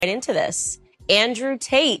Right into this. Andrew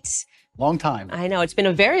Tate. Long time. I know, it's been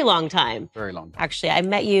a very long time. Very long time. Actually, I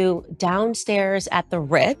met you downstairs at the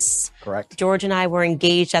Ritz. Correct. George and I were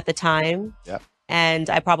engaged at the time. Yep. And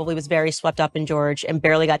I probably was very swept up in George and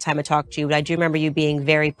barely got time to talk to you. But I do remember you being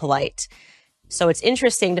very polite. So it's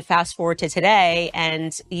interesting to fast forward to today,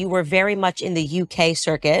 and you were very much in the UK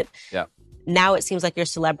circuit. Yeah. Now it seems like your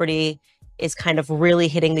celebrity is kind of really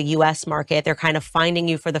hitting the US market. They're kind of finding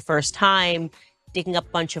you for the first time, digging up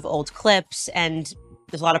a bunch of old clips, and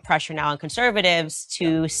there's a lot of pressure now on conservatives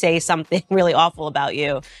to say something really awful about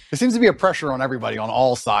you. There seems to be a pressure on everybody on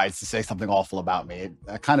all sides to say something awful about me.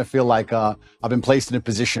 I kind of feel like I've been placed in a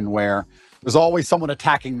position where there's always someone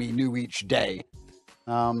attacking me new each day.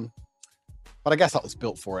 But I guess I was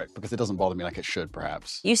built for it because it doesn't bother me like it should,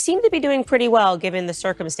 perhaps. You seem to be doing pretty well given the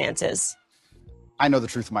circumstances. I know the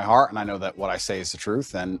truth in my heart, and I know that what I say is the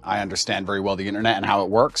truth, and I understand very well the internet and how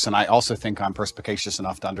it works. And I also think I'm perspicacious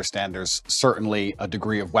enough to understand there's certainly a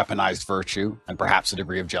degree of weaponized virtue and perhaps a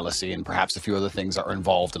degree of jealousy and perhaps a few other things that are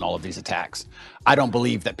involved in all of these attacks. I don't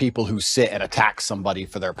believe that people who sit and attack somebody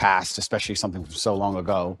for their past, especially something from so long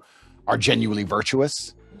ago, are genuinely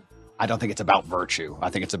virtuous. I don't think it's about virtue. I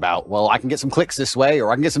think it's about, well, I can get some clicks this way,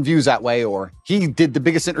 or I can get some views that way, or he did the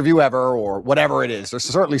biggest interview ever, or whatever it is. There's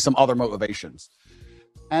certainly some other motivations.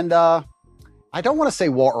 And I don't want to say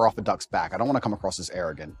water off a duck's back. I don't want to come across as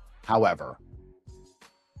arrogant. However,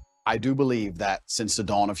 I do believe that since the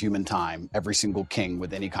dawn of human time, every single king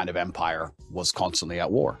with any kind of empire was constantly at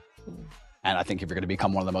war. And I think if you're going to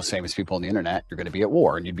become one of the most famous people on the internet, you're going to be at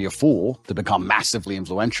war. And you'd be a fool to become massively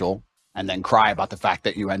influential and then cry about the fact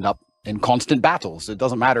that you end up in constant battles. It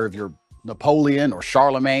doesn't matter if you're Napoleon or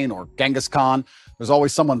Charlemagne or Genghis Khan. There's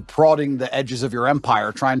always someone prodding the edges of your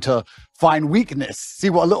empire, trying to find weakness, see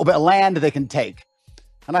what a little bit of land they can take.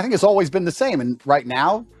 And I think it's always been the same. And right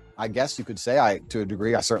now, I guess you could say, to a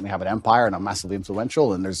degree, I certainly have an empire and I'm massively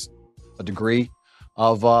influential. And there's a degree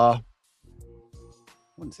of, I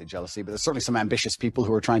wouldn't say jealousy, but there's certainly some ambitious people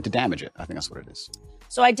who are trying to damage it. I think that's what it is.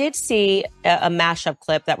 So I did see a mashup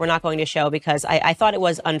clip that we're not going to show because I thought it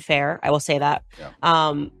was unfair. I will say that.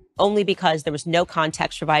 Yeah. Only because there was no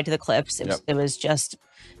context provided to the clips. It was just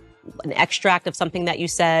an extract of something that you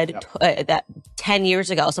said that 10 years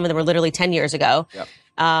ago. Some of them were literally 10 years ago. Yep.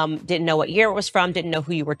 Didn't know what year it was from, didn't know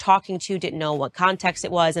who you were talking to, didn't know what context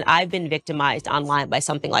it was. And I've been victimized online by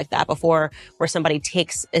something like that before, where somebody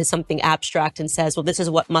takes something abstract and says, well, this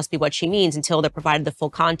is what must be what she means, until they're provided the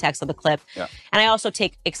full context of the clip. Yeah. And I also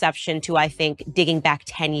take exception to, I think, digging back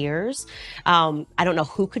 10 years. I don't know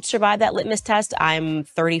who could survive that litmus test. I'm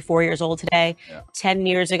 34 years old today. Yeah. 10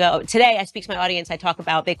 years ago, today I speak to my audience. I talk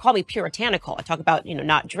about, they call me puritanical. I talk about,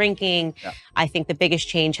 not drinking. Yeah. I think the biggest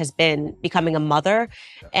change has been becoming a mother.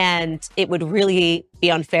 Yeah. And it would really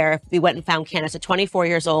be unfair if we went and found Candace at 24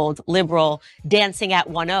 years old, liberal, dancing at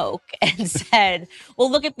One Oak and said,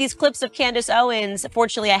 well, look at these clips of Candace Owens.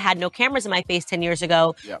 Fortunately, I had no cameras in my face 10 years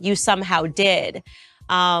ago. Yep. You somehow did.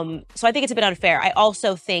 So I think it's a bit unfair. I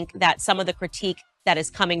also think that some of the critique that is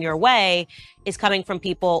coming your way is coming from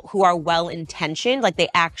people who are well-intentioned, like they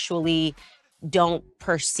actually don't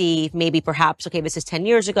perceive, maybe perhaps, okay, this is 10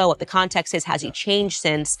 years ago, what the context is, has he changed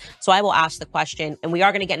since? So I will ask the question, and we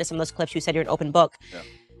are going to get into some of those clips. You said you're an open book. Yeah.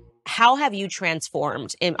 How have you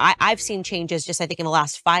transformed? And I've seen changes just, I think, in the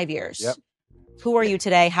last 5 years. Yep. Who are you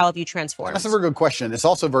today? How have you transformed? That's a very good question. It's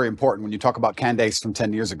also very important when you talk about Candace from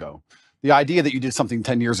 10 years ago. The idea that you did something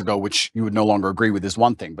 10 years ago, which you would no longer agree with, is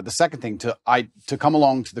one thing. But the second thing, to come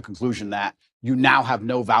along to the conclusion that you now have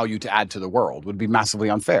no value to add to the world would be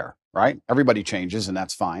massively unfair. Right? Everybody changes, and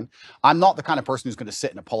that's fine. I'm not the kind of person who's going to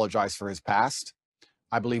sit and apologize for his past.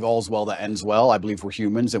 I believe all's well that ends well. I believe we're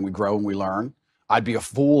humans and we grow and we learn. I'd be a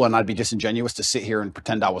fool and I'd be disingenuous to sit here and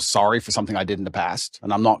pretend I was sorry for something I did in the past.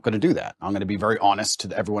 And I'm not going to do that. I'm going to be very honest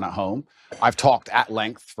to everyone at home. I've talked at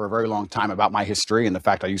length for a very long time about my history and the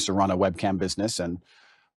fact I used to run a webcam business, and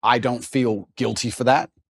I don't feel guilty for that.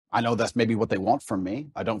 I know that's maybe what they want from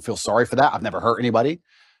me. I don't feel sorry for that. I've never hurt anybody.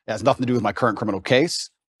 It has nothing to do with my current criminal case.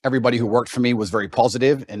 Everybody who worked for me was very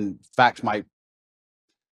positive. In fact, my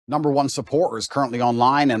number one supporter is currently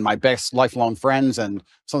online, and my best lifelong friends and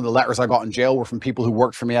some of the letters I got in jail were from people who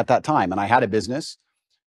worked for me at that time. And I had a business.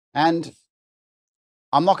 And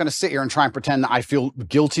I'm not going to sit here and try and pretend that I feel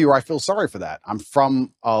guilty or I feel sorry for that. I'm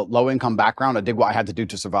from a low-income background. I did what I had to do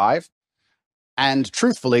to survive. And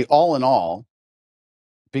truthfully, all in all,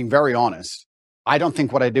 being very honest, I don't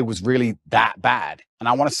think what I did was really that bad. And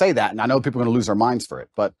I want to say that, and I know people are going to lose their minds for it,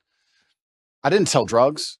 but I didn't sell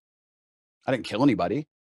drugs. I didn't kill anybody.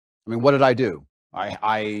 I mean, what did I do?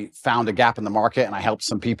 I found a gap in the market and I helped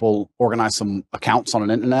some people organize some accounts on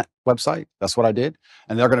an internet website. That's what I did.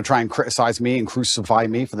 And they're going to try and criticize me and crucify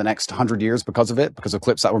me for the next 100 years because of it, because of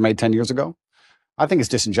clips that were made 10 years ago. I think it's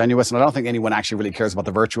disingenuous, and I don't think anyone actually really cares about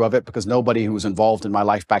the virtue of it, because nobody who was involved in my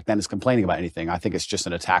life back then is complaining about anything. I think it's just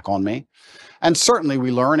an attack on me. And certainly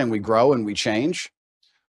we learn and we grow and we change,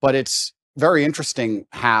 but it's very interesting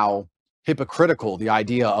how hypocritical the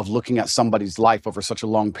idea of looking at somebody's life over such a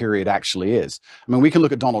long period actually is. I mean, we can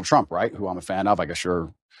look at Donald Trump, right, who I'm a fan of. I guess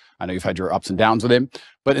I know you've had your ups and downs with him,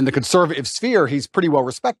 but in the conservative sphere, he's pretty well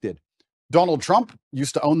respected. Donald Trump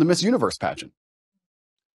used to own the Miss Universe pageant.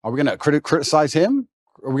 Are we going to criticize him?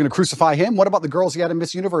 Are we going to crucify him? What about the girls he had in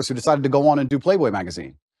Miss Universe who decided to go on and do Playboy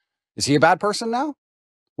magazine? Is he a bad person now?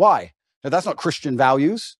 Why? Now, that's not Christian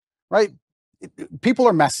values, right? People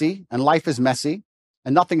are messy and life is messy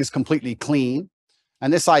and nothing is completely clean.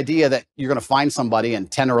 And this idea that you're going to find somebody and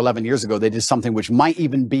 10 or 11 years ago, they did something which might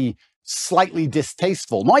even be slightly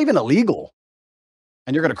distasteful, not even illegal,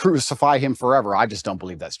 and you're going to crucify him forever. I just don't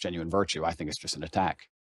believe that's genuine virtue. I think it's just an attack.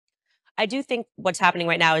 I do think what's happening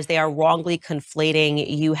right now is they are wrongly conflating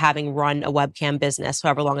you having run a webcam business,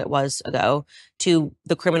 however long it was ago, to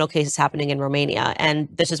the criminal cases happening in Romania. And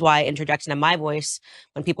this is why I interjected in my voice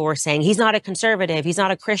when people were saying, he's not a conservative, he's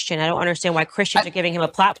not a Christian. I don't understand why Christians are giving him a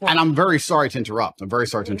platform. And I'm very sorry to interrupt. I'm very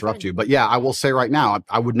sorry to interrupt you. But yeah, I will say right now,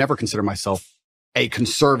 I would never consider myself a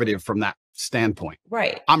conservative from that standpoint.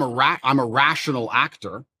 Right. I'm a rational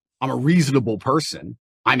actor. I'm a reasonable person.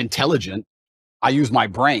 I'm intelligent. I use my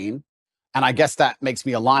brain. And I guess that makes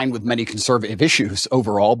me align with many conservative issues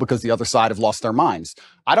overall, because the other side have lost their minds.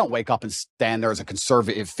 I don't wake up and stand there as a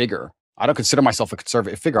conservative figure. I don't consider myself a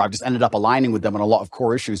conservative figure. I've just ended up aligning with them on a lot of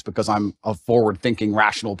core issues because I'm a forward-thinking,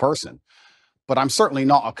 rational person. But I'm certainly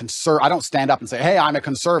not I don't stand up and say, hey, I'm a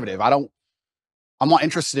conservative. I'm not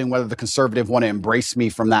interested in whether the conservative want to embrace me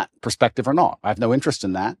from that perspective or not. I have no interest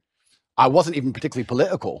in that. I wasn't even particularly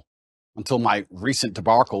political until my recent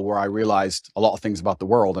debacle, where I realized a lot of things about the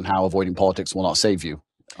world and how avoiding politics will not save you,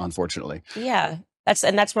 unfortunately. Yeah, that's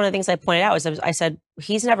one of the things I pointed out. I said,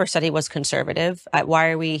 he's never said he was conservative.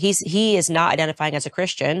 He is not identifying as a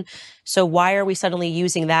Christian. So why are we suddenly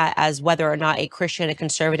using that as whether or not a Christian, a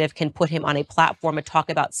conservative, can put him on a platform and talk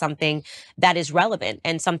about something that is relevant?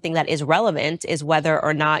 And something that is relevant is whether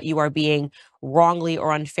or not you are being wrongly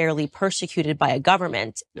or unfairly persecuted by a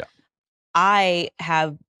government. Yeah. I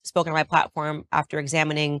have spoken on my platform after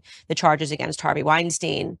examining the charges against Harvey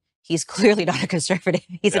Weinstein. He's clearly not a conservative.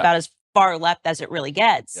 He's about as far left as it really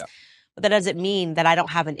gets. Yeah. But that doesn't mean that I don't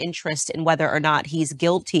have an interest in whether or not he's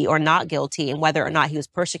guilty or not guilty, and whether or not he was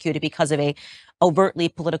persecuted because of a overtly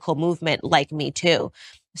political movement like Me Too.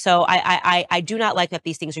 So I do not like that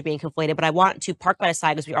these things are being conflated, but I want to park that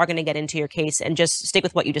aside because we are going to get into your case and just stick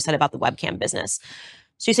with what you just said about the webcam business.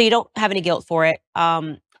 So you say you don't have any guilt for it.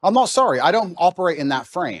 I'm not sorry. I don't operate in that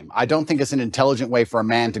frame. I don't think it's an intelligent way for a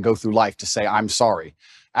man to go through life to say, I'm sorry.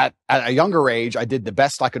 At a younger age, I did the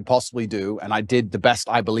best I could possibly do, and I did the best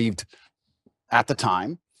I believed at the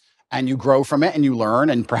time. And you grow from it and you learn.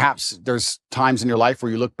 And perhaps there's times in your life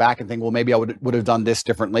where you look back and think, well, maybe I would have done this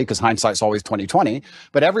differently, because hindsight's always 20/20.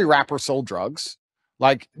 But every rapper sold drugs.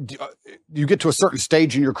 Like, you get to a certain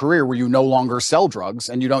stage in your career where you no longer sell drugs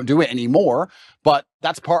and you don't do it anymore, but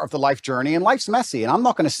that's part of the life journey, and life's messy. And I'm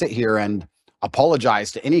not going to sit here and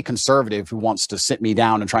apologize to any conservative who wants to sit me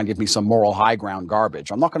down and try and give me some moral high ground garbage.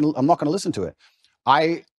 I'm not going to listen to it.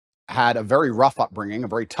 I had a very rough upbringing, a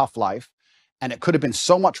very tough life, and it could have been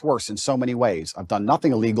so much worse in so many ways. I've done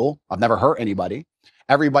nothing illegal. I've never hurt anybody.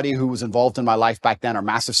 Everybody who was involved in my life back then are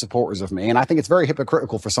massive supporters of me. And I think it's very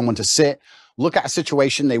hypocritical for someone to sit, look at a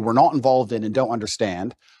situation they were not involved in and don't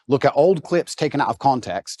understand, look at old clips taken out of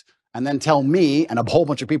context, and then tell me and a whole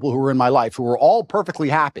bunch of people who were in my life who were all perfectly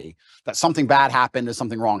happy that something bad happened and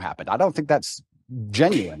something wrong happened. I don't think that's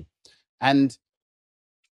genuine. And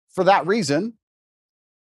for that reason,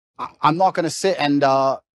 I'm not going to sit and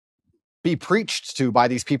be preached to by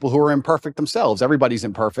these people who are imperfect themselves. Everybody's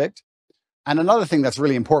imperfect. And another thing that's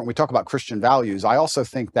really important, we talk about Christian values. I also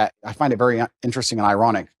think that I find it very interesting and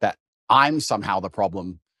ironic that I'm somehow the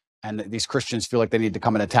problem, and that these Christians feel like they need to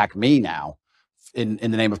come and attack me now in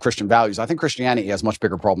the name of Christian values. I think Christianity has much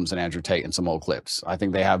bigger problems than Andrew Tate and some old clips. I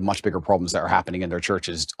think they have much bigger problems that are happening in their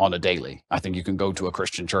churches on a daily. I think you can go to a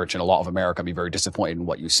Christian church in a lot of America and be very disappointed in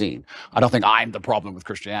what you've seen. I don't think I'm the problem with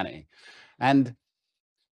Christianity. And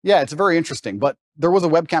yeah, it's very interesting. But there was a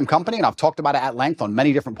webcam company, and I've talked about it at length on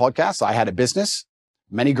many different podcasts. I had a business.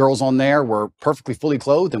 Many girls on there were perfectly fully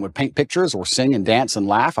clothed and would paint pictures or sing and dance and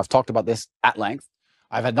laugh. I've talked about this at length.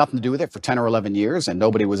 I've had nothing to do with it for 10 or 11 years, and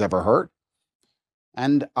nobody was ever hurt.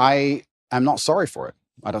 And I am not sorry for it.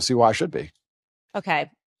 I don't see why I should be. Okay.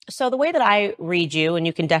 So the way that I read you, and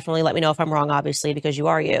you can definitely let me know if I'm wrong, obviously, because you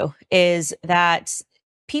are you, is that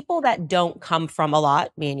people that don't come from a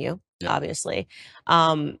lot, me and you, obviously,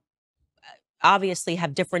 obviously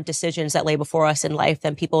have different decisions that lay before us in life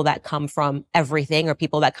than people that come from everything, or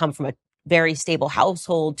people that come from a very stable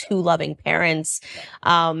household, two loving parents.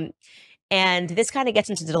 And this kind of gets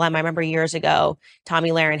into the dilemma. I remember years ago,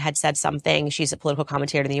 Tommy Lahren had said something. She's a political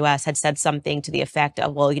commentator in the US, had said something to the effect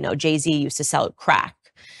of, well, Jay-Z used to sell crack.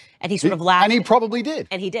 And he sort of laughed. And he probably did.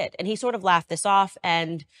 And he did. And he sort of laughed this off.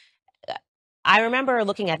 And I remember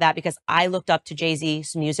looking at that because I looked up to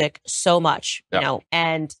Jay-Z's music so much,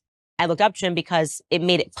 and I looked up to him because it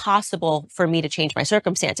made it possible for me to change my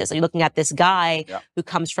circumstances. So you're looking at this guy who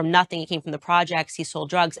comes from nothing. He came from the projects. He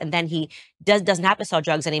sold drugs, and then he doesn't have to sell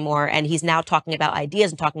drugs anymore. And he's now talking about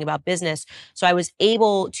ideas and talking about business. So I was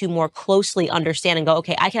able to more closely understand and go,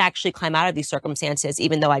 okay, I can actually climb out of these circumstances,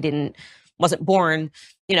 even though I wasn't born,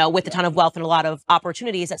 with a ton of wealth and a lot of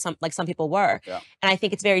opportunities that some people were. And I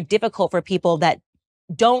think it's very difficult for people that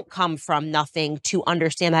don't come from nothing to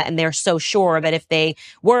understand that, and they're so sure that if they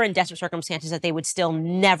were in desperate circumstances that they would still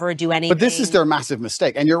never do anything. But this is their massive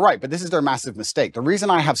mistake, and you're right, but this is their massive mistake. The reason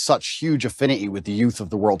I have such huge affinity with the youth of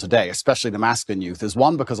the world today, especially the masculine youth, is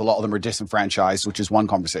one, because a lot of them are disenfranchised, which is one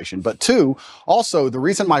conversation, but two, also the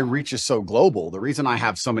reason my reach is so global, the reason I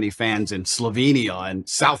have so many fans in Slovenia and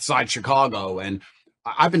Southside Chicago, and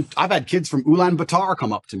I've had kids from Ulaanbaatar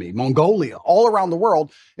come up to me, Mongolia, all around the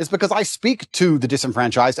world, is because I speak to the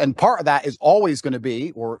disenfranchised, and part of that is always going to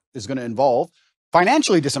be, or is going to involve,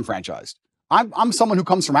 financially disenfranchised. I'm someone who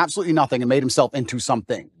comes from absolutely nothing and made himself into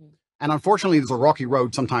something. And unfortunately, there's a rocky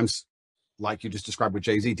road sometimes, like you just described with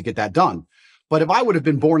Jay-Z, to get that done. But if I would have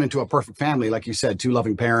been born into a perfect family, like you said, two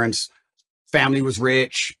loving parents, family was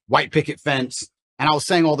rich, white picket fence, and I was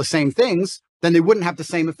saying all the same things, then they wouldn't have the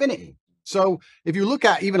same affinity. So if you look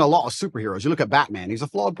at even a lot of superheroes, you look at Batman, he's a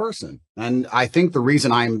flawed person. And I think the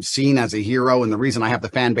reason I'm seen as a hero and the reason I have the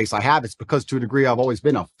fan base I have is because to a degree, I've always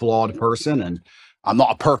been a flawed person, and I'm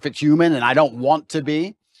not a perfect human, and I don't want to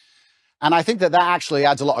be. And I think that actually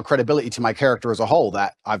adds a lot of credibility to my character as a whole,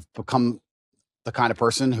 that I've become the kind of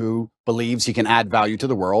person who believes he can add value to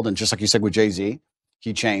the world. And just like you said with Jay-Z,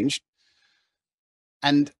 he changed.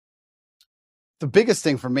 And the biggest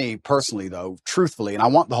thing for me personally, though, truthfully, and I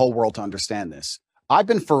want the whole world to understand this, I've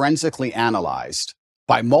been forensically analyzed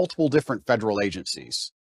by multiple different federal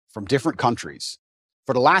agencies from different countries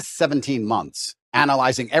for the last 17 months,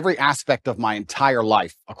 analyzing every aspect of my entire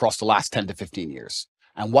life across the last 10 to 15 years.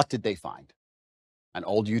 And what did they find? An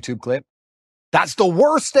old YouTube clip? That's the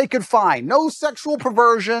worst they could find. No sexual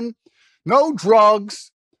perversion, no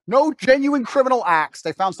drugs, no genuine criminal acts.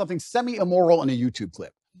 They found something semi-immoral in a YouTube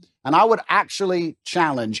clip. And I would actually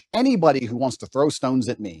challenge anybody who wants to throw stones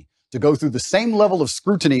at me to go through the same level of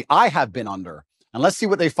scrutiny I have been under. And let's see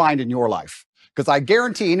what they find in your life. Because I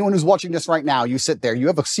guarantee anyone who's watching this right now, you sit there, you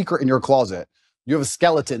have a secret in your closet. You have a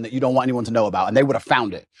skeleton that you don't want anyone to know about, and they would have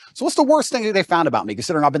found it. So what's the worst thing that they found about me,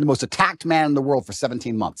 considering I've been the most attacked man in the world for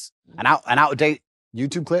 17 months? An out-of-date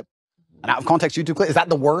YouTube clip? An out-of-context YouTube clip? Is that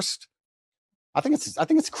the worst? I think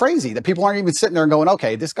it's crazy that people aren't even sitting there and going,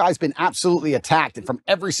 okay, this guy's been absolutely attacked from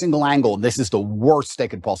every single angle, and this is the worst they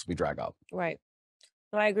could possibly drag up. Right.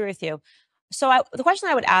 So I agree with you. So the question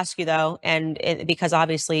I would ask you, though, and because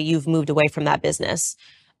obviously you've moved away from that business,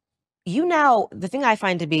 the thing I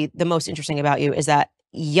find to be the most interesting about you is that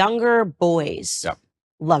younger boys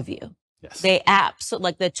love you. Yes. They absolutely,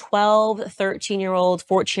 like the 12, 13-year-old,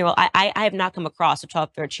 14-year-old. I have not come across a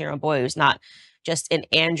 12, 13-year-old boy who's not just an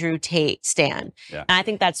Andrew Tate stan. Yeah. And I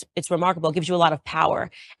think it's remarkable. It gives you a lot of power.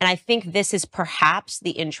 And I think this is perhaps the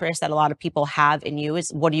interest that a lot of people have in you is,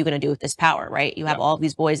 what are you going to do with this power, right? You have all of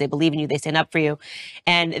these boys, they believe in you, they stand up for you.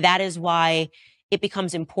 And that is why it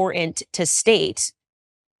becomes important to state,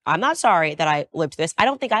 I'm not sorry that I lived this. I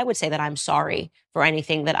don't think I would say that I'm sorry for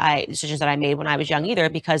anything decisions that I made when I was young either,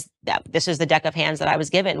 because this is the deck of hands that I was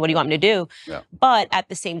given. What do you want me to do? Yeah. But at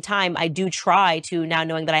the same time, I do try to, now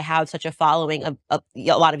knowing that I have such a following of a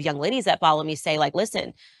lot of young ladies that follow me, say like,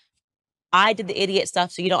 listen, I did the idiot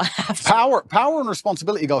stuff, so you don't have to. Power and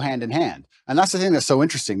responsibility go hand in hand. And that's the thing that's so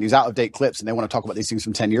interesting, these out-of-date clips, and they want to talk about these things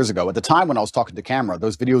from 10 years ago. At the time when I was talking to camera,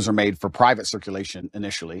 those videos were made for private circulation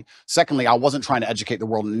initially. Secondly, I wasn't trying to educate the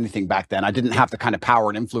world on anything back then. I didn't have the kind of power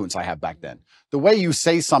and influence I have back then. The way you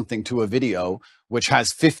say something to a video which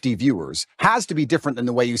has 50 viewers has to be different than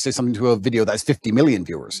the way you say something to a video that has 50 million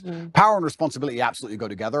viewers. Mm-hmm. Power and responsibility absolutely go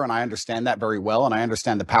together, and I understand that very well, and I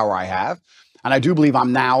understand the power I have. And I do believe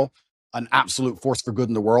I'm now an absolute force for good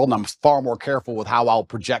in the world, and I'm far more careful with how I'll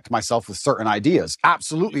project myself with certain ideas.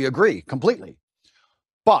 Absolutely agree, completely.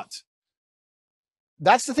 But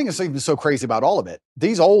that's the thing that's even so crazy about all of it.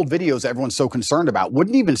 These old videos that everyone's so concerned about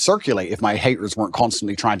wouldn't even circulate if my haters weren't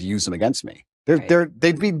constantly trying to use them against me.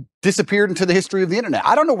 They'd be disappeared into the history of the internet.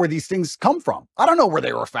 I don't know where these things come from. I don't know where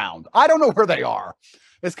they were found. I don't know where they are.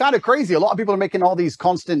 It's kind of crazy. A lot of people are making all these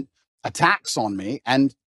constant attacks on me,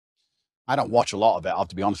 and I don't watch a lot of it. I'll have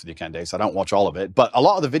to be honest with you, Candace. I don't watch all of it, but a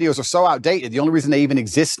lot of the videos are so outdated. The only reason they even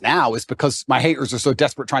exist now is because my haters are so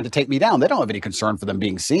desperate trying to take me down. They don't have any concern for them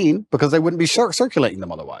being seen because they wouldn't be circulating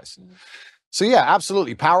them otherwise. So yeah,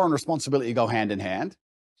 absolutely. Power and responsibility go hand in hand.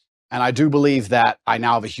 And I do believe that I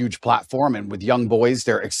now have a huge platform, and with young boys,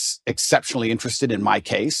 they're exceptionally interested in my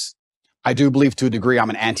case. I do believe to a degree I'm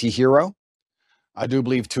an anti-hero. I do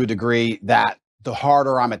believe to a degree that the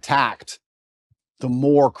harder I'm attacked, the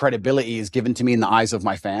more credibility is given to me in the eyes of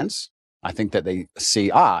my fans. I think that they see,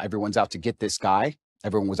 everyone's out to get this guy.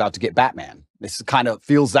 Everyone was out to get Batman. This kind of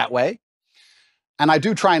feels that way. And I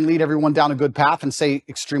do try and lead everyone down a good path and say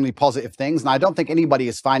extremely positive things. And I don't think anybody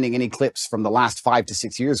is finding any clips from the last 5 to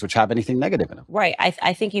 6 years which have anything negative in them. Right.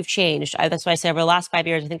 I think you've changed. That's why I say over the last 5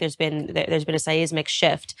 years, I think there's been a seismic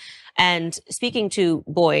shift. And speaking to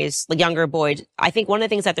boys, the younger boys, I think one of the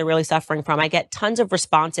things that they're really suffering from, I get tons of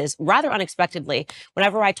responses rather unexpectedly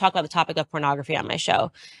whenever I talk about the topic of pornography on my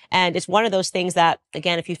show. And it's one of those things that,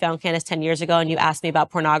 again, if you found Candace 10 years ago and you asked me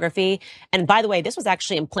about pornography, and by the way, this was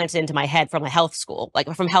actually implanted into my head from a health school, like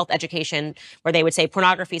from health education, where they would say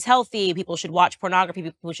pornography is healthy, people should watch pornography,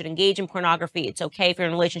 people should engage in pornography, it's okay if you're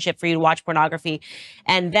in a relationship for you to watch pornography.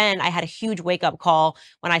 And then I had a huge wake-up call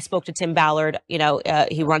when I spoke to Tim Ballard.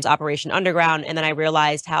 He runs Operation Underground, and then I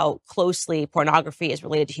realized how closely pornography is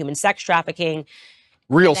related to human sex trafficking.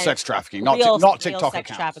 Real sex trafficking, not TikTok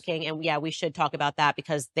sex accounts. Trafficking. And yeah, we should talk about that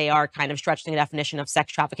because they are kind of stretching the definition of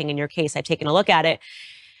sex trafficking. In your case, I've taken a look at it.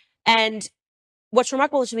 And what's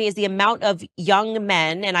remarkable to me is the amount of young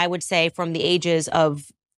men, and I would say from the ages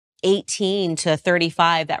of 18 to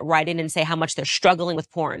 35, that write in and say how much they're struggling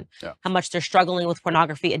with porn, how much they're struggling with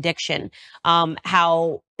pornography addiction,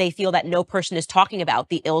 how they feel that no person is talking about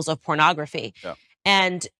the ills of pornography.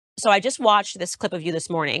 And so I just watched this clip of you this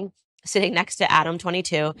morning, sitting next to Adam,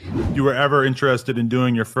 22. You were ever interested in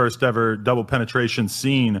doing your first ever double penetration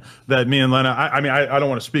scene that me and Lena, I don't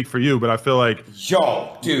want to speak for you, but I feel like,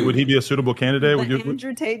 yo, dude, would he be a suitable candidate?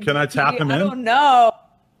 Can I tap him in? I don't know.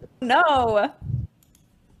 No.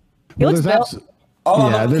 He looks built.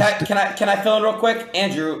 Can I fill in real quick?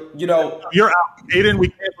 Andrew, you're out. Aiden, we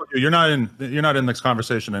canceled you. You're not in this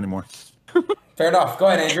conversation anymore. Fair enough. Go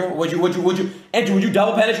ahead, Andrew. Would you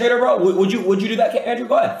double penetrate her, bro? Would you do that, Andrew?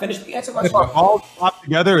 Go ahead. Finish the answer question. All popped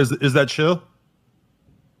together, is that chill?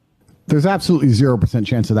 There's absolutely 0%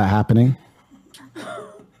 chance of that happening.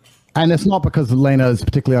 And it's not because Lena is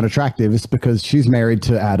particularly unattractive. It's because she's married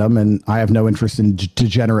to Adam, and I have no interest in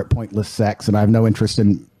degenerate, pointless sex, and I have no interest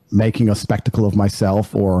in making a spectacle of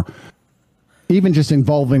myself or even just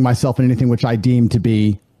involving myself in anything which I deem to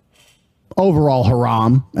be overall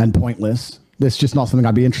haram and pointless. It's just not something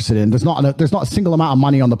I'd be interested in. There's not a single amount of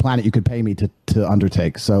money on the planet you could pay me to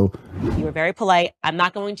undertake. So you were very polite. I'm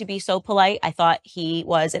not going to be so polite. I thought he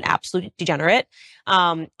was an absolute degenerate.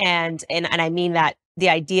 And I mean that the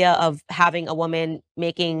idea of having a woman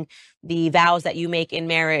making the vows that you make in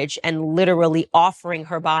marriage and literally offering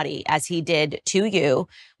her body as he did to you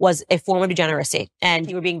was a form of degeneracy. And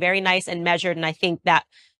you were being very nice and measured. And I think that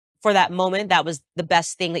for that moment, that was the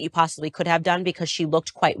best thing that you possibly could have done because she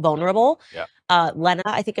looked quite vulnerable. Lena,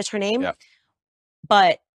 I think is her name.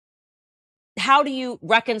 But how do you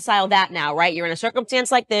reconcile that now, right? You're in a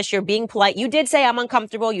circumstance like this. You're being polite. You did say I'm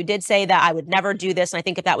uncomfortable. You did say that I would never do this. And I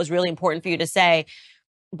think that was really important for you to say.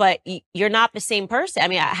 But you're not the same person. I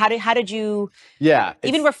mean, how did you?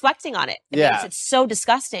 Even reflecting on it. It's so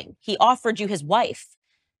disgusting. He offered you his wife.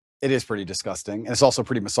 It is pretty disgusting, and it's also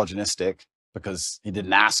pretty misogynistic because he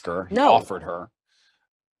didn't ask her. He offered her.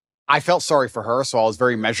 I felt sorry for her, so I was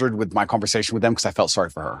very measured with my conversation with them because I felt sorry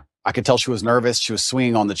for her. I could tell she was nervous. She was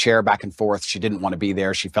swinging on the chair back and forth. She didn't want to be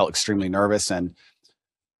there. She felt extremely nervous, and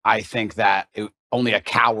I think that only a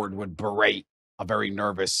coward would berate a very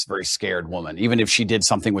nervous, very scared woman, even if she did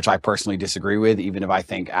something which I personally disagree with, even if I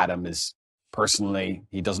think Adam is personally,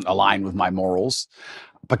 he doesn't align with my morals,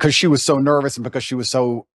 because she was so nervous and because she was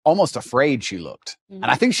so almost afraid she looked. And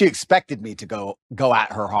I think she expected me to go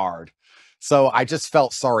at her hard. So I just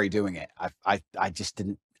felt sorry doing it. I just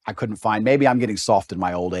didn't, I couldn't find, maybe I'm getting soft in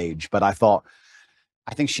my old age, but I thought,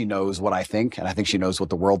 I think she knows what I think, and I think she knows what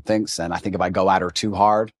the world thinks. And I think if I go at her too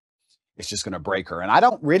hard, it's just going to break her. And I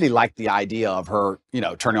don't really like the idea of her,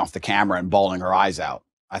 turning off the camera and bawling her eyes out.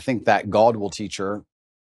 I think that God will teach her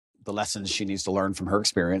the lessons she needs to learn from her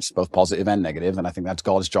experience, both positive and negative. And I think that's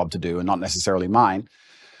God's job to do and not necessarily mine.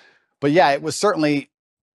 But yeah, it was certainly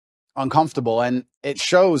uncomfortable, and it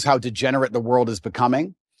shows how degenerate the world is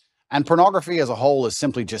becoming. And pornography as a whole is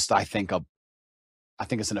simply just, I think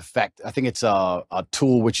it's an effect. I think it's a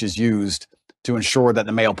tool which is used to ensure that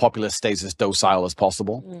the male populace stays as docile as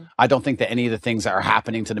possible. I don't think that any of the things that are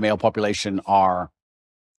happening to the male population are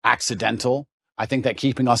accidental. I think that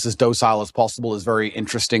keeping us as docile as possible is very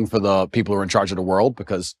interesting for the people who are in charge of the world,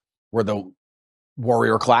 because we're the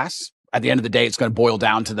warrior class. At the end of the day, it's going to boil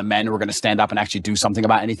down to the men who are going to stand up and actually do something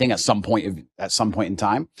about anything at some point in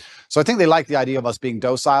time. So I think they like the idea of us being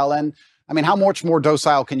docile. And I mean, how much more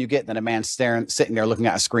docile can you get than a man sitting there looking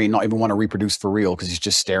at a screen, not even want to reproduce for real because he's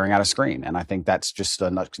just staring at a screen? And I think that's just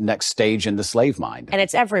a next stage in the slave mind. And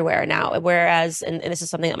it's everywhere now. Whereas, and this is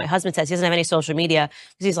something that my husband says, he doesn't have any social media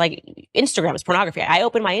because he's like, Instagram is pornography. I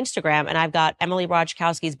open my Instagram and I've got Emily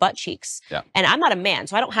Ratajkowski's butt cheeks. Yeah. And I'm not a man,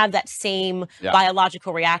 so I don't have that same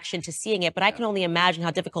biological reaction to seeing it. But I can only imagine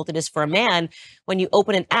how difficult it is for a man when you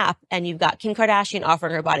open an app and you've got Kim Kardashian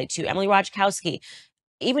offering her body to Emily Ratajkowski.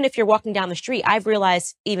 Even if you're walking down the street, I've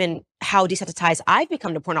realized even how desensitized I've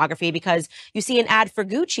become to pornography, because you see an ad for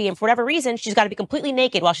Gucci and for whatever reason, she's got to be completely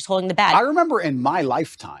naked while she's holding the bag. I remember in my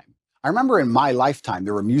lifetime,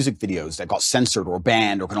 there were music videos that got censored or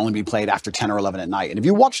banned or can only be played after 10 or 11 at night. And if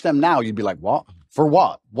you watch them now, you'd be like, what? For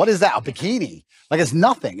what? What is that? A bikini? Like, it's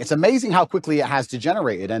nothing. It's amazing how quickly it has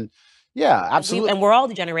degenerated. And yeah, absolutely. And we're all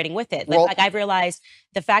degenerating with it. Like I've realized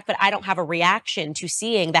the fact that I don't have a reaction to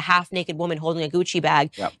seeing the half-naked woman holding a Gucci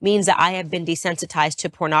bag means that I have been desensitized to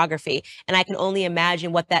pornography. And I can only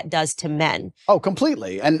imagine what that does to men. Oh,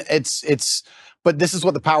 completely. And but this is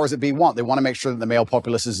what the powers that be want. They want to make sure that the male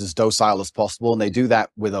populace is as docile as possible. And they do that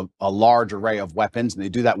with a large array of weapons. And they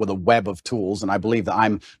do that with a web of tools. And I believe that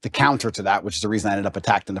I'm the counter to that, which is the reason I ended up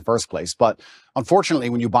attacked in the first place. But unfortunately,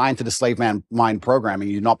 when you buy into the slave mind programming,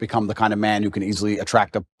 you not become the kind of man who can easily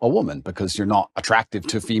attract a woman, because you're not attractive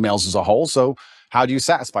to females as a whole. So how do you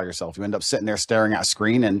satisfy yourself? You end up sitting there staring at a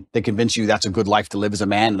screen, and they convince you that's a good life to live as a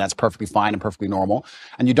man, and that's perfectly fine and perfectly normal.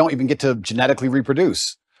 And you don't even get to genetically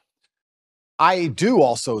reproduce. I do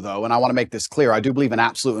also, though, and I want to make this clear, I do believe in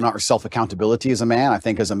absolute and utter self-accountability as a man. I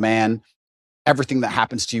think as a man, everything that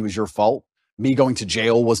happens to you is your fault. Me going to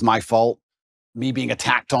jail was my fault. Me being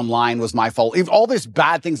attacked online was my fault. If all these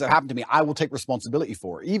bad things that happened to me, I will take responsibility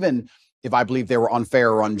for, even if I believe they were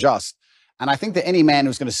unfair or unjust. And I think that any man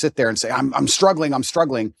who's going to sit there and say, I'm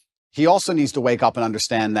struggling, he also needs to wake up and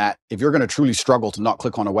understand that if you're going to truly struggle to not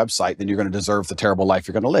click on a website, then you're going to deserve the terrible life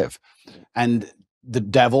you're going to live. And the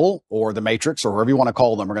devil or the matrix or whatever you want to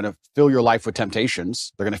call them are going to fill your life with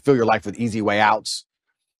temptations. They're going to fill your life with easy way outs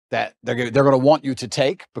that they're going to want you to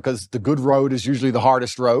take, because the good road is usually the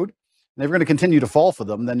hardest road. And if you're going to continue to fall for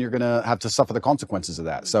them, then you're going to have to suffer the consequences of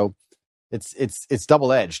that. So it's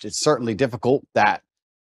double-edged. It's certainly difficult that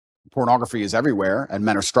pornography is everywhere and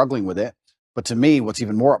men are struggling with it. But to me, what's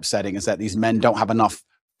even more upsetting is that these men don't have enough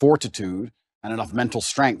fortitude and enough mental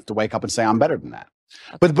strength to wake up and say, I'm better than that.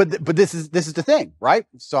 Okay. But this is the thing, right?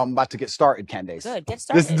 So I'm about to get started, Candace. Good, get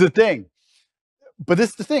started. This is the thing. But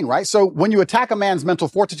this is the thing, right? So when you attack a man's mental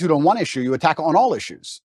fortitude on one issue, you attack it on all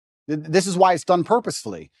issues. This is why it's done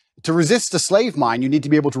purposefully. To resist a slave mind, you need to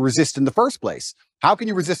be able to resist in the first place. How can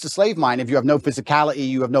you resist a slave mind if you have no physicality,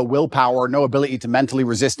 you have no willpower, no ability to mentally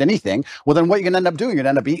resist anything? Well, then what you're going to end up doing, you're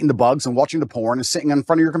going to end up eating the bugs and watching the porn and sitting in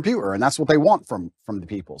front of your computer. And that's what they want from the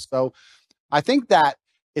people. So I think that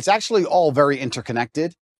it's actually all very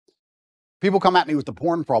interconnected. People come at me with the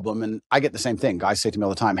porn problem, and I get the same thing. Guys say to me all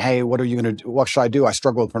the time, hey, what are you going to do? What should I do? I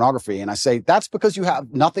struggle with pornography. And I say, that's because you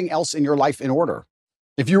have nothing else in your life in order.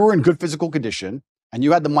 If you were in good physical condition and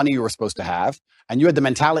you had the money you were supposed to have and you had the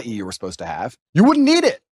mentality you were supposed to have, you wouldn't need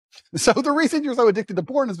it. So the reason you're so addicted to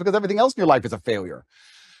porn is because everything else in your life is a failure.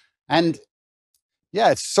 And yeah,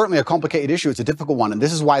 it's certainly a complicated issue. It's a difficult one. And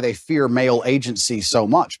this is why they fear male agency so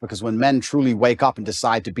much, because when men truly wake up and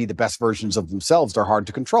decide to be the best versions of themselves, they're hard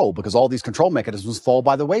to control, because all these control mechanisms fall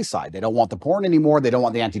by the wayside. They don't want the porn anymore. They don't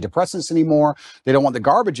want the antidepressants anymore. They don't want the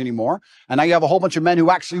garbage anymore. And now you have a whole bunch of men who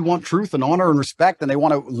actually want truth and honor and respect, and they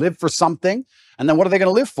want to live for something. And then what are they going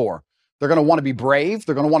to live for? They're going to want to be brave.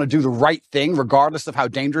 They're going to want to do the right thing, regardless of how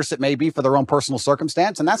dangerous it may be for their own personal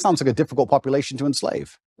circumstance. And that sounds like a difficult population to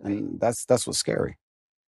enslave. And that's what's scary.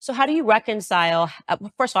 So how do you reconcile,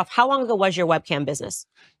 first off, how long ago was your webcam business?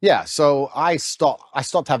 Yeah, so I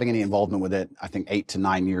stopped having any involvement with it. I think 8 to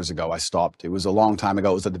 9 years ago, I stopped. It was a long time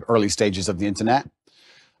ago. It was at the early stages of the internet.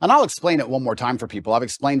 And I'll explain it one more time for people. I've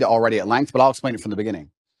explained it already at length, but I'll explain it from the beginning.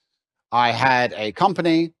 I had a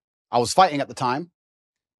company. I was fighting at the time.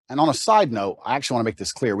 And on a side note, I actually want to make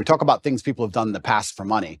this clear. We talk about things people have done in the past for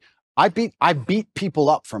money. I beat people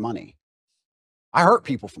up for money. I hurt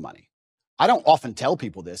people for money. I don't often tell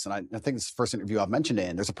people this, and I think it's the first interview I've mentioned it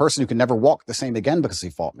in. There's a person who can never walk the same again because he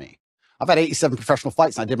fought me. I've had 87 professional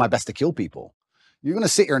fights, and I did my best to kill people. You're going to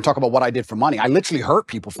sit here and talk about what I did for money. I literally hurt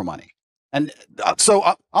people for money. And so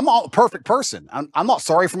I'm not a perfect person. I'm not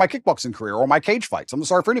sorry for my kickboxing career or my cage fights. I'm not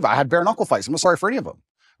sorry for any of it. I had bare knuckle fights. I'm not sorry for any of them,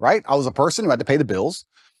 right? I was a person who had to pay the bills.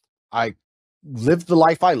 I lived the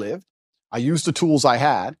life I lived. I used the tools I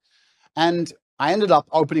had. And I ended up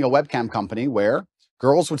opening a webcam company where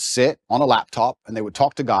girls would sit on a laptop and they would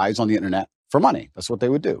talk to guys on the internet for money. That's what they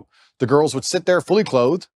would do. The girls would sit there fully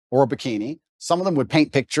clothed or a bikini. Some of them would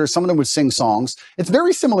paint pictures. Some of them would sing songs. It's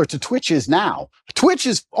very similar to Twitch is now. Twitch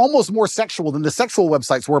is almost more sexual than the sexual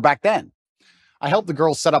websites were back then. I helped the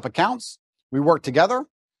girls set up accounts. We worked together.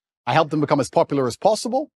 I helped them become as popular as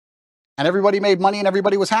possible. And everybody made money and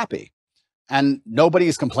everybody was happy. And nobody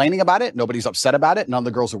is complaining about it. Nobody's upset about it. None of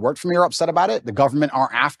the girls who worked for me are upset about it. The government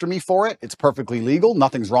aren't after me for it. It's perfectly legal.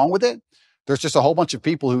 Nothing's wrong with it. There's just a whole bunch of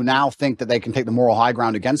people who now think that they can take the moral high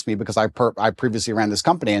ground against me because I previously ran this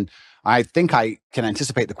company. And I think I can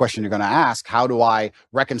anticipate the question you're going to ask. How do I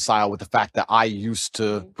reconcile with the fact that I used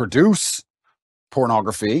to produce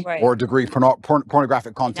pornography or degree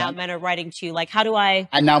pornographic content? Now men are writing to you like, how do I?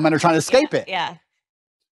 And now men are trying to escape it. Yeah.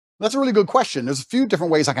 That's a really good question. There's a few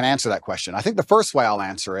different ways I can answer that question. I think the first way I'll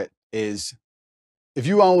answer it is if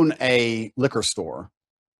you own a liquor store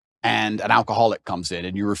and an alcoholic comes in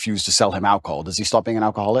and you refuse to sell him alcohol, does he stop being an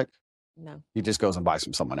alcoholic? No. He just goes and buys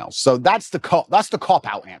from someone else. So that's the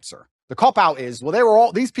cop-out answer. The cop-out is,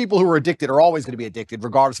 well, these people who are addicted are always going to be addicted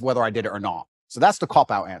regardless of whether I did it or not. So that's the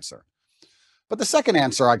cop-out answer. But the second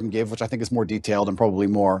answer I can give, which I think is more detailed and probably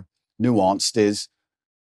more nuanced, is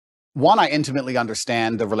one, I intimately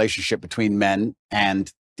understand the relationship between men and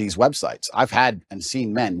these websites. I've had and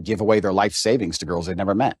seen men give away their life savings to girls they've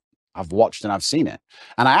never met. I've watched and I've seen it.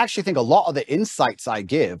 And I actually think a lot of the insights I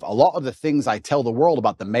give, a lot of the things I tell the world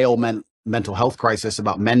about the male mental health crisis,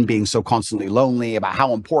 about men being so constantly lonely, about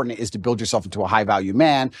how important it is to build yourself into a high value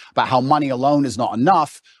man, about how money alone is not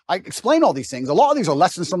enough. I explain all these things. A lot of these are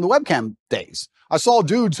lessons from the webcam days. I saw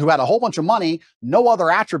dudes who had a whole bunch of money, no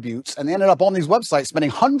other attributes, and they ended up on these websites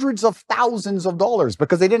spending hundreds of thousands of dollars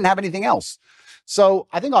because they didn't have anything else. So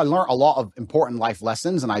I think I learned a lot of important life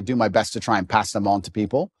lessons, and I do my best to try and pass them on to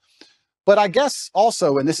people. But I guess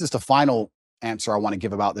also, and this is the final answer I want to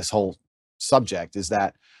give about this whole subject, is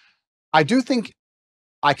that I do think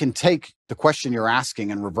I can take the question you're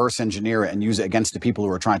asking and reverse engineer it and use it against the people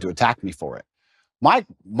who are trying to attack me for it.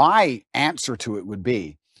 My answer to it would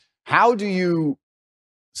be, how do you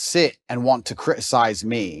sit and want to criticize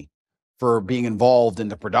me for being involved in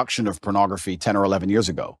the production of pornography 10 or 11 years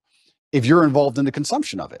ago if you're involved in the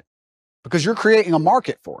consumption of it? Because you're creating a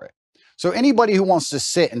market for it. So anybody who wants to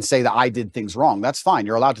sit and say that I did things wrong, that's fine.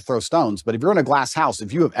 You're allowed to throw stones. But if you're in a glass house,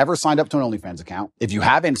 if you have ever signed up to an OnlyFans account, if you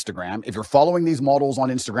have Instagram, if you're following these models on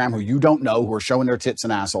Instagram who you don't know, who are showing their tits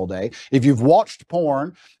and ass all day, if you've watched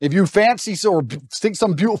porn, if you fancy or think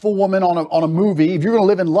some beautiful woman on a movie, if you're going to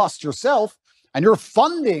live in lust yourself and you're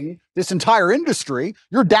funding this entire industry,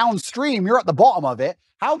 you're downstream, you're at the bottom of it,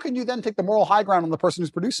 how can you then take the moral high ground on the person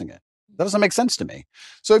who's producing it? That doesn't make sense to me.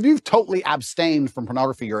 So if you've totally abstained from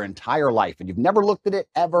pornography your entire life and you've never looked at it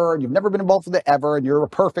ever, and you've never been involved with it ever, and you're a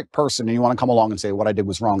perfect person and you want to come along and say what I did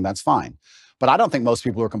was wrong, that's fine. But I don't think most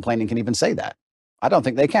people who are complaining can even say that. I don't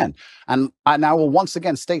think they can. And I will once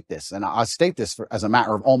again state this, and I state this as a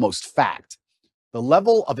matter of almost fact. The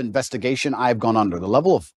level of investigation I've gone under, the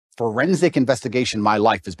level of forensic investigation my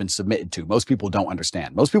life has been submitted to, most people don't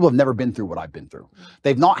understand. Most people have never been through what I've been through.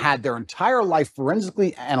 They've not had their entire life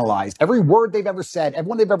forensically analyzed, every word they've ever said,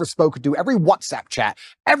 everyone they've ever spoken to, every WhatsApp chat,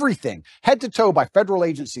 everything, head to toe by federal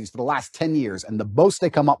agencies for the last 10 years. And the most they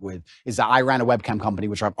come up with is that I ran a webcam company,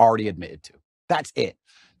 which I've already admitted to. That's it.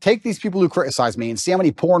 Take these people who criticize me and see how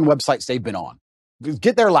many porn websites they've been on.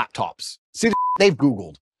 Get their laptops, see the they've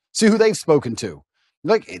Googled, see who they've spoken to.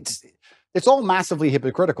 Like, it's all massively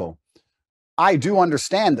hypocritical. I do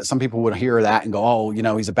understand that some people would hear that and go, oh, you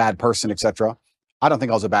know, he's a bad person, etc. I don't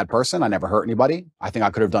think I was a bad person. I never hurt anybody. I think I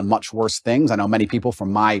could have done much worse things. I know many people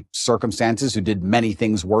from my circumstances who did many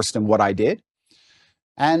things worse than what I did.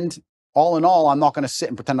 And all in all, I'm not going to sit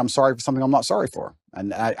and pretend I'm sorry for something I'm not sorry for.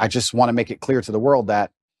 And I just want to make it clear to the world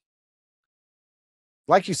that,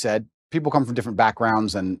 like you said, people come from different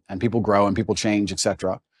backgrounds and people grow and people change,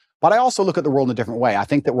 etc. But I also look at the world in a different way. I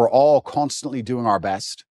think that we're all constantly doing our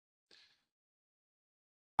best.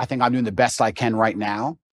 I think I'm doing the best I can right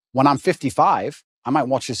now. When I'm 55, I might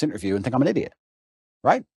watch this interview and think I'm an idiot,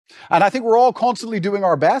 right? And I think we're all constantly doing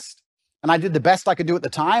our best. And I did the best I could do at the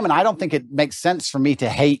time. And I don't think it makes sense for me to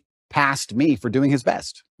hate past me for doing his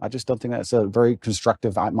best. I just don't think that's a very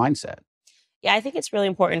constructive mindset. Yeah, I think it's really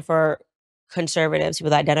important for conservatives,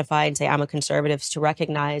 people that identify and say, I'm a conservative, to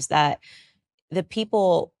recognize that the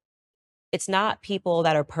people, it's not people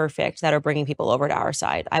that are perfect that are bringing people over to our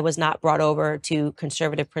side. I was not brought over to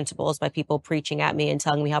conservative principles by people preaching at me and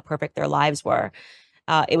telling me how perfect their lives were.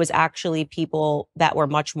 It was actually people that were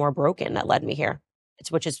much more broken that led me here.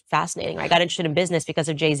 Which is fascinating. I got interested in business because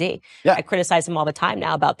of Jay-Z. Yeah. I criticize him all the time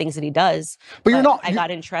now about things that he does. But you're not. I got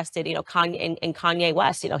interested, in Kanye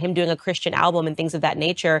West, him doing a Christian album and things of that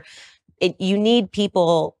nature. You need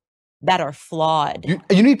people that are flawed.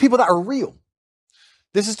 You need people that are real.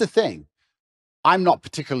 This is the thing. I'm not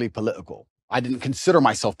particularly political. I didn't consider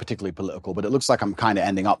myself particularly political, but it looks like I'm kind of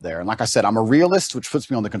ending up there. And like I said, I'm a realist, which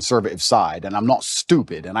puts me on the conservative side, and I'm not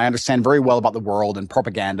stupid. And I understand very well about the world and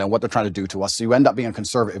propaganda and what they're trying to do to us. So you end up being a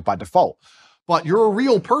conservative by default. But you're a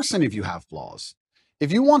real person if you have flaws.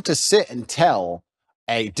 If you want to sit and tell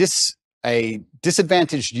a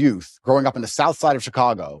disadvantaged youth growing up in the south side of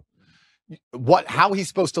Chicago how he's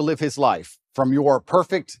supposed to live his life from your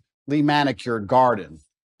perfectly manicured garden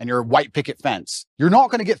and your white picket fence, you're not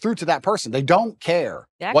going to get through to that person. They don't care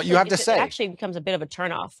what you have to say. It actually becomes a bit of a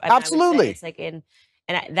turnoff. Absolutely. It's like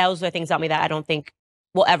those are things about me that I don't think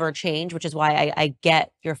will ever change, which is why I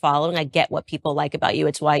get your following. I get what people like about you.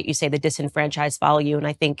 It's why you say the disenfranchised follow you. And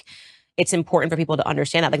I think it's important for people to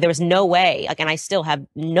understand that. Like, there was no way, and I still have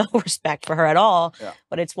no respect for her at all,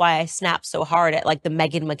 but it's why I snapped so hard at the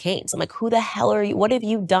Meghan McCains. I'm like, who the hell are you? What have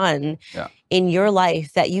you done in your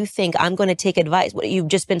life that you think I'm going to take advice? What, you've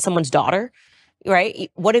just been someone's daughter,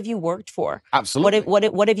 right? What have you worked for? Absolutely.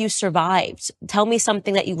 What have you survived? Tell me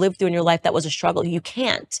something that you lived through in your life that was a struggle. You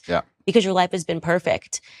can't. Yeah. Because your life has been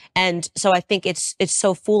perfect. And so I think it's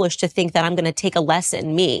so foolish to think that I'm going to take a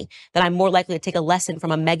lesson, that I'm more likely to take a lesson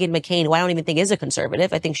from a Meghan McCain, who I don't even think is a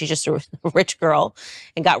conservative. I think she's just a rich girl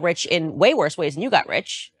and got rich in way worse ways than you got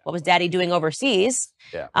rich. What was daddy doing overseas?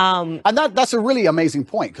 Yeah. And that's a really amazing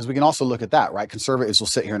point, because we can also look at that, right? Conservatives will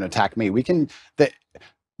sit here and attack me.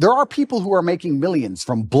 There are people who are making millions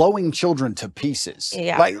from blowing children to pieces.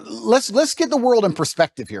 Yeah. Like, let's get the world in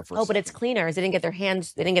perspective here for a second. But it's cleaners. They didn't get their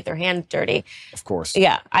hands dirty. Of course.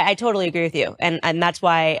 Yeah, I totally agree with you. And that's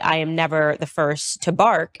why I am never the first to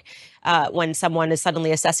bark when someone is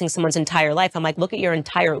suddenly assessing someone's entire life. I'm like, look at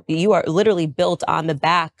you are literally built on the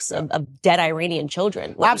backs of dead Iranian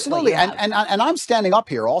children. Absolutely. And I'm standing up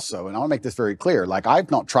here also, and I want to make this very clear. Like, I've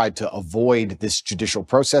not tried to avoid this judicial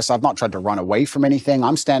process. I've not tried to run away from anything.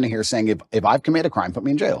 I'm standing here saying, if I've committed a crime, put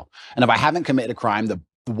me in jail. And if I haven't committed a crime,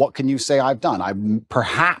 what can you say I've done?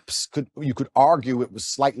 You could argue it was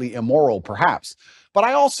slightly immoral, perhaps. But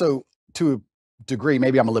I also, to a degree,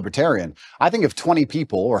 maybe I'm a libertarian, I think if 20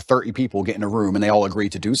 people or 30 people get in a room and they all agree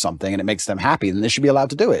to do something and it makes them happy, then they should be allowed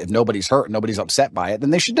to do it. If nobody's hurt and nobody's upset by it,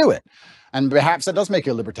 then they should do it. And perhaps that does make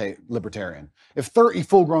you a libertarian. If 30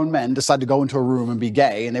 full-grown men decide to go into a room and be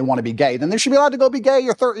gay, and they want to be gay, then they should be allowed to go be gay.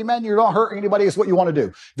 You're 30 men. You're not hurting anybody. It's what you want to do.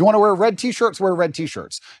 If you want to wear red T-shirts, wear red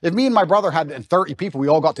T-shirts. If me and my brother had 30 people, we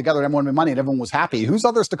all got together and everyone made money and everyone was happy, who's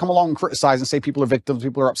others to come along and criticize and say people are victims,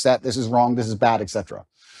 people are upset, this is wrong, this is bad, etc.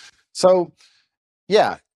 So,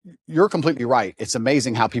 yeah, you're completely right. It's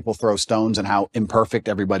amazing how people throw stones and how imperfect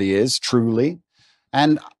everybody is, truly.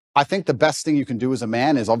 And I think the best thing you can do as a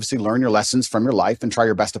man is obviously learn your lessons from your life and try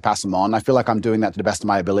your best to pass them on. I feel like I'm doing that to the best of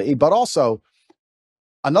my ability. But also,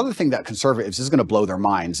 another thing that conservatives is going to blow their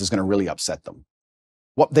minds, is going to really upset them.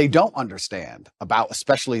 What they don't understand about,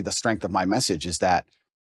 especially the strength of my message, is that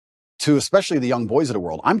to especially the young boys of the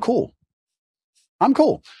world, I'm cool. I'm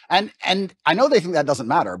cool. And I know they think that doesn't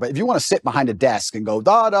matter, but if you want to sit behind a desk and go,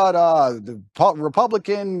 the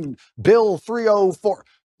Republican Bill 304,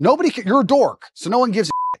 you're a dork, so no one gives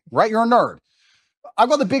a shit, right? You're a nerd. I've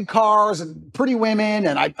got the big cars and pretty women,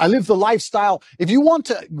 and I live the lifestyle. If you want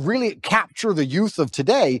to really capture the youth of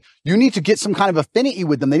today, you need to get some kind of affinity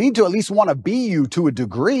with them. They need to at least want to be you to a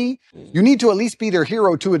degree. You need to at least be their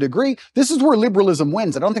hero to a degree. This is where liberalism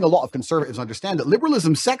wins. I don't think a lot of conservatives understand that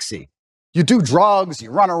liberalism's sexy. You do drugs, you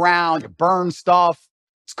run around, you burn stuff.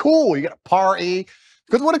 It's cool. You get a party.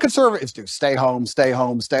 Because what do conservatives do? Stay home, stay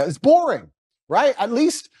home, stay home. It's boring, right? At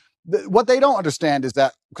least what they don't understand is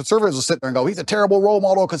that conservatives will sit there and go, he's a terrible role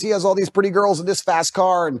model because he has all these pretty girls in this fast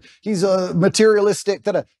car and he's a materialistic.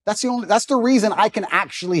 That's the reason I can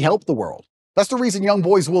actually help the world. That's the reason young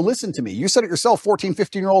boys will listen to me. You said it yourself, 14,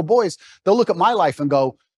 15-year-old boys, they'll look at my life and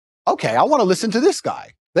go, okay, I want to listen to this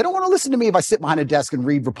guy. They don't want to listen to me if I sit behind a desk and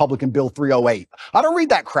read Republican Bill 308. I don't read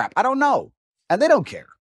that crap. I don't know. And they don't care.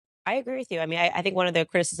 I agree with you. I mean, I think one of the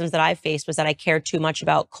criticisms that I faced was that I care too much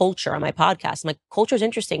about culture on my podcast. I'm like, culture is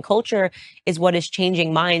interesting. Culture is what is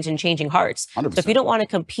changing minds and changing hearts. 100%. So if you don't want to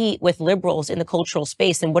compete with liberals in the cultural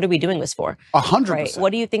space, then what are we doing this for? 100%. Right?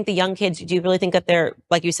 What do you think the young kids, do you really think that they're,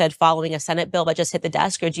 like you said, following a Senate bill that just hit the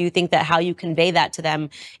desk? Or do you think that how you convey that to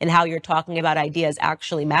them and how you're talking about ideas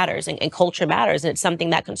actually matters and culture matters? And it's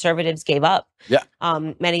something that conservatives gave up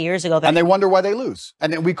many years ago. And they wonder why they lose.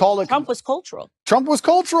 And then we call it... Trump was cultural. Trump was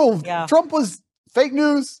cultural. Yeah. Trump was fake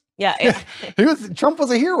news. Yeah. Trump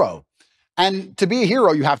was a hero. And to be a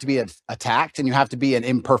hero, you have to be attacked and you have to be an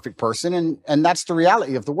imperfect person. And that's the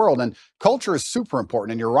reality of the world. And culture is super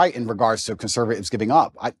important. And you're right in regards to conservatives giving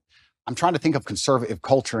up. I'm trying to think of conservative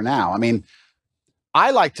culture now. I mean,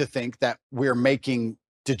 I like to think that we're making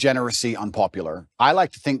degeneracy unpopular. I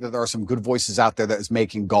like to think that there are some good voices out there that is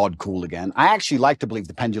making God cool again. I actually like to believe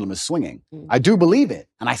the pendulum is swinging. I do believe it.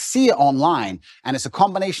 And I see it online. And it's a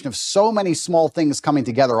combination of so many small things coming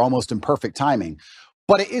together almost in perfect timing.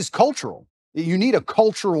 But it is cultural. You need a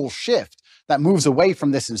cultural shift that moves away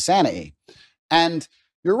from this insanity. And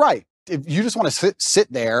you're right. If you just want to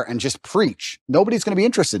sit there and just preach, nobody's going to be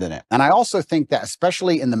interested in it. And I also think that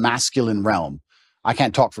especially in the masculine realm, I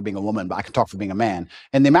can't talk for being a woman, but I can talk for being a man.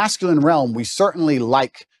 In the masculine realm, we certainly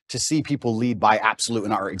like to see people lead by absolute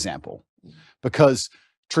and utter example. Because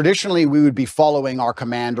traditionally, we would be following our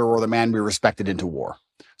commander or the man we respected into war.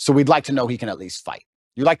 So we'd like to know he can at least fight.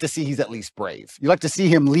 You like to see he's at least brave. You like to see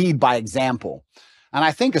him lead by example. And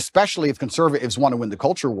I think especially if conservatives want to win the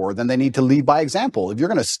culture war, then they need to lead by example. If you're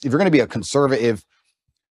going to be a conservative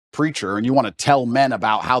preacher and you want to tell men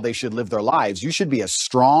about how they should live their lives, you should be as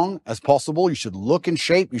strong as possible. You should look in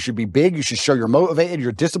shape. You should be big. You should show you're motivated,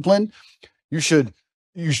 you're disciplined. You should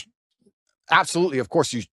absolutely, of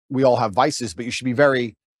course, we all have vices, but you should be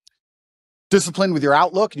very disciplined with your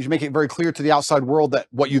outlook. You should make it very clear to the outside world that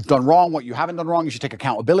what you've done wrong, what you haven't done wrong, you should take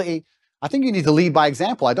accountability. I think you need to lead by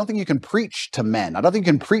example. I don't think you can preach to men. I don't think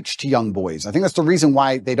you can preach to young boys. I think that's the reason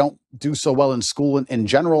why they don't do so well in school in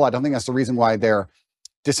general. I don't think that's the reason why they're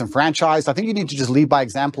disenfranchised. I think you need to just lead by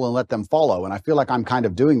example and let them follow. And I feel like I'm kind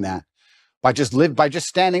of doing that by just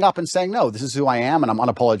standing up and saying, no, this is who I am and I'm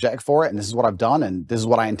unapologetic for it. And this is what I've done. And this is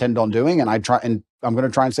what I intend on doing. And I'm going to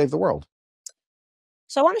try and save the world.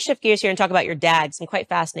 So I want to shift gears here and talk about your dad, because I'm quite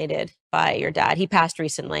fascinated by your dad. He passed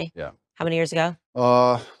recently. Yeah. How many years ago?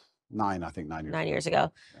 9 years. 9 years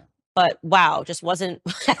ago. Yeah. But wow, just wasn't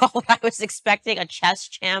at all what I was expecting. A chess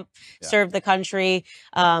champ, served the country.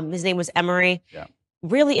 His name was Emery. Yeah.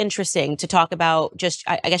 Really interesting to talk about just,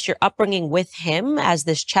 I guess, your upbringing with him as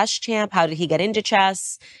this chess champ. How did he get into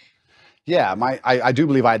chess? Yeah, I do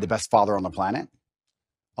believe I had the best father on the planet.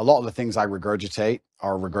 A lot of the things I regurgitate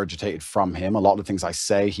are regurgitated from him. A lot of the things I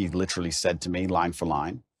say, he literally said to me line for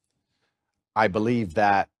line. I believe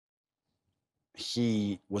that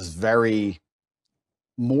he was very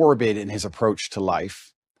morbid in his approach to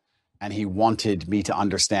life. And he wanted me to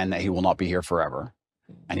understand that he will not be here forever.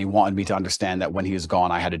 And he wanted me to understand that when he was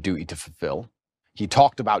gone, I had a duty to fulfill. He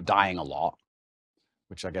talked about dying a lot,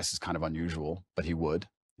 which I guess is kind of unusual, but he would,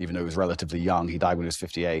 even though he was relatively young. He died when he was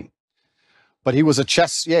 58. But he was a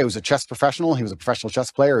chess professional. He was a professional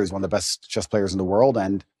chess player. He was one of the best chess players in the world.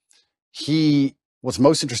 And what's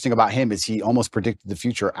most interesting about him is he almost predicted the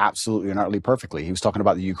future absolutely and utterly perfectly. He was talking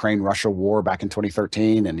about the Ukraine-Russia war back in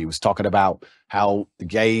 2013, and he was talking about how the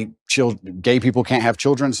gay people can't have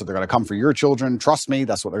children, so they're going to come for your children. Trust me,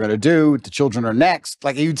 that's what they're going to do. The children are next.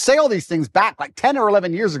 Like, he'd say all these things back like 10 or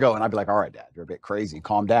 11 years ago, and I'd be like, all right, Dad, you're a bit crazy.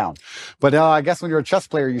 Calm down. But I guess when you're a chess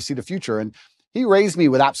player, you see the future. And he raised me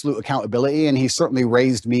with absolute accountability, and he certainly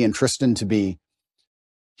raised me and Tristan to be.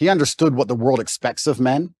 He understood what the world expects of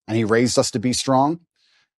men, and he raised us to be strong.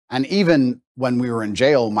 And even when we were in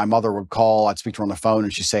jail, my mother would call, I'd speak to her on the phone,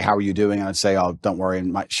 and she'd say, how are you doing? And I'd say, oh, don't worry.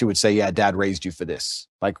 And she would say, yeah, Dad raised you for this.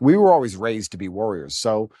 Like, we were always raised to be warriors.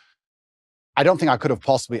 So I don't think I could have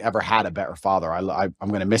possibly ever had a better father. I'm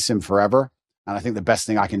going to miss him forever. And I think the best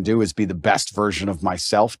thing I can do is be the best version of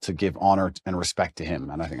myself to give honor and respect to him.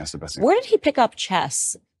 And I think that's the best thing. Where did he pick up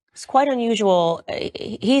chess? It's quite unusual.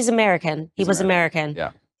 He's American. He was American.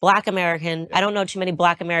 Yeah. Black American. Yeah. I don't know too many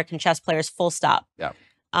Black American chess players, full stop. Yeah.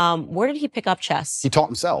 Where did he pick up chess? He taught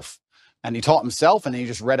himself. And he taught himself, and he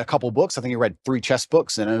just read a couple books. I think he read 3 chess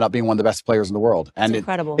books and ended up being one of the best players in the world. And it's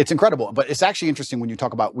incredible. It's incredible. But it's actually interesting when you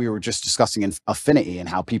talk about, we were just discussing affinity and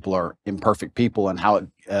how people are imperfect people and how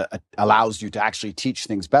it allows you to actually teach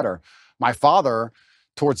things better. My father,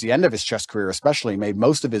 towards the end of his chess career especially, made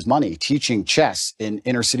most of his money teaching chess in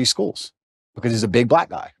inner city schools because he's a big Black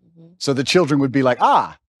guy. So the children would be like,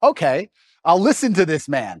 ah, okay, I'll listen to this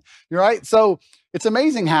man. You're right. So it's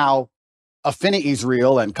amazing how affinity is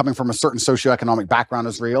real, and coming from a certain socioeconomic background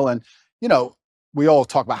is real. And, you know, we all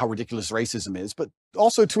talk about how ridiculous racism is, but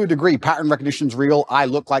also to a degree, pattern recognition is real. I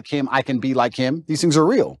look like him. I can be like him. These things are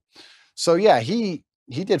real. So yeah, he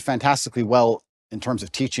did fantastically well in terms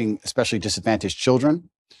of teaching, especially disadvantaged children.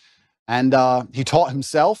 And he taught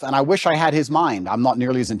himself, and I wish I had his mind. I'm not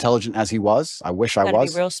nearly as intelligent as he was. I wish I was. You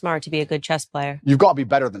gotta be real smart to be a good chess player. You've got to be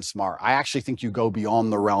better than smart. I actually think you go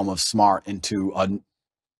beyond the realm of smart into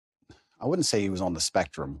I wouldn't say he was on the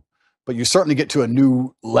spectrum, but you certainly get to a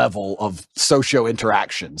new level of socio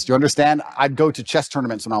interactions. Do you understand? I'd go to chess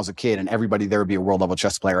tournaments when I was a kid, and everybody there would be a world level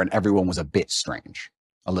chess player, and everyone was a bit strange,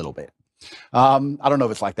 a little bit. I don't know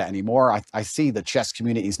if it's like that anymore. I see the chess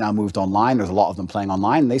communities now moved online. There's a lot of them playing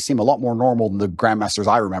online, and they seem a lot more normal than the grandmasters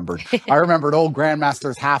I remembered. I remembered old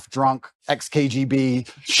grandmasters, half drunk, ex-KGB,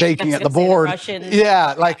 shaking at the board.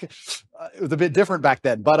 Yeah, like it was a bit different back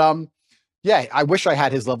then. But yeah, I wish I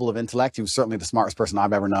had his level of intellect. He was certainly the smartest person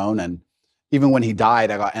I've ever known. And even when he died,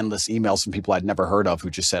 I got endless emails from people I'd never heard of who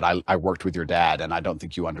just said, I worked with your dad, and I don't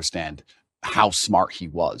think you understand how smart he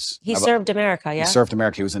was. He served America, yeah? He served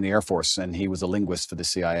America. He was in the Air Force, and he was a linguist for the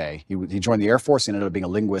CIA. He joined the Air Force and ended up being a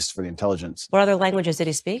linguist for the intelligence. What other languages did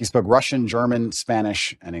he speak? He spoke Russian, German,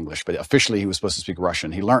 Spanish, and English, but officially he was supposed to speak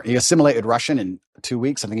Russian. He assimilated Russian in 2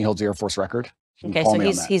 weeks. I think he holds the Air Force record. Okay, so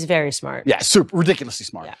he's very smart. Yeah, super ridiculously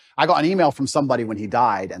smart. Yeah. I got an email from somebody when he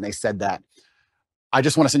died, and they said that, I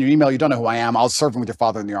just want to send you an email. You don't know who I am. I was serving with your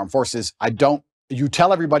father in the armed forces. You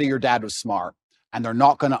tell everybody your dad was smart, and they're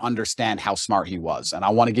not going to understand how smart he was. And I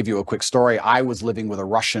want to give you a quick story. I was living with a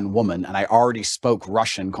Russian woman, and I already spoke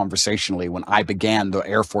Russian conversationally when I began the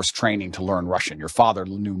Air Force training to learn Russian. Your father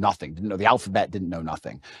knew nothing, didn't know the alphabet, didn't know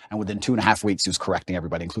nothing. And within 2.5 weeks, he was correcting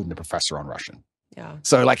everybody, including the professor on Russian. Yeah.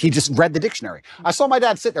 So like he just read the dictionary. I saw my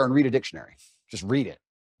dad sit there and read a dictionary, just read it.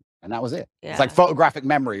 And that was it. Yeah. It's like photographic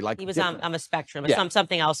memory. Like he was on a spectrum. Yeah.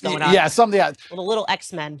 Something else going on. Yeah, something else. Little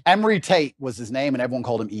X-Men. Emery Tate was his name, and everyone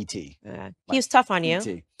called him E.T. He was tough on you.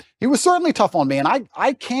 E.T. He was certainly tough on me, and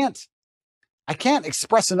I can't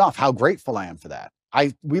express enough how grateful I am for that.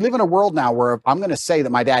 We live in a world now where I'm going to say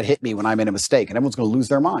that my dad hit me when I made a mistake, and everyone's going to lose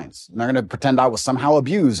their minds. And they're going to pretend I was somehow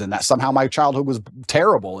abused and that somehow my childhood was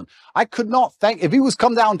terrible. And I could not if he was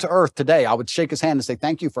come down to earth today, I would shake his hand and say,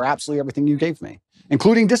 thank you for absolutely everything you gave me,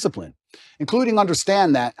 including discipline, including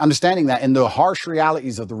understanding that in the harsh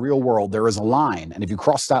realities of the real world, there is a line. And if you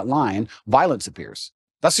cross that line, violence appears.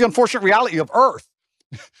 That's the unfortunate reality of earth.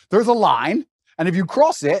 There's a line. And if you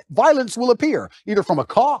cross it, violence will appear, either from a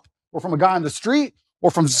cop or from a guy on the street, or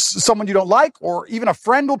from someone you don't like, or even a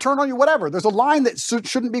friend will turn on you, whatever. There's a line that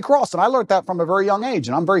shouldn't be crossed. And I learned that from a very young age,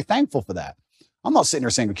 and I'm very thankful for that. I'm not sitting there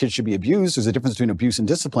saying a kid should be abused. There's a difference between abuse and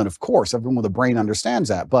discipline. Of course, everyone with a brain understands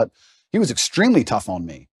that, but he was extremely tough on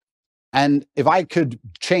me. And if I could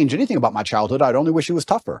change anything about my childhood, I'd only wish he was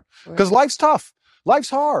tougher, because life's tough. Life's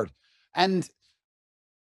hard. And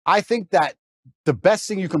I think that the best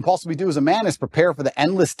thing you can possibly do as a man is prepare for the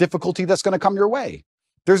endless difficulty that's going to come your way.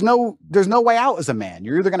 There's no way out as a man.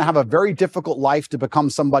 You're either going to have a very difficult life to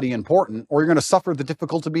become somebody important, or you're going to suffer the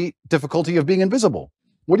difficulty of being invisible.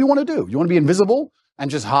 What do you want to do? You want to be invisible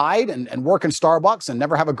and just hide and work in Starbucks and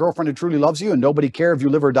never have a girlfriend who truly loves you and nobody care if you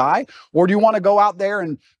live or die? Or do you want to go out there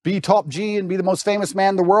and be top G and be the most famous man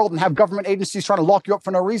in the world and have government agencies trying to lock you up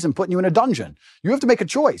for no reason, putting you in a dungeon? You have to make a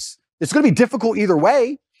choice. It's going to be difficult either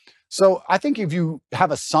way. So I think if you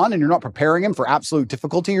have a son and you're not preparing him for absolute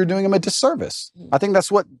difficulty, you're doing him a disservice. I think that's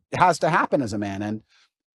what has to happen as a man. And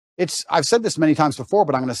I've said this many times before,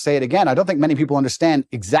 but I'm going to say it again. I don't think many people understand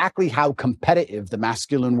exactly how competitive the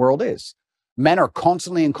masculine world is. Men are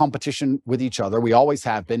constantly in competition with each other. We always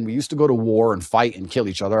have been. We used to go to war and fight and kill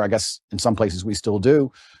each other. I guess in some places we still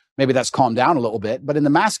do. Maybe that's calmed down a little bit. But in the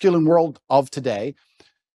masculine world of today,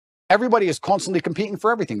 everybody is constantly competing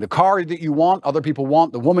for everything. The car that you want, other people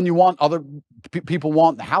want. The woman you want, other people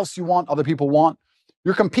want. The house you want, other people want.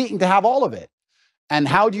 You're competing to have all of it. And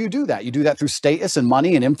how do you do that? You do that through status and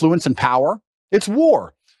money and influence and power. It's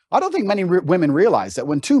war. I don't think many women realize that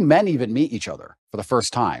when two men even meet each other for the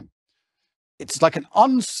first time, it's like an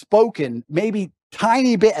unspoken, maybe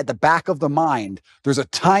tiny bit at the back of the mind. There's a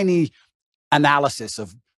tiny analysis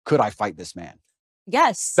of, could I fight this man?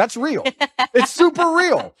 Yes. That's real. It's super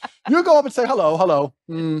real. You go up and say, hello.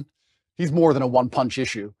 He's more than a one-punch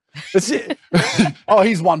issue. Oh,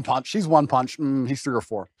 he's one punch. He's one punch. He's 3 or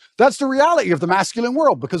 4. That's the reality of the masculine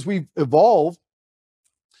world, because we've evolved,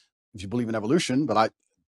 if you believe in evolution, but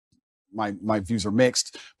my views are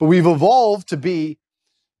mixed, but we've evolved to be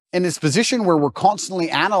in this position where we're constantly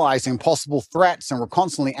analyzing possible threats and we're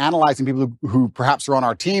constantly analyzing people who perhaps are on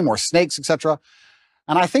our team or snakes, etc.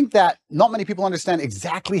 And I think that not many people understand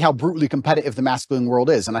exactly how brutally competitive the masculine world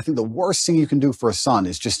is. And I think the worst thing you can do for a son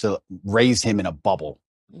is just to raise him in a bubble.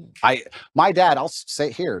 My dad, I'll say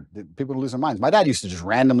it here, people lose their minds. My dad used to just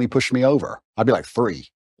randomly push me over. I'd be like 3.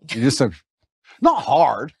 You just not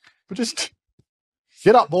hard, but just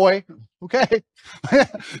get up, boy. Okay.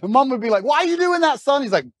 And mom would be like, why are you doing that, son?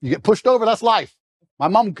 He's like, you get pushed over. That's life. My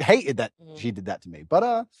mom hated that she did that to me.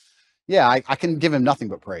 But yeah, I can give him nothing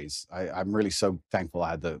but praise. I'm really so thankful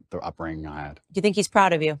I had the upbringing I had. Do you think he's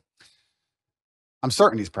proud of you? I'm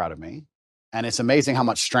certain he's proud of me. And it's amazing how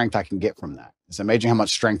much strength I can get from that. It's amazing how much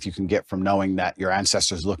strength you can get from knowing that your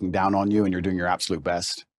ancestors are looking down on you and you're doing your absolute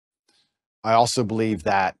best. I also believe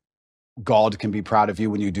that God can be proud of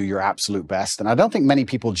you when you do your absolute best. And I don't think many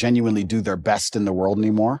people genuinely do their best in the world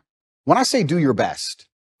anymore. When I say do your best,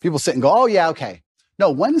 people sit and go, oh yeah, okay.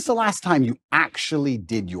 No, when's the last time you actually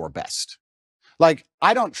did your best? Like,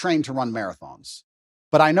 I don't train to run marathons,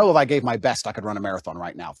 but I know if I gave my best, I could run a marathon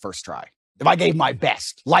right now, first try. If I gave my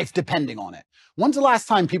best, life depending on it. When's the last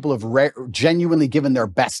time people have genuinely given their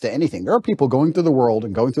best to anything? There are people going through the world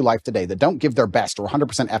and going through life today that don't give their best or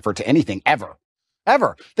 100% effort to anything ever.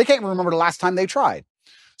 Ever. They can't even remember the last time they tried.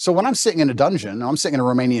 So when I'm sitting in a dungeon, I'm sitting in a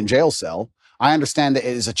Romanian jail cell, I understand that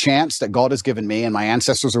it is a chance that God has given me and my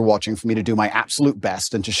ancestors are watching for me to do my absolute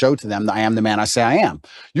best and to show to them that I am the man I say I am.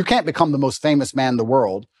 You can't become the most famous man in the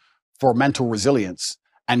world for mental resilience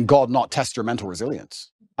and God not test your mental resilience.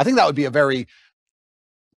 I think that would be a very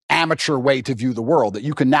amateur way to view the world, that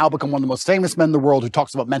you can now become one of the most famous men in the world who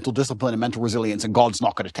talks about mental discipline and mental resilience and God's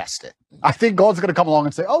not going to test it. I think God's going to come along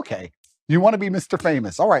and say, okay, you want to be Mr.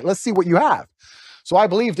 Famous. All right, let's see what you have. So I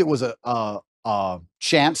believed it was a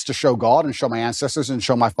chance to show God and show my ancestors and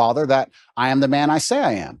show my father that I am the man I say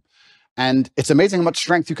I am. And it's amazing how much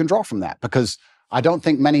strength you can draw from that, because I don't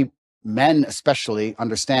think many men especially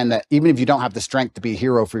understand that even if you don't have the strength to be a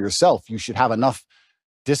hero for yourself, you should have enough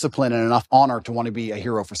discipline and enough honor to want to be a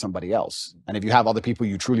hero for somebody else. And if you have other people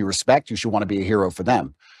you truly respect, you should want to be a hero for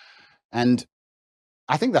them. And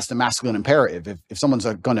I think that's the masculine imperative. If someone's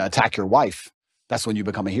going to attack your wife, that's when you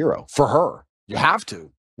become a hero for her. You have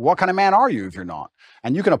to. What kind of man are you if you're not?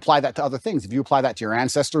 And you can apply that to other things. If you apply that to your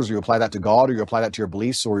ancestors, or you apply that to God, or you apply that to your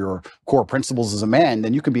beliefs or your core principles as a man,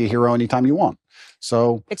 then you can be a hero anytime you want.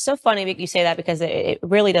 So it's so funny that you say that, because it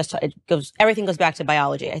really does. Everything goes back to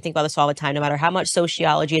biology. I think about this all the time. No matter how much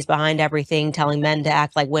sociology is behind everything, telling men to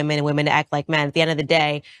act like women and women to act like men. At the end of the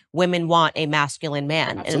day, women want a masculine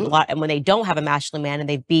man, and when they don't have a masculine man and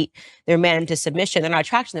they beat their man into submission, they're not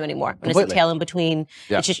attracted to them anymore. When it's a tail in between,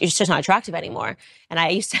 it's just not attractive anymore. And I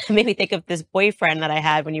used to maybe think of this boyfriend that I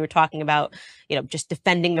had when you were talking about, just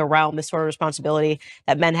defending the realm, this sort of responsibility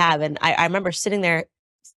that men have. And I remember sitting there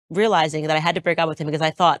realizing that I had to break up with him, because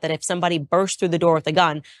I thought that if somebody burst through the door with a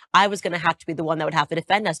gun, I was going to have to be the one that would have to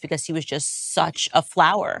defend us, because he was just such a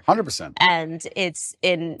flower. 100%. And it's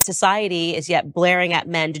in society is yet blaring at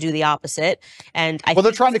men to do the opposite. And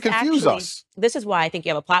they're trying to confuse us. This is why I think you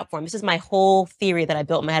have a platform. This is my whole theory that I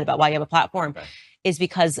built in my head about why you have a platform, is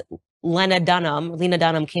because Lena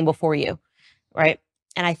Dunham came before you, right?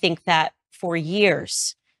 And I think that for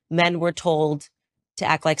years, men were told to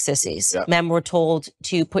act like sissies. Yep. Men were told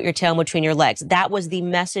to put your tail between your legs. That was the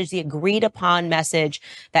message, the agreed upon message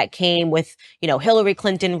that came with, Hillary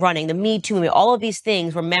Clinton running, the Me Too movement, all of these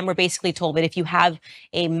things where men were basically told that if you have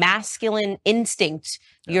a masculine instinct,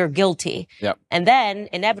 you're guilty. Yep. And then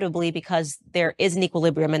inevitably, because there is an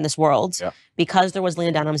equilibrium in this world, because there was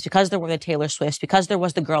Lena Dunham's, because there were the Taylor Swifts, because there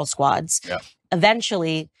was the girl squads,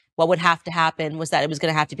 eventually what would have to happen was that it was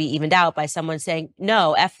going to have to be evened out by someone saying,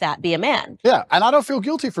 no, F that, be a man. Yeah. And I don't feel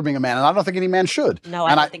guilty for being a man. And I don't think any man should. No,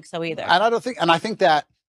 I don't think so either. And I think that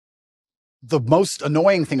the most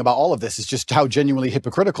annoying thing about all of this is just how genuinely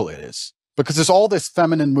hypocritical it is. Because there's all this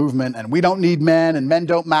feminine movement and we don't need men and men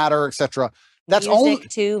don't matter, etc. That's music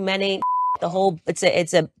too, men ain't the whole, it's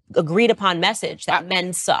a agreed upon message that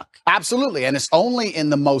men suck. Absolutely. And it's only in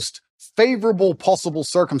the most favorable possible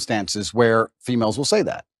circumstances where females will say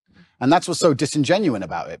that. And that's what's so disingenuous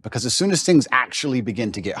about it, because as soon as things actually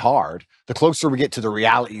begin to get hard, the closer we get to the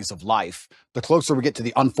realities of life, the closer we get to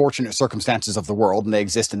the unfortunate circumstances of the world, and they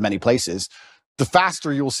exist in many places, the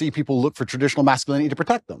faster you'll see people look for traditional masculinity to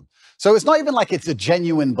protect them. So it's not even like it's a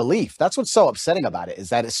genuine belief. That's what's so upsetting about it, is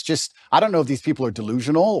that it's just, I don't know if these people are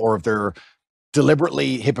delusional or if they're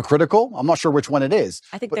deliberately hypocritical. I'm not sure which one it is.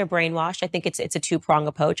 I think they're brainwashed. I think it's a two-pronged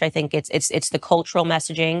approach. I think it's the cultural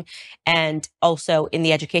messaging, and also in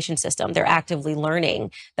the education system, they're actively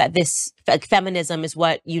learning that this feminism is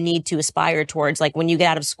what you need to aspire towards. Like when you get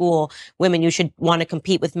out of school, women, you should want to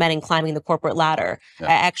compete with men in climbing the corporate ladder. Yeah.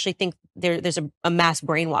 I actually think there's a mass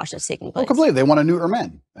brainwash that's taking place. Oh, completely. They want to neuter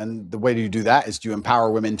men, and the way you do that is to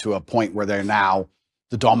empower women to a point where they're now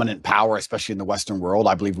the dominant power, especially in the Western world.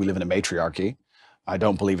 I believe we live in a matriarchy. I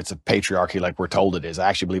don't believe it's a patriarchy like we're told it is. I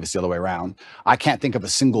actually believe it's the other way around. I can't think of a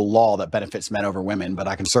single law that benefits men over women, but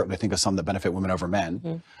I can certainly think of some that benefit women over men.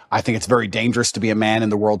 Mm-hmm. I think it's very dangerous to be a man in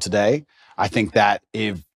the world today. I think that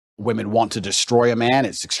if women want to destroy a man,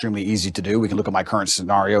 it's extremely easy to do. We can look at my current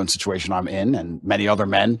scenario and situation I'm in, and many other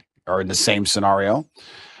men are in the same scenario.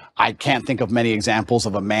 I can't think of many examples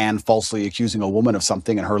of a man falsely accusing a woman of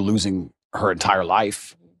something and her losing her entire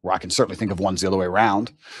life, where I can certainly think of ones the other way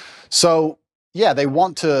around. So yeah, they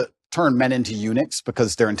want to turn men into eunuchs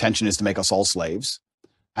because their intention is to make us all slaves.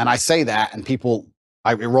 And I say that and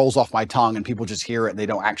it rolls off my tongue and people just hear it and they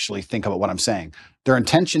don't actually think about what I'm saying. Their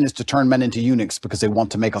intention is to turn men into eunuchs because they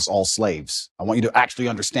want to make us all slaves. I want you to actually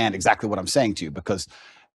understand exactly what I'm saying to you, because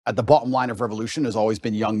at the bottom line of revolution has always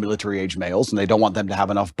been young military age males, and they don't want them to have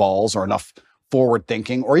enough balls or enough forward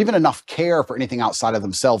thinking or even enough care for anything outside of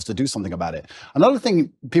themselves to do something about it. Another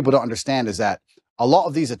thing people don't understand is that a lot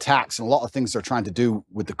of these attacks and a lot of things they're trying to do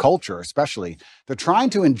with the culture, especially, they're trying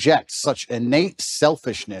to inject such innate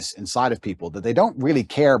selfishness inside of people that they don't really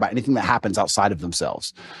care about anything that happens outside of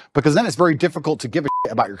themselves. Because then it's very difficult to give a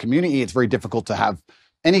shit about your community. It's very difficult to have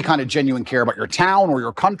any kind of genuine care about your town or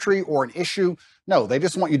your country or an issue. No, they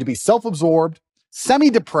just want you to be self-absorbed,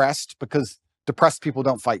 semi-depressed, because depressed people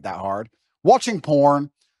don't fight that hard, watching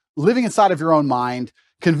porn, living inside of your own mind,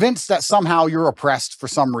 convinced that somehow you're oppressed for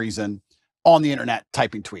some reason, on the internet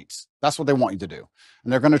typing tweets. That's what they want you to do.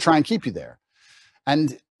 And they're going to try and keep you there.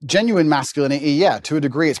 And genuine masculinity, yeah, to a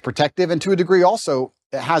degree it's protective, and to a degree also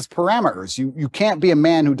it has parameters. You can't be a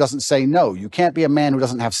man who doesn't say no. You can't be a man who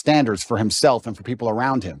doesn't have standards for himself and for people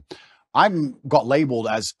around him. I'm got labeled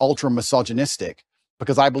as ultra misogynistic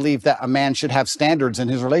because I believe that a man should have standards in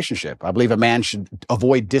his relationship. I believe a man should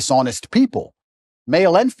avoid dishonest people,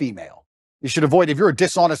 male and female. You should avoid, if you're a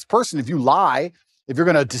dishonest person, if you lie, if you're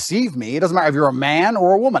going to deceive me, it doesn't matter if you're a man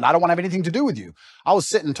or a woman. I don't want to have anything to do with you. I was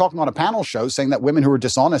sitting talking on a panel show saying that women who are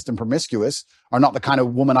dishonest and promiscuous are not the kind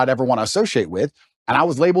of woman I'd ever want to associate with. And I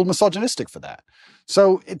was labeled misogynistic for that.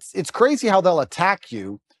 So it's crazy how they'll attack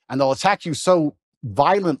you, and they'll attack you so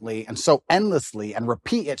violently and so endlessly and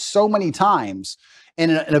repeat it so many times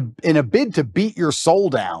in a bid to beat your soul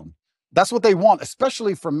down. That's what they want,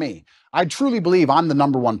 especially from me. I truly believe I'm the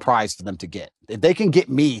number one prize for them to get. If they can get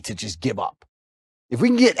me to just give up. If we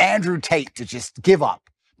can get Andrew Tate to just give up,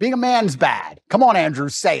 being a man's bad. Come on, Andrew,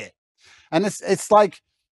 say it. And it's like,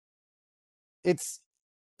 it's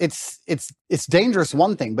dangerous,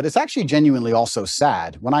 one thing, but it's actually genuinely also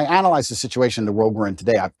sad. When I analyze the situation in the world we're in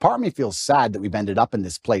today, part of me feels sad that we've ended up in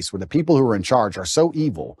this place where the people who are in charge are so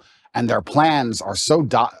evil and their plans are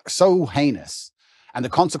so heinous and the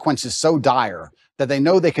consequences so dire that they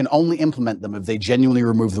know they can only implement them if they genuinely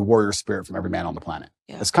remove the warrior spirit from every man on the planet.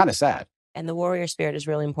 Yeah. It's kind of sad. And the warrior spirit is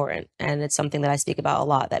really important. And it's something that I speak about a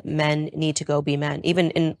lot, that men need to go be men. Even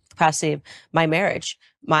in capacity of my marriage,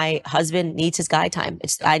 my husband needs his guy time.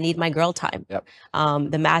 I need my girl time. Yep.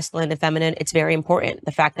 The masculine and feminine, it's very important.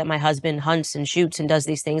 The fact that my husband hunts and shoots and does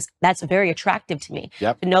these things, that's very attractive to me.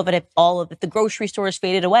 Yep. To know that if the grocery store is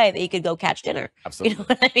faded away, that he could go catch dinner. Absolutely. You know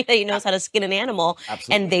what I mean? That he knows how to skin an animal.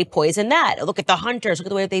 Absolutely. And they poison that. Look at the hunters. Look at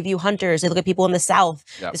the way they view hunters. They look at people in the South.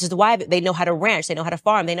 Yep. This is why they know how to ranch. They know how to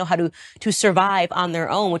farm. They know how to survive on their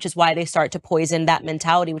own, which is why they start to poison that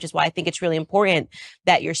mentality, which is why I think it's really important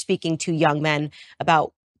that you're speaking to young men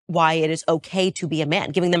about why it is okay to be a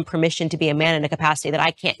man, giving them permission to be a man in a capacity that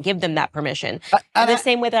I can't give them that permission. In the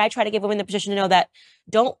same way that I try to give women the position to know that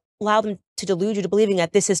don't allow them to delude you to believing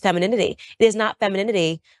that this is femininity. It is not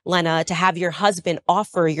femininity, Lena, to have your husband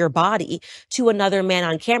offer your body to another man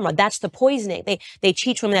on camera. That's the poisoning. They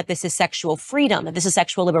teach women that this is sexual freedom, that this is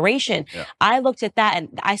sexual liberation. Yeah. I looked at that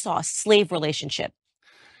and I saw a slave relationship.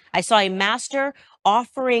 I saw a master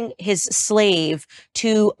offering his slave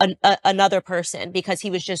to another person because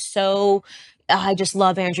he was just so, I just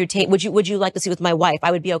love Andrew Tate. Would you like to see with my wife?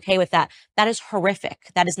 I would be okay with that. That is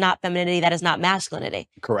horrific. That is not femininity. That is not masculinity.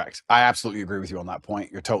 Correct. I absolutely agree with you on that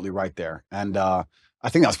point. You're totally right there. And I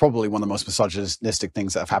think that's probably one of the most misogynistic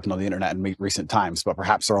things that have happened on the internet in recent times, but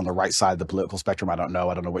perhaps they're on the right side of the political spectrum. I don't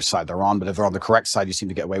know which side they're on, but if they're on the correct side, you seem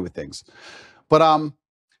to get away with things. But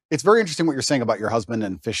it's very interesting what you're saying about your husband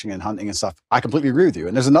and fishing and hunting and stuff. I completely agree with you.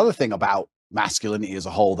 And there's another thing about masculinity as a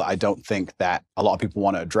whole that I don't think that a lot of people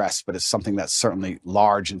want to address, but it's something that's certainly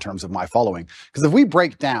large in terms of my following. Because if we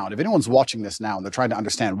break down, if anyone's watching this now and they're trying to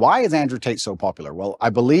understand why is Andrew Tate so popular? Well, I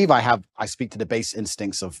believe I speak to the base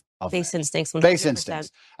instincts of base instincts. 100%. Base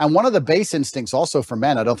instincts. And one of the base instincts also for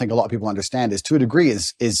men, I don't think a lot of people understand, is to a degree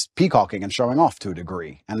is peacocking and showing off to a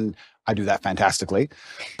degree. And I do that fantastically.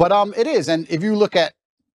 But it is. And if you look at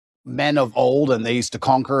men of old, and they used to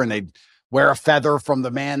conquer, and they'd wear a feather from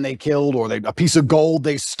the man they killed, or a piece of gold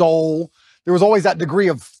they stole. There was always that degree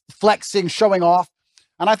of flexing, showing off.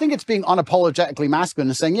 And I think it's being unapologetically masculine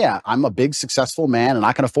and saying, yeah, I'm a big, successful man, and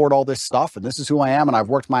I can afford all this stuff, and this is who I am, and I've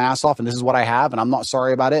worked my ass off, and this is what I have, and I'm not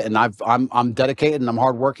sorry about it, and I'm dedicated, and I'm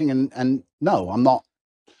hardworking, and no, I'm not.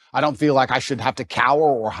 I don't feel like I should have to cower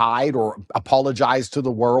or hide or apologize to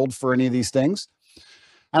the world for any of these things.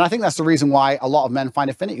 And I think that's the reason why a lot of men find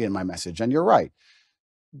affinity in my message. And you're right.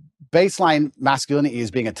 Baseline masculinity is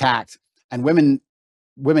being attacked, and women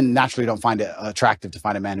naturally don't find it attractive to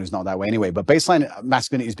find a man who's not that way anyway. But baseline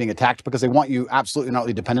masculinity is being attacked because they want you absolutely not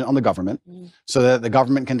dependent on the government, so that the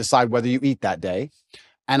government can decide whether you eat that day.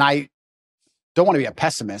 And I don't want to be a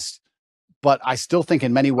pessimist, but I still think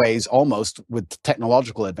in many ways, almost with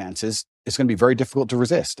technological advances, it's going to be very difficult to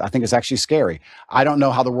resist. I think it's actually scary. I don't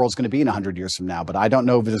know how the world's going to be in 100 years from now, but I don't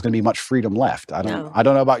know if there's going to be much freedom left. I don't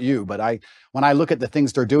know about you, but when I look at the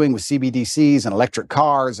things they're doing with CBDCs and electric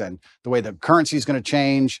cars and the way the currency is going to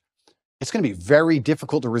change, it's going to be very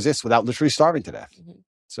difficult to resist without literally starving to death.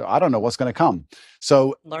 So I don't know what's going to come.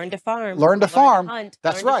 So learn to farm. Learn to farm. Hunt,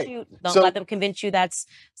 that's right. Don't let them convince you that's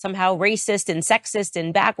somehow racist and sexist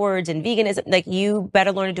and backwards and veganism. Like, you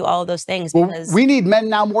better learn to do all of those things. Because we need men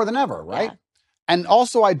now more than ever, right? Yeah. And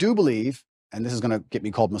also I do believe, and this is going to get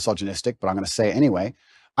me called misogynistic, but I'm going to say it anyway,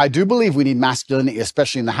 I do believe we need masculinity,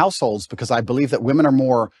 especially in the households, because I believe that women are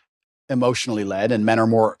more emotionally led and men are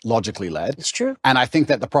more logically led. It's true. And I think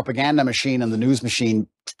that the propaganda machine and the news machine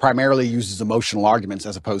primarily uses emotional arguments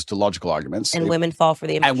as opposed to logical arguments. And women fall for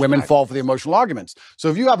the emotional arguments. So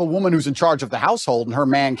if you have a woman who's in charge of the household and her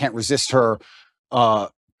man can't resist her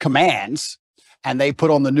commands, and they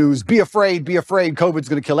put on the news, be afraid, COVID's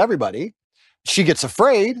going to kill everybody. She gets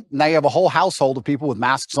afraid. Now you have a whole household of people with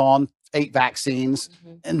masks on, 8 vaccines,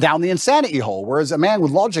 and down the insanity hole. Whereas a man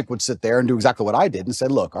with logic would sit there and do exactly what I did and say,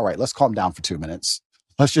 look, all right, let's calm down for 2 minutes.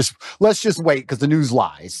 Let's just wait, because the news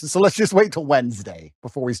lies. So let's just wait till Wednesday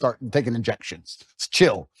before we start taking injections. Let's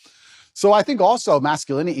chill. So I think also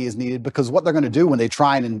masculinity is needed, because what they're going to do when they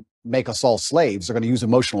try and make us all slaves, they're going to use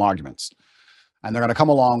emotional arguments. And they're going to come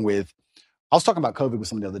along with, I was talking about COVID with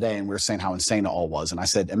someone the other day, and we were saying how insane it all was. And I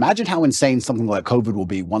said, imagine how insane something like COVID will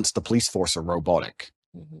be once the police force are robotic.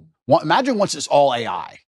 Imagine once it's all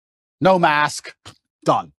AI, no mask,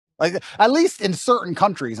 done. Like, at least in certain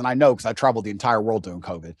countries, and I know because I traveled the entire world during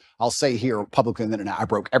COVID, I'll say here publicly on the internet, I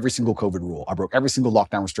broke every single COVID rule. I broke every single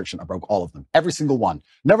lockdown restriction. I broke all of them. Every single one.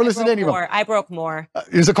 Never listened to any of them. I broke more.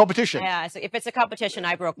 It's a competition. Yeah, so if it's a competition,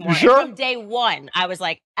 I broke more. Sure? And from day one, I was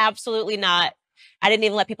like, absolutely not. I didn't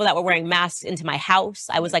even let people that were wearing masks into my house.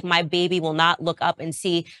 I was like, my baby will not look up and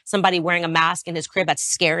see somebody wearing a mask in his crib. That's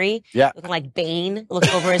scary. Yeah. Looking like Bane,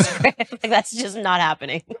 look over his crib. Like, that's just not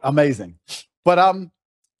happening. Amazing. But,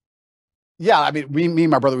 yeah, I mean, me and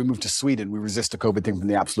my brother, we moved to Sweden. We resisted the COVID thing from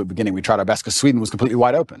the absolute beginning. We tried our best because Sweden was completely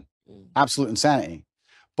wide open. Absolute insanity.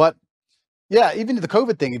 But yeah, even the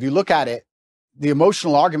COVID thing, if you look at it, the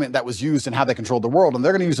emotional argument that was used and how they controlled the world, and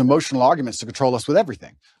they're going to use emotional arguments to control us with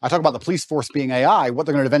everything. I talk about the police force being AI. What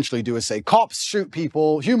they're going to eventually do is say, cops shoot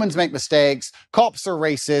people, humans make mistakes, cops are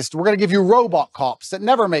racist. We're going to give you robot cops that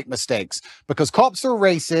never make mistakes, because cops are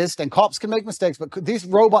racist and cops can make mistakes, but these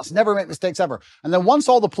robots never make mistakes ever. And then once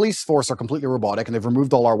all the police force are completely robotic and they've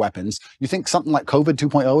removed all our weapons, you think something like COVID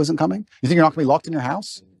 2.0 isn't coming? You think you're not going to be locked in your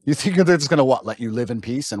house? You think they're just going to let you live in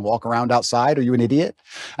peace and walk around outside? Are you an idiot?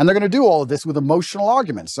 And they're going to do all of this with emotional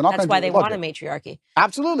arguments. They're not That's why they want a matriarchy.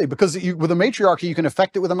 Absolutely, because with a matriarchy, you can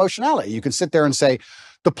affect it with emotionality. You can sit there and say,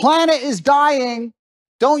 the planet is dying.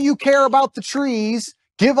 Don't you care about the trees?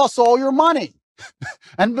 Give us all your money.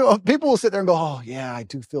 And people will sit there and go, oh, yeah, I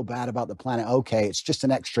do feel bad about the planet. Okay, it's just an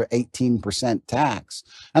extra 18% tax.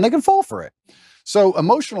 And they can fall for it. So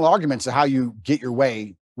emotional arguments are how you get your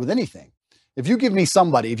way with anything. If you give me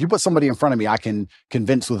somebody, if you put somebody in front of me, I can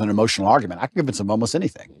convince with an emotional argument. I can convince them almost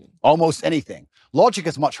anything. Almost anything. Logic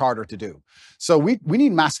is much harder to do. So we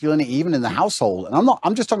need masculinity even in the household. And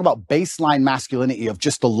I'm just talking about baseline masculinity of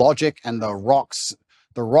just the logic and the rock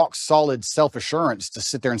solid self-assurance to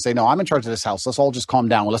sit there and say, no, I'm in charge of this house. Let's all just calm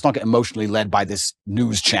down. Let's not get emotionally led by this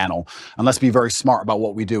news channel. And let's be very smart about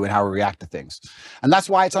what we do and how we react to things. And that's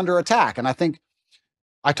why it's under attack. And I think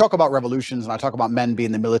I talk about revolutions and I talk about men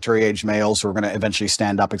being the military age males who are going to eventually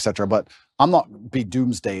stand up, etc. But I'm not be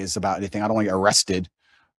doomsdays about anything. I don't want to get arrested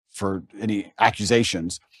for any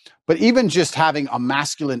accusations. But even just having a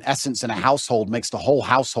masculine essence in a household makes the whole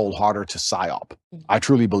household harder to psyop. I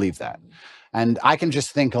truly believe that. And I can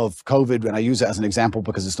just think of COVID, and I use it as an example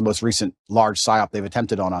because it's the most recent large psyop they've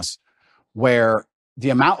attempted on us, where the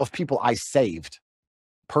amount of people I saved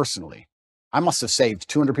personally, I must have saved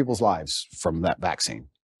 200 people's lives from that vaccine.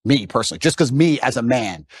 Me personally, just because me as a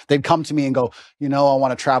man, they'd come to me and go, I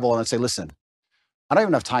want to travel. And I'd say, listen, I don't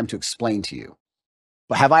even have time to explain to you,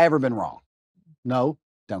 but have I ever been wrong? No,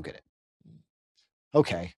 don't get it.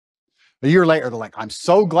 Okay. A year later, they're like, I'm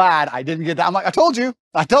so glad I didn't get that. I'm like, I told you.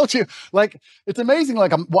 Like, it's amazing,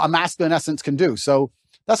 like what a masculine essence can do. So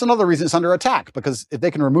that's another reason it's under attack, because if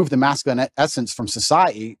they can remove the masculine essence from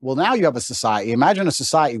society, well, now you have a society. Imagine a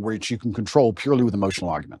society where you can control purely with emotional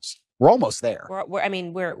arguments. We're almost there.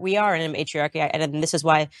 We are in a matriarchy, and this is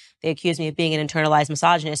why they accuse me of being an internalized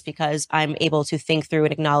misogynist, because I'm able to think through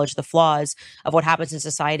and acknowledge the flaws of what happens in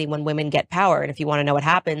society when women get power. And if you want to know what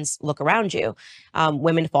happens, look around you.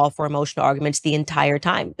 Women fall for emotional arguments the entire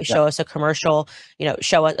time. Show us a commercial,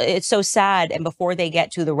 show us. It's so sad. And before they get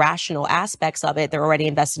to the rational aspects of it, they're already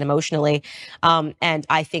invested emotionally. And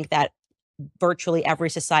I think that virtually every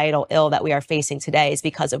societal ill that we are facing today is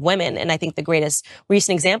because of women. And I think the greatest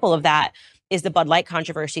recent example of that is the Bud Light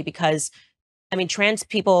controversy, because, trans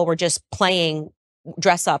people were just playing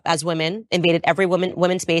dress up as women, invaded every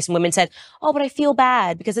women's space, and women said, oh, but I feel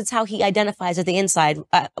bad because it's how he identifies at the inside,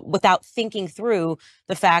 without thinking through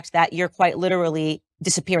the fact that you're quite literally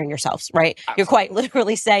disappearing yourselves, right? Absolutely. You're quite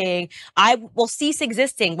literally saying, I will cease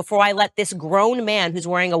existing before I let this grown man who's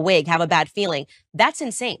wearing a wig have a bad feeling. That's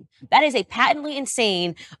insane. That is a patently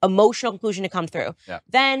insane emotional conclusion to come through. Yeah.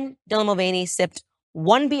 Then Dylan Mulvaney sipped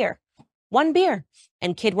one beer,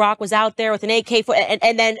 and Kid Rock was out there with an AK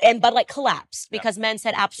and Bud Light collapsed because men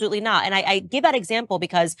said absolutely not. And I give that example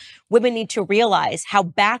because women need to realize how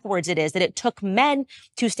backwards it is that it took men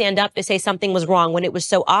to stand up to say something was wrong when it was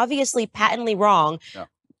so obviously patently wrong. Yeah.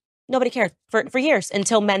 Nobody cared for years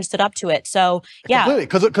until men stood up to it. So yeah, completely,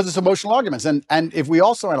 because it's emotional arguments. And if we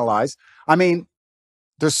also analyze,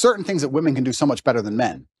 there's certain things that women can do so much better than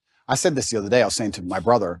men. I said this the other day. I was saying to my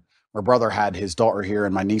brother had his daughter here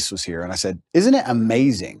and my niece was here. And I said, isn't it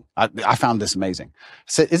amazing? I found this amazing. I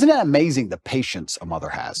said, isn't it amazing the patience a mother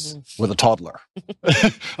has with a toddler?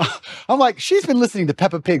 I'm like, she's been listening to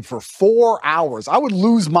Peppa Pig for 4 hours. I would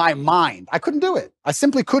lose my mind. I couldn't do it. I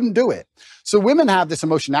simply couldn't do it. So women have this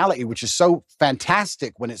emotionality, which is so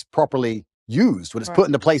fantastic when it's properly used, when it's put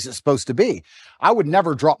in the place it's supposed to be. I would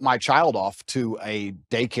never drop my child off to a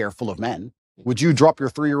daycare full of men. Would you drop your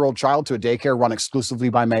 3-year-old child to a daycare run exclusively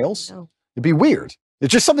by males? No. It'd be weird.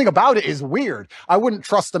 It's just something about it is weird. I wouldn't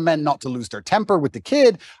trust the men not to lose their temper with the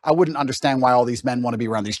kid. I wouldn't understand why all these men want to be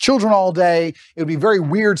around these children all day. It would be a very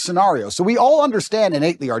weird scenario. So we all understand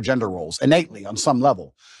innately our gender roles, innately on some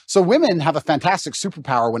level. So women have a fantastic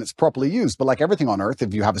superpower when it's properly used. But like everything on earth,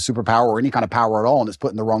 if you have a superpower or any kind of power at all and it's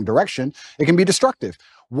put in the wrong direction, it can be destructive.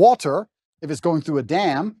 Water, if it's going through a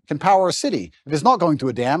dam, can power a city. If it's not going through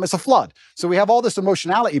a dam, it's a flood. So we have all this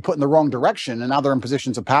emotionality put in the wrong direction, and now they're in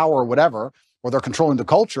positions of power or whatever, or they're controlling the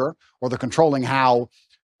culture, or they're controlling how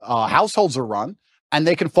households are run, and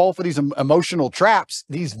they can fall for these emotional traps,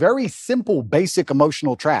 these very simple, basic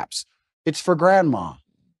emotional traps. It's for grandma.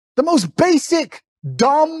 The most basic,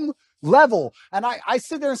 dumb level. And I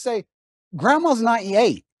sit there and say, grandma's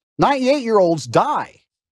 98. 98-year-olds die.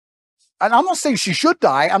 And I'm not saying she should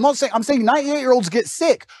die. I'm saying 98-year-olds get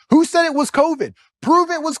sick. Who said it was COVID?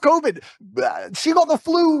 Prove it was COVID. She got the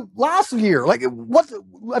flu last year. Like, what?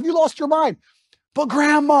 Have you lost your mind? But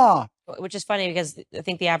grandma. Which is funny because I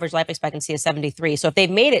think the average life expectancy is 73. So if they've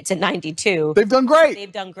made it to 92, they've done great.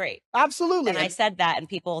 They've done great. Absolutely. And I said that, and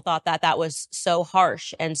people thought that was so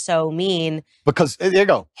harsh and so mean. Because there you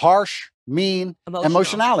go. Harsh, mean,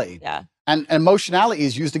 emotionality. Yeah. And emotionality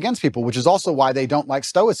is used against people, which is also why they don't like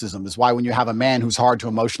stoicism, is why when you have a man who's hard to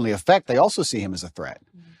emotionally affect, they also see him as a threat.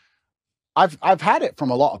 Mm-hmm. I've had it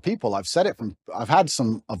from a lot of people. I've had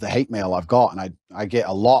some of the hate mail I've got, and I get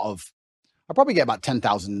a lot of, I probably get about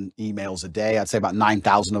 10,000 emails a day. I'd say about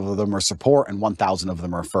 9,000 of them are support and 1,000 of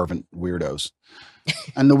them are fervent weirdos.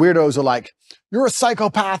 And the weirdos are like, you're a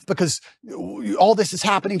psychopath because all this is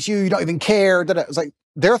happening to you. You don't even care. It's like,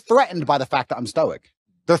 they're threatened by the fact that I'm stoic.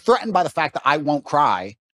 They're threatened by the fact that I won't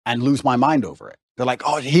cry and lose my mind over it. They're like,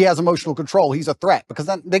 oh, he has emotional control. He's a threat, because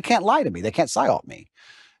then they can't lie to me. They can't psyop me.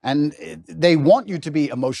 And they want you to be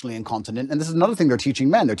emotionally incontinent. And this is another thing they're teaching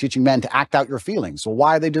men. They're teaching men to act out your feelings. Well,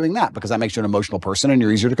 why are they doing that? Because that makes you an emotional person and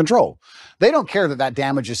you're easier to control. They don't care that that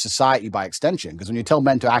damages society by extension. Because when you tell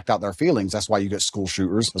men to act out their feelings, that's why you get school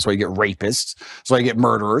shooters. That's why you get rapists. That's why you get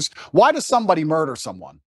murderers. Why does somebody murder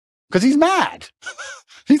someone? Because he's mad.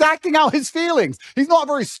 He's acting out his feelings. He's not a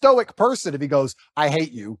very stoic person if he goes, I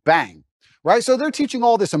hate you, bang. Right? So they're teaching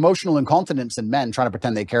all this emotional incontinence in men, trying to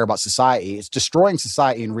pretend they care about society. It's destroying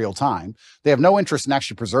society in real time. They have no interest in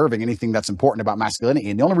actually preserving anything that's important about masculinity.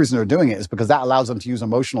 And the only reason they're doing it is because that allows them to use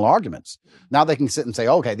emotional arguments. Now they can sit and say,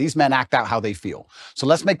 okay, these men act out how they feel. So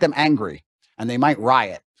let's make them angry and they might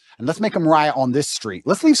riot. And let's make them riot on this street.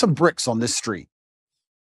 Let's leave some bricks on this street.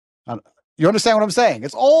 You understand what I'm saying?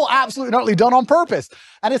 It's all absolutely utterly done on purpose.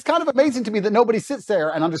 And it's kind of amazing to me that nobody sits there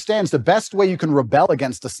and understands the best way you can rebel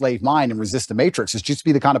against the slave mind and resist the matrix is just to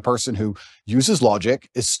be the kind of person who uses logic,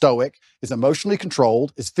 is stoic, is emotionally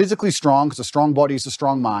controlled, is physically strong because a strong body is a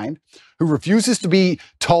strong mind, who refuses to be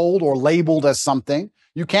told or labeled as something.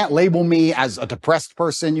 You can't label me as a depressed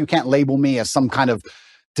person. You can't label me as some kind of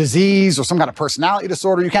disease or some kind of personality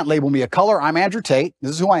disorder. You can't label me a color. I'm Andrew Tate.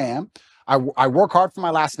 This is who I am. I work hard for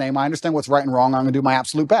my last name. I understand what's right and wrong. I'm going to do my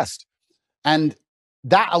absolute best. And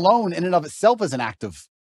that alone in and of itself is an act of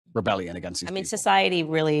rebellion against these people. Society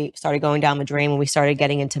really started going down the drain when we started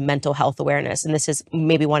getting into mental health awareness. And this is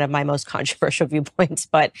maybe one of my most controversial viewpoints,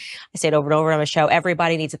 but I say it over and over on the show.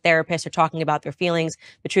 Everybody needs a therapist or talking about their feelings.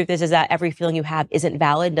 The truth is that every feeling you have isn't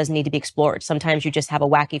valid, doesn't need to be explored. Sometimes you just have a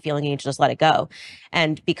wacky feeling and you just let it go.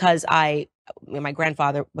 And because my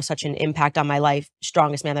grandfather was such an impact on my life,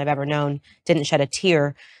 strongest man that I've ever known, didn't shed a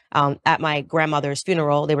tear at my grandmother's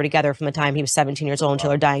funeral. They were together from the time he was 17 years old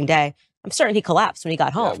until her dying day. I'm certain he collapsed when he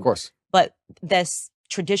got home. Yeah, of course. But this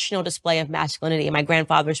traditional display of masculinity, in my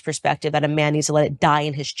grandfather's perspective, that a man needs to let it die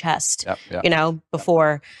in his chest,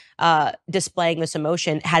 before displaying this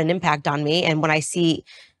emotion, had an impact on me. And when I see,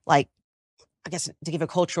 I guess to give a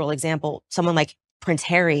cultural example, someone like Prince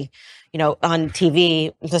Harry, on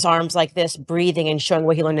TV, with his arms like this, breathing and showing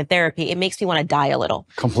what he learned in therapy, it makes me want to die a little.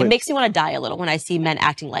 Completely. It makes me want to die a little when I see men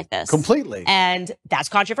acting like this. Completely. And that's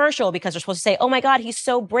controversial because they're supposed to say, oh my God, he's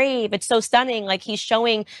so brave. It's so stunning. Like he's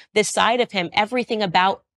showing this side of him. Everything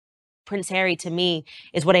about Prince Harry, to me,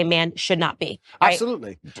 is what a man should not be. Right?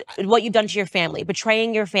 Absolutely. What you've done to your family,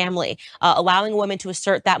 betraying your family, allowing a woman to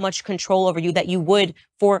assert that much control over you that you would,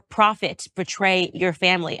 for profit, betray your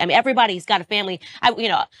family. I mean, everybody's got a family.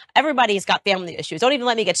 Everybody's got family issues. Don't even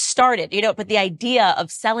let me get started. But the idea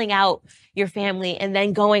of selling out your family and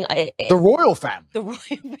then going the royal family,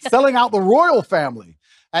 selling out the royal family.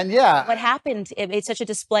 And what happened, it's such a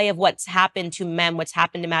display of what's happened to men, what's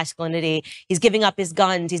happened to masculinity. He's giving up his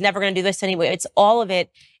guns. He's never going to do this anyway. It's all of it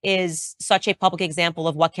is such a public example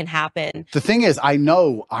of what can happen. The thing is, I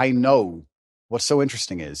know what's so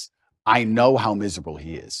interesting is I know how miserable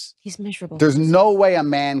he is. He's miserable. There's no way a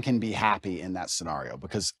man can be happy in that scenario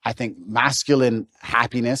because I think masculine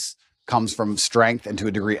happiness comes from strength and to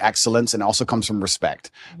a degree excellence and also comes from respect.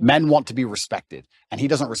 Mm-hmm. Men want to be respected and he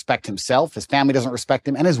doesn't respect himself. His family doesn't respect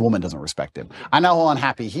him and his woman doesn't respect him. I know how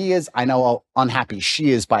unhappy he is. I know how unhappy she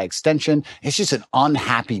is by extension. It's just an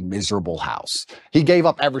unhappy, miserable house. He gave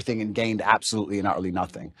up everything and gained absolutely and utterly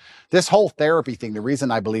nothing. This whole therapy thing, the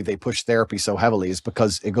reason I believe they push therapy so heavily is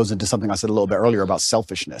because it goes into something I said a little bit earlier about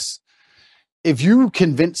selfishness. If you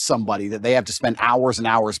convince somebody that they have to spend hours and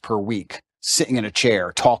hours per week sitting in a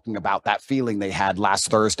chair talking about that feeling they had last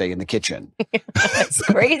Thursday in the kitchen. That's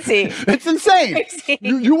crazy. It's insane. Crazy.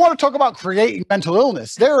 You want to talk about creating mental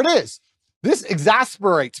illness. There it is. This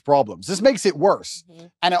exasperates problems. This makes it worse. Mm-hmm.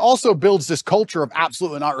 And it also builds this culture of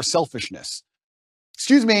absolute and utter selfishness.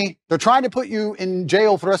 Excuse me, they're trying to put you in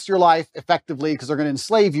jail for the rest of your life effectively because they're going to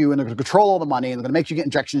enslave you and they're going to control all the money and they're going to make you get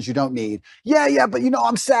injections you don't need. Yeah, but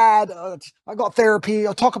I'm sad. I got therapy.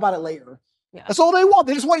 I'll talk about it later. Yeah. That's all they want.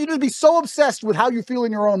 They just want you to be so obsessed with how you feel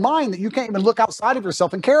in your own mind that you can't even look outside of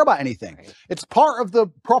yourself and care about anything. Right. It's part of the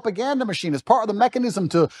propaganda machine. It's part of the mechanism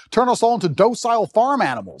to turn us all into docile farm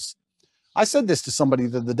animals. I said this to somebody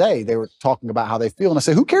the other day. They were talking about how they feel. And I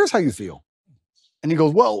said, who cares how you feel? And he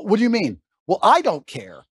goes, well, what do you mean? Well, I don't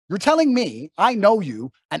care. You're telling me I know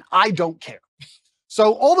you and I don't care.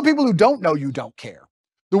 So all the people who don't know you don't care.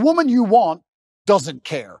 The woman you want doesn't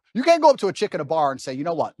care. You can't go up to a chick in a bar and say, you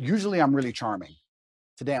know what? Usually I'm really charming.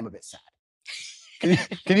 Today I'm a bit sad.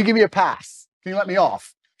 Can you give me a pass? Can you let me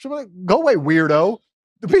off? She'll be like, go away, weirdo.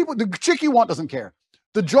 The chick you want doesn't care.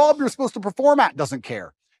 The job you're supposed to perform at doesn't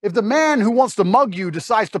care. If the man who wants to mug you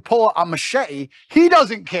decides to pull out a machete, he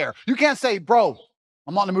doesn't care. You can't say, bro,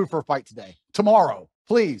 I'm not in the mood for a fight today. Tomorrow,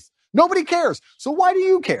 please. Nobody cares. So why do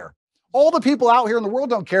you care? All the people out here in the world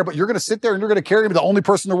don't care, but you're going to sit there and you're going to carry me, the only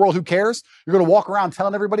person in the world who cares. You're going to walk around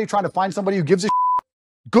telling everybody, trying to find somebody who gives a shit.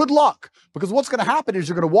 Good luck. Because what's going to happen is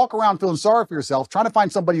you're going to walk around feeling sorry for yourself, trying to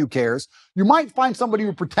find somebody who cares. You might find somebody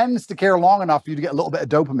who pretends to care long enough for you to get a little bit of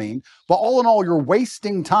dopamine. But all in all, you're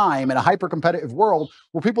wasting time in a hyper-competitive world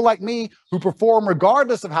where people like me who perform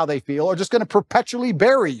regardless of how they feel are just going to perpetually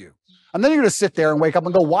bury you. And then you're going to sit there and wake up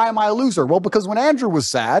and go, why am I a loser? Well, because when Andrew was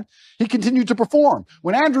sad, he continued to perform.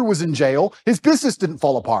 When Andrew was in jail, his business didn't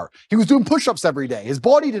fall apart. He was doing push-ups every day. His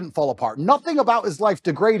body didn't fall apart. Nothing about his life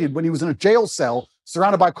degraded when he was in a jail cell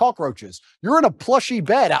surrounded by cockroaches. You're in a plushy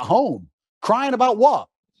bed at home, crying about what?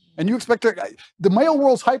 And you expect the male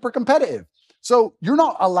world's hyper-competitive. So you're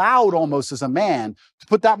not allowed almost as a man to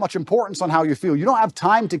put that much importance on how you feel. You don't have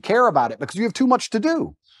time to care about it because you have too much to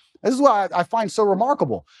do. This is what I find so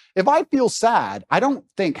remarkable. If I feel sad, I don't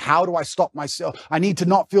think, how do I stop myself? I need to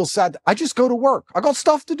not feel sad. I just go to work. I got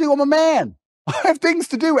stuff to do. I'm a man. I have things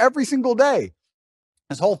to do every single day.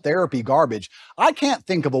 This whole therapy garbage. I can't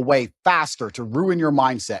think of a way faster to ruin your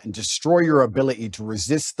mindset and destroy your ability to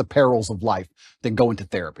resist the perils of life than go into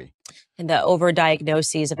therapy. And the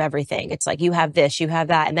overdiagnoses of everything. It's like, you have this, you have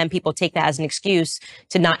that. And then people take that as an excuse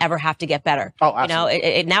to not ever have to get better. Oh,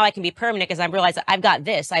 absolutely. You know, now I can be permanent because I realize that I've got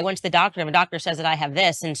this. I went to the doctor and the doctor says that I have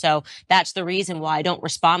this. And so that's the reason why I don't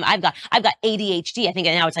respond. I've got ADHD. I think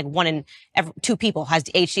now it's like 1 in 2 people has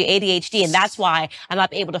ADHD. And that's why I'm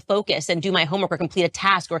not able to focus and do my homework or complete a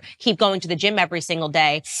task or keep going to the gym every single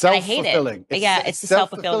day. I hate it. It's a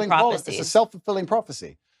self-fulfilling prophecy. It's a self-fulfilling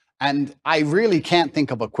prophecy. And I really can't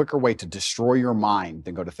think of a quicker way to destroy your mind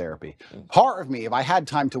than go to therapy. Part of me, if I had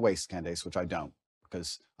time to waste, Candace, which I don't,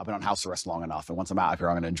 because I've been on house arrest long enough, and once I'm out of here,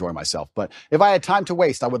 I'm going to enjoy myself. But if I had time to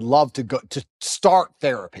waste, I would love to go to start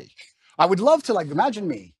therapy. I would love to, like, imagine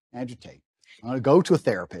me, Andrew Tate. I'm going to go to a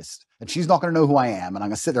therapist, and she's not going to know who I am, and I'm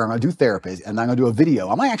going to sit there, I'm going to do therapy, and I'm going to do a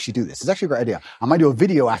video. I might actually do this. It's actually a great idea. I might do a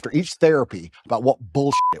video after each therapy about what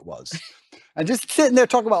bullshit it was. And just sitting there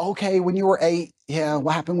talking about, okay, when you were 8, yeah,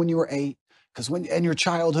 what happened when you were 8? Because when in your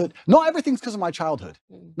childhood, not everything's because of my childhood.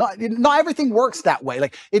 Not everything works that way.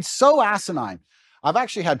 Like, it's so asinine. I've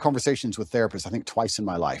actually had conversations with therapists, I think twice in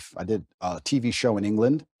my life. I did a TV show in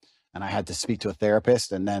England, and I had to speak to a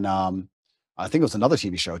therapist. And then I think it was another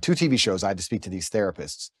TV show, 2 TV shows. I had to speak to these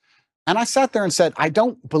therapists. And I sat there and said, I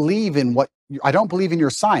don't believe in your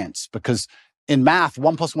science, because in math,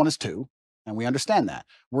 1 + 1 is 2. And we understand that.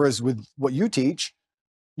 Whereas with what you teach,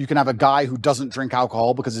 you can have a guy who doesn't drink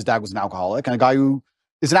alcohol because his dad was an alcoholic, and a guy who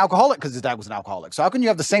is an alcoholic because his dad was an alcoholic. So how can you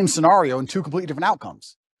have the same scenario and 2 completely different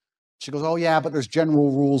outcomes? She goes, oh yeah, but there's general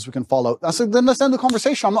rules we can follow. I said, then let's end the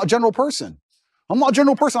conversation. I'm not a general person.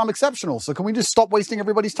 I'm exceptional. So can we just stop wasting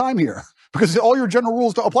everybody's time here? Because all your general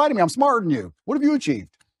rules don't apply to me. I'm smarter than you. What have you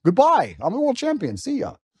achieved? Goodbye. I'm a world champion. See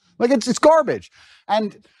ya. Like, it's garbage.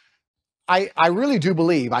 And I really do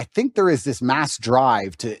believe, I think there is this mass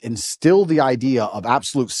drive to instill the idea of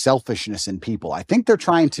absolute selfishness in people. I think they're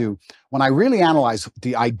trying to, when I really analyze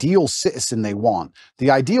the ideal citizen they want,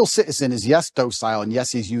 the ideal citizen is, yes, docile, and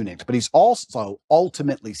yes, he's eunuch, but he's also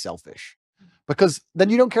ultimately selfish, because then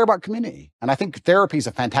you don't care about community. And I think therapy is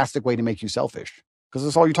a fantastic way to make you selfish. Because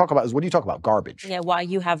that's all you talk about is, what do you talk about? Garbage. Yeah, why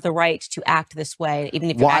you have the right to act this way, even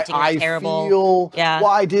if you're acting terrible.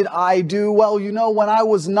 Why did I do? Well, you know, when I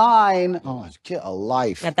was 9, get a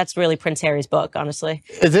life. Yeah, that's really Prince Harry's book, honestly.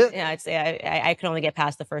 Is it? Yeah, I could only get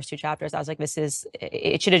past the first 2 chapters. I was like,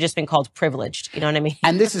 it should have just been called Privileged. You know what I mean?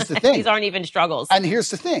 And this is the thing. These aren't even struggles. And here's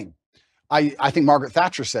the thing. I think Margaret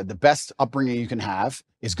Thatcher said the best upbringing you can have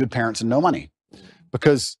is good parents and no money.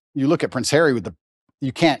 Because you look at Prince Harry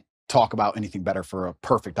you can't talk about anything better for a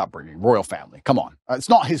perfect upbringing. Royal family, come on. It's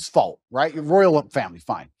not his fault, right? Royal family,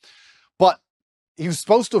 fine. But he was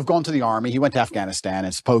supposed to have gone to the army. He went to Afghanistan,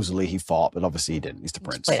 and supposedly he fought, but obviously he didn't. He's the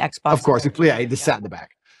prince. Played Xbox. Of course, he just sat in the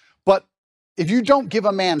back. But if you don't give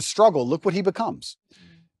a man struggle, look what he becomes.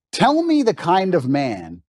 Tell me the kind of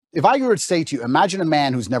man, if I were to say to you, imagine a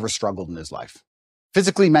man who's never struggled in his life.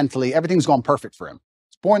 Physically, mentally, everything's gone perfect for him.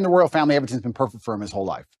 He's born in the royal family, everything's been perfect for him his whole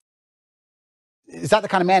life. Is that the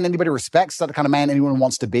kind of man anybody respects? Is that the kind of man anyone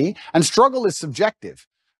wants to be? And struggle is subjective,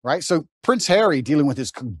 right? So Prince Harry dealing with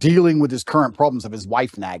his current problems of his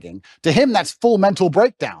wife nagging, to him, that's full mental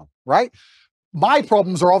breakdown, right? My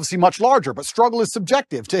problems are obviously much larger, but struggle is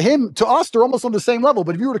subjective. To us, they're almost on the same level.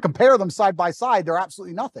 But if you were to compare them side by side, they're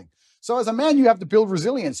absolutely nothing. So as a man, you have to build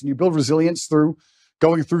resilience, and you build resilience through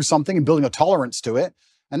going through something and building a tolerance to it.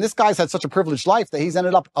 And this guy's had such a privileged life that he's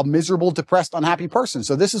ended up a miserable, depressed, unhappy person.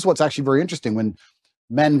 So this is what's actually very interesting. When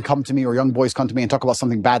men come to me or young boys come to me and talk about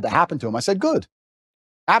something bad that happened to them, I said, good.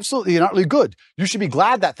 Absolutely, you're not really good. You should be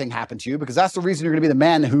glad that thing happened to you, because that's the reason you're going to be the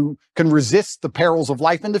man who can resist the perils of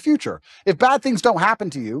life in the future. If bad things don't happen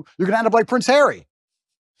to you, you're going to end up like Prince Harry.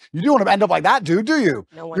 You don't want to end up like that dude, do you?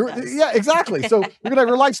 No one does. Yeah, exactly. So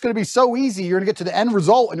your life's going to be so easy. You're going to get to the end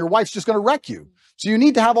result and your wife's just going to wreck you. So you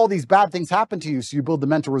need to have all these bad things happen to you so you build the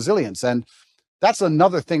mental resilience. And that's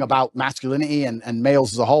another thing about masculinity and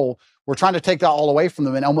males as a whole. We're trying to take that all away from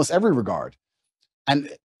them in almost every regard. And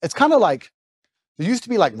it's kind of like, there used to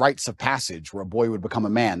be like rites of passage where a boy would become a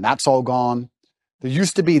man. That's all gone. There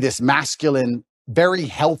used to be this masculine, very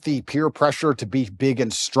healthy peer pressure to be big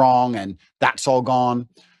and strong, and that's all gone.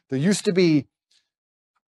 There used to be,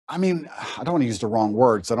 I mean, I don't want to use the wrong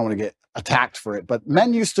words. I don't want to get attacked for it, but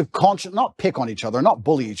men used to not pick on each other, not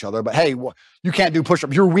bully each other, but hey, you can't do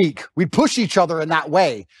push-ups, you're weak. We'd push each other in that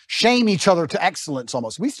way, shame each other to excellence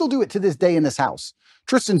almost. We still do it to this day in this house.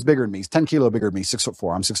 Tristan's bigger than me. He's 10 kilo bigger than me,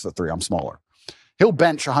 6'4". I'm 6'3". I'm smaller. He'll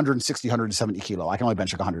bench 160, 170 kilo. I can only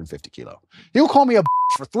bench like 150 kilo. He'll call me a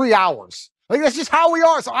for 3 hours. Like, that's just how we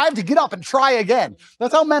are. So I have to get up and try again.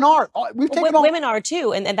 That's how men are. Women are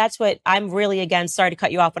too. And that's what I'm really against. Sorry to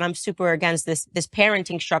cut you off, but I'm super against this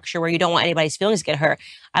parenting structure where you don't want anybody's feelings to get hurt.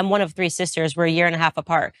 I'm one of 3 sisters. We're a year and a half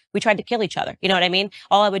apart. We tried to kill each other. You know what I mean?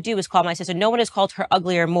 All I would do is call my sister. No one has called her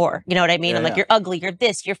ugly or more. You know what I mean? I'm like, you're ugly, you're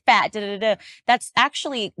this, you're fat, da, da, da. That's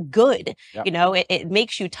actually good. Yep. You know, it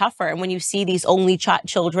makes you tougher. And when you see these only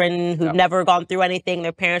children who've never gone through anything,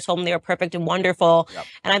 their parents told them they were perfect and wonderful. Yep.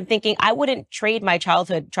 And I'm thinking, I wouldn't trade my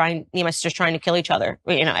childhood me and my sisters trying to kill each other,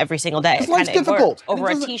 you know, every single day. Life's difficult. Over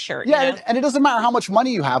a t-shirt. Yeah, you know? and it doesn't matter how much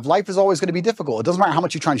money you have. Life is always going to be difficult. It doesn't matter how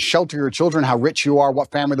much you try and shelter your children, how rich you are, what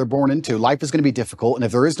family they're born into. Life is going to be difficult. And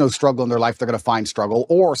if there is no struggle in their life, they're going to find struggle,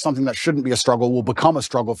 or something that shouldn't be a struggle will become a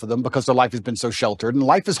struggle for them because their life has been so sheltered, and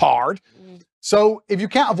life is hard. So if you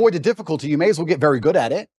can't avoid the difficulty, you may as well get very good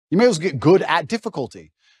at it. You may as well get good at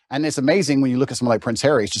difficulty. And it's amazing when you look at someone like Prince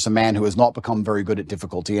Harry. He's just a man who has not become very good at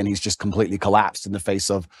difficulty, and he's just completely collapsed in the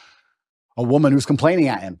face of a woman who's complaining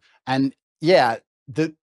at him. And yeah,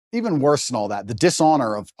 even worse than all that, the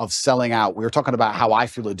dishonor of selling out. We were talking about how I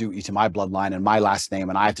feel a duty to my bloodline and my last name,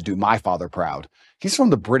 and I have to do my father proud. He's from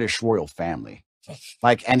the British royal family.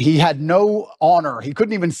 Like, and he had no honor. He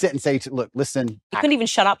couldn't even sit and say, look, listen. He couldn't even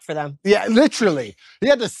shut up for them. Yeah, literally. He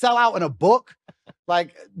had to sell out in a book.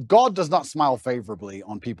 Like, God does not smile favorably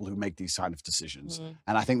on people who make these kind of decisions.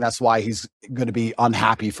 And I think that's why he's going to be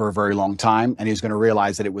unhappy for a very long time. And he's going to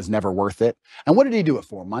realize that it was never worth it. And what did he do it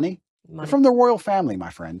for? Money? You're from the royal family, my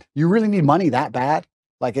friend. You really need money that bad?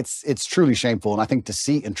 Like, it's truly shameful. And I think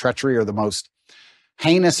deceit and treachery are the most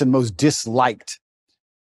heinous and most disliked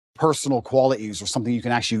personal qualities, or something you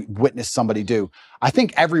can actually witness somebody do. I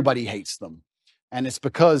think everybody hates them. And it's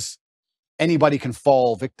because anybody can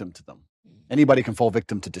fall victim to them. Anybody can fall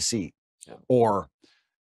victim to deceit or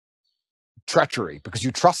treachery because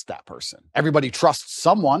you trust that person. Everybody trusts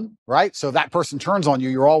someone, right? So if that person turns on you,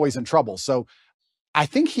 you're always in trouble. So I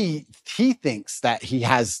think he thinks that he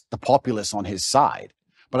has the populace on his side.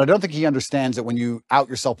 But I don't think he understands that when you out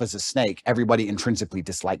yourself as a snake, everybody intrinsically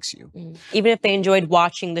dislikes you. Even if they enjoyed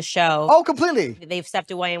watching the show. Oh, completely. They've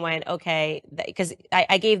stepped away and went, okay, because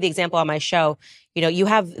I gave the example on my show. You know, you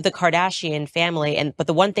have the Kardashian family, but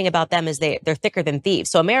the one thing about them is they're thicker than thieves.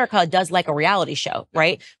 So America does like a reality show,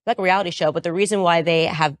 right? Like a reality show. But the reason why they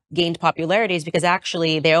have gained popularity is because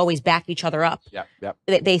actually they always back each other up.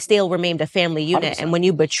 They still remained a family unit. 100%. And when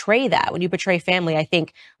you betray that, when you betray family, I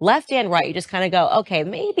think left and right, you just kind of go, okay,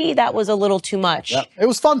 maybe that was a little too much. It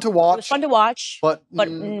was fun to watch. It was fun to watch, but we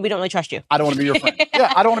don't really trust you. I don't want to be your friend.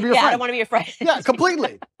 I don't want to be your friend. I don't want to be your friend. Yeah,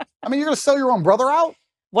 completely. I mean, you're going to sell your own brother out?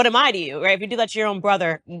 What am I to you, right? If you do that to your own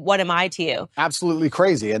brother, what am I to you? Absolutely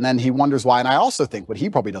crazy. And then he wonders why. And I also think what he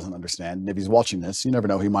probably doesn't understand, and if he's watching this, you never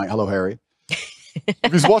know, he might. Hello, Harry.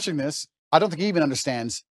 If he's watching this, I don't think he even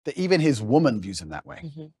understands that even his woman views him that way.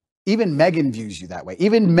 Even Meghan views you that way.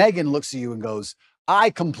 Even Meghan looks at you and goes, I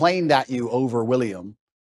complained at you over William,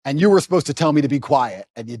 and you were supposed to tell me to be quiet,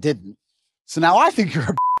 and you didn't. So now I think you're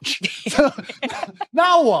a bitch. So,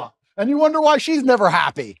 now what? And you wonder why she's never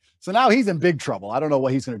happy. So now he's in big trouble. I don't know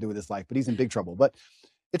what he's going to do with his life, but he's in big trouble. But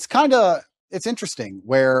it's interesting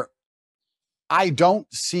where I don't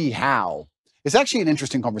see how. It's actually an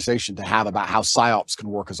interesting conversation to have about how psyops can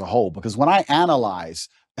work as a whole, because when I analyze,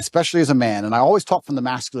 especially as a man, and I always talk from the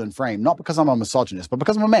masculine frame, not because I'm a misogynist, but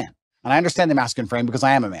because I'm a man. And I understand the masculine frame because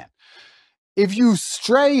I am a man. If you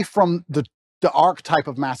stray from the archetype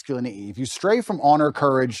of masculinity, if you stray from honor,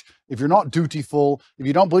 courage, if you're not dutiful, if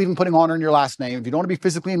you don't believe in putting honor in your last name, if you don't want to be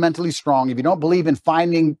physically and mentally strong, if you don't believe in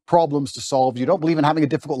finding problems to solve, you don't believe in having a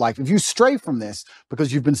difficult life, if you stray from this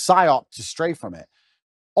because you've been psyoped to stray from it,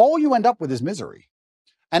 all you end up with is misery.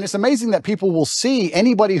 And it's amazing that people will see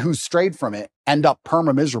anybody who's strayed from it end up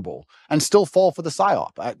perma-miserable and still fall for the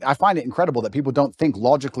psyop. I find it incredible that people don't think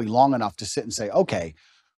logically long enough to sit and say, okay,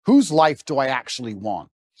 whose life do I actually want?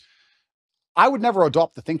 I would never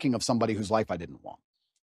adopt the thinking of somebody whose life I didn't want.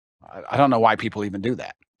 I don't know why people even do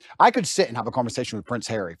that. I could sit and have a conversation with Prince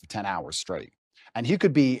Harry for 10 hours straight, and he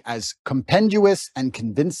could be as compendious and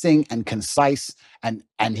convincing and concise, and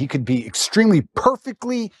he could be extremely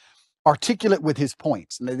perfectly articulate with his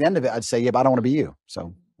points. And at the end of it, I'd say, yeah, but I don't want to be you.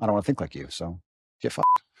 So I don't want to think like you. So get fucked.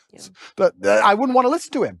 Yeah. But I wouldn't want to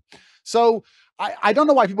listen to him. So I don't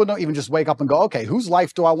know why people don't even just wake up and go, okay, whose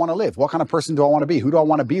life do I want to live? What kind of person do I want to be? Who do I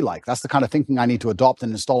want to be like? That's the kind of thinking I need to adopt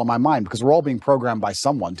and install in my mind, because we're all being programmed by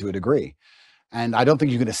someone to a degree. And I don't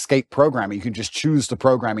think you can escape programming. You can just choose the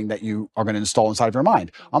programming that you are going to install inside of your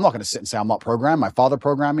mind. I'm not going to sit and say I'm not programmed. My father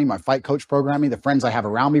programmed me. My fight coach programmed me. The friends I have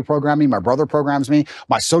around me program me. My brother programs me.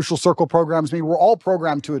 My social circle programs me. We're all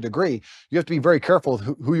programmed to a degree. You have to be very careful with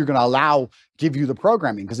who you're going to allow give you the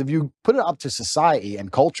programming. Because if you put it up to society and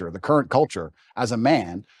culture, the current culture, as a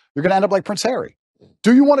man, you're going to end up like Prince Harry.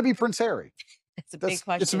 Do you want to be Prince Harry? It's a big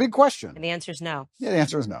question. It's a big question. And the answer is no. Yeah, the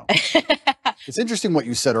answer is no. It's interesting what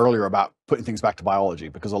you said earlier about putting things back to biology,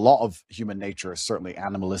 because a lot of human nature is certainly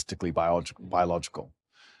animalistically biological.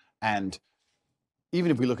 And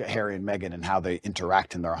even if we look at Harry and Meghan and how they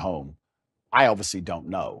interact in their home, I obviously don't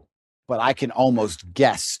know, but I can almost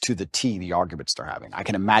guess to the T the arguments they're having. I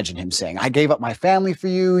can imagine him saying, I gave up my family for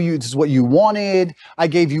you. This is what you wanted. I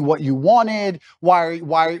gave you what you wanted. Why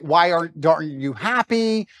aren't you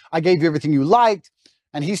happy? I gave you everything you liked.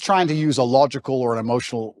 And he's trying to use a logical or an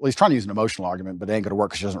emotional, well, he's trying to use an emotional argument, but it ain't going to work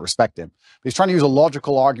because she doesn't respect him. But he's trying to use a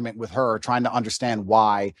logical argument with her, trying to understand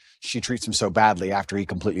why she treats him so badly after he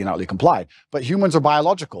completely and utterly complied. But humans are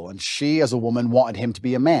biological, and she, as a woman, wanted him to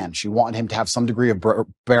be a man. She wanted him to have some degree of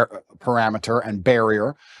parameter and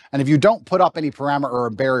barrier. And if you don't put up any parameter or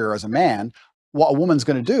barrier as a man, what a woman's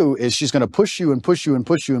going to do is she's going to push you and push you and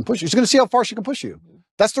push you and push you. She's going to see how far she can push you.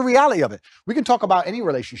 That's the reality of it. We can talk about any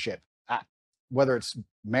relationship, whether it's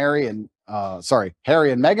Harry and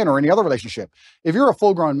Meghan or any other relationship. If you're a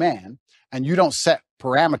full-grown man and you don't set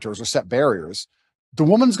parameters or set barriers, the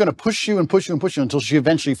woman's going to push you and push you and push you until she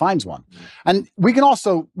eventually finds one. And we can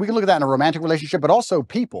look at that in a romantic relationship, but also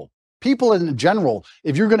people in general.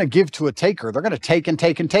 If you're going to give to a taker, they're going to take and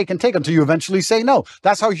take and take and take until you eventually say no.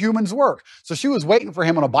 That's how humans work. So she was waiting for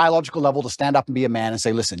him on a biological level to stand up and be a man and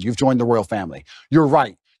say, listen, you've joined the royal family. You're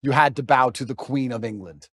right. You had to bow to the Queen of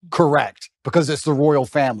England. Correct. Because it's the royal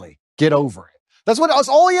family. Get over it. That's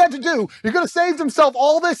all he had to do. He could have saved himself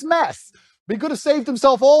all this mess. He could have saved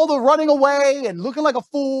himself all the running away and looking like a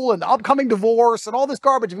fool and the upcoming divorce and all this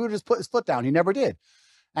garbage if he would have just put his foot down. He never did.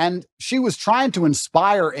 And she was trying to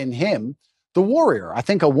inspire in him the warrior. I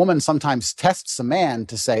think a woman sometimes tests a man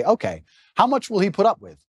to say, okay, how much will he put up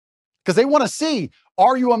with? Because they want to see,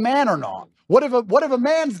 are you a man or not? What if a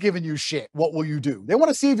man's giving you shit? What will you do? They want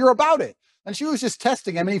to see if you're about it. And she was just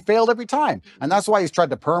testing him, and he failed every time. And that's why he's tried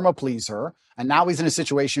to please her. And now he's in a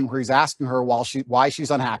situation where he's asking her why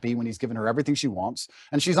she's unhappy when he's given her everything she wants.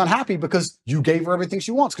 And she's unhappy because you gave her everything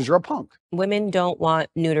she wants because you're a punk. Women don't want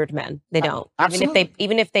neutered men. They don't. Absolutely.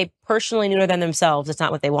 Even if they personally neuter them themselves, it's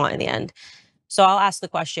not what they want in the end. So I'll ask the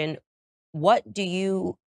question, what do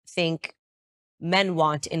you think men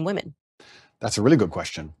want in women? That's a really good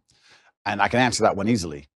question. And I can answer that one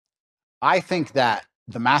easily. I think that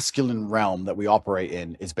the masculine realm that we operate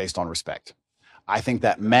in is based on respect. I think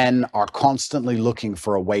that men are constantly looking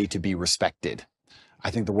for a way to be respected.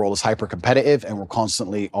 I think the world is hyper competitive and we're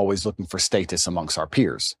constantly always looking for status amongst our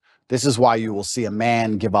peers. This is why you will see a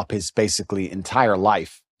man give up his basically entire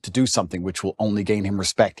life to do something which will only gain him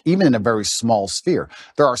respect, even in a very small sphere.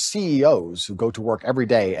 There are CEOs who go to work every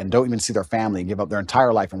day and don't even see their family and give up their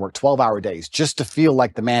entire life and work 12-hour days just to feel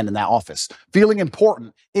like the man in that office. Feeling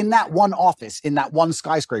important in that one office, in that one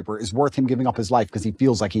skyscraper, is worth him giving up his life because he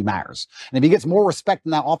feels like he matters. And if he gets more respect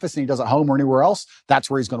in that office than he does at home or anywhere else, that's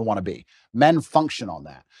where he's going to want to be. Men function on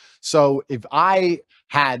that. So if I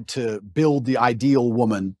had to build the ideal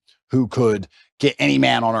woman who could get any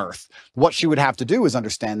man on earth, what she would have to do is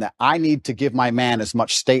understand that I need to give my man as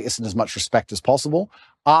much status and as much respect as possible.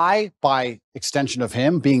 I, by extension of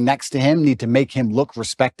him, being next to him, need to make him look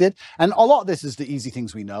respected. And a lot of this is the easy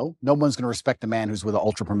things we know. No one's going to respect a man who's with an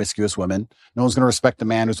ultra promiscuous woman. No one's going to respect a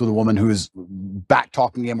man who's with a woman who is back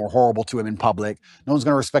talking him or horrible to him in public. No one's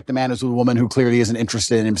going to respect a man who's with a woman who clearly isn't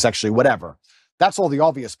interested in him sexually, whatever. That's all the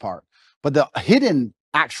obvious part. But the hidden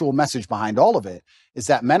actual message behind all of it is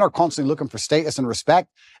that men are constantly looking for status and respect,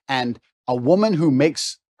 and a woman who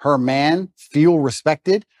makes her man feel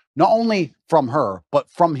respected, not only from her, but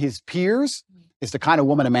from his peers, is the kind of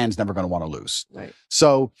woman a man's never going to want to lose. Right.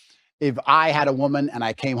 So if I had a woman and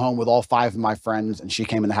I came home with all 5 of my friends and she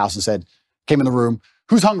came in the house and said, came in the room,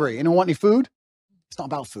 who's hungry? Anyone want any food? It's not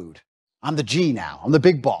about food. I'm the G now. I'm the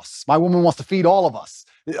big boss. My woman wants to feed all of us.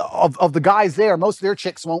 Of the guys there, most of their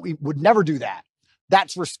chicks would never do that.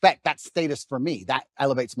 That's respect. That's status for me. That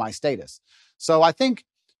elevates my status. So I think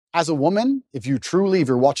as a woman, if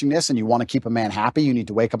you're watching this and you want to keep a man happy, you need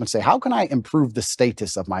to wake up and say, how can I improve the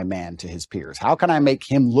status of my man to his peers? How can I make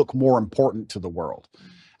him look more important to the world?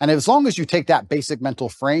 And as long as you take that basic mental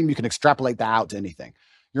frame, you can extrapolate that out to anything.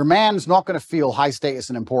 Your man's not going to feel high status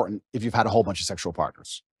and important if you've had a whole bunch of sexual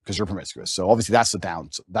partners, because you're promiscuous. So obviously that's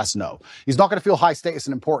that's no. He's not going to feel high status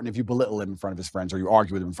and important if you belittle him in front of his friends or you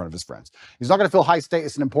argue with him in front of his friends. He's not going to feel high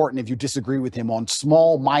status and important if you disagree with him on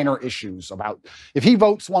small, minor issues about, if he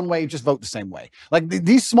votes one way, just vote the same way. Like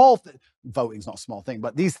these small, voting's not a small thing,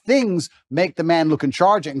 but these things make the man look in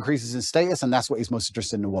charge. It increases his status, and that's what he's most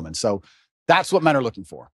interested in a woman. So that's what men are looking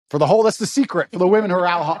for. That's the secret for the women who are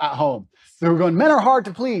out at home. They're going, men are hard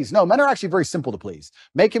to please. No, men are actually very simple to please.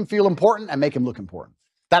 Make him feel important and make him look important.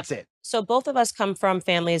 That's it. So both of us come from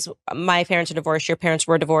families. My parents are divorced. Your parents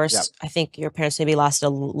were divorced. Yep. I think your parents maybe lasted a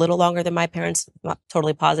little longer than my parents. Not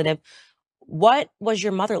totally positive. What was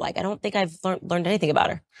your mother like? I don't think I've learned anything about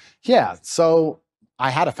her. Yeah. So I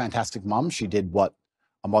had a fantastic mom. She did what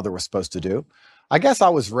a mother was supposed to do. I guess I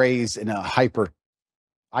was raised in a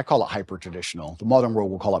I call it hyper traditional. The modern world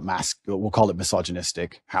will call it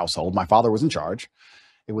misogynistic household. My father was in charge.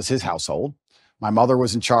 It was his household. My mother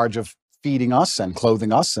was in charge of feeding us and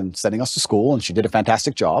clothing us and sending us to school, and she did a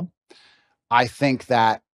fantastic job. I think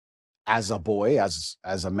that as a boy, as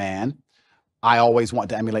a man, I always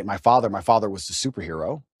wanted to emulate my father. My father was the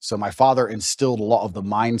superhero. So my father instilled a lot of the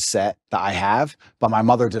mindset that I have, but my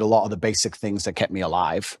mother did a lot of the basic things that kept me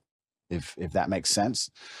alive, if that makes sense.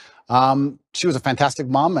 She was a fantastic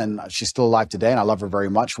mom, and she's still alive today, and I love her very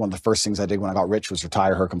much. One of the first things I did when I got rich was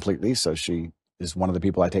retire her completely. So she is one of the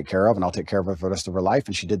people I take care of, and I'll take care of her for the rest of her life.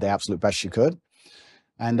 And she did the absolute best she could.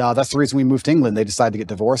 And that's the reason we moved to England. They decided to get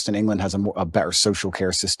divorced, and England has a better social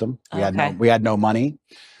care system. We had no money.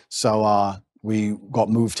 So we got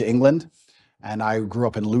moved to England. And I grew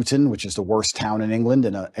up in Luton, which is the worst town in England,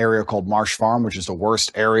 in an area called Marsh Farm, which is the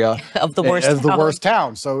worst area of the worst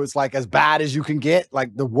town. So it's like as bad as you can get,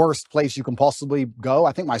 like the worst place you can possibly go.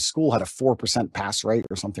 I think my school had a 4% pass rate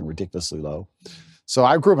or something ridiculously low. So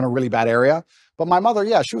I grew up in a really bad area. But my mother,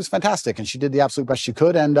 yeah, she was fantastic, and she did the absolute best she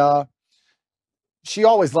could. And she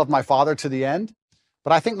always loved my father to the end.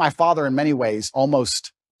 But I think my father, in many ways,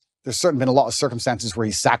 there's certainly been a lot of circumstances where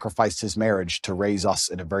he sacrificed his marriage to raise us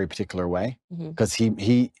in a very particular way. Because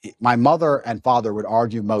my mother and father would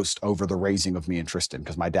argue most over the raising of me and Tristan,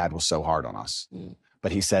 because my dad was so hard on us.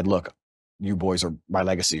 But he said, look, you boys are my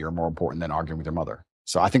legacy. You're more important than arguing with your mother.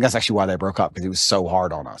 So I think that's actually why they broke up, because he was so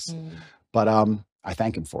hard on us. But I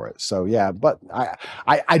thank him for it. So yeah, but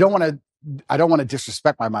I don't want to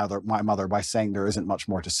disrespect my mother by saying there isn't much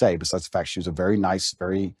more to say, besides the fact she was a very nice,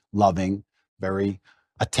 very loving, very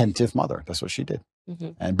attentive mother. That's what she did.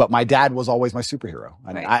 But my dad was always my superhero.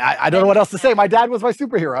 And I don't know what else to say. My dad was my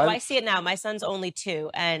superhero. Well, I see it now. My son's only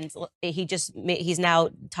 2, and he's now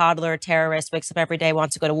toddler terrorist, wakes up every day,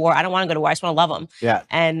 wants to go to war. I don't want to go to war. I just want to love him. Yeah.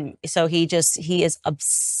 And so he is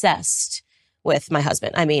obsessed with my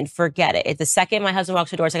husband. I mean, forget it. The second my husband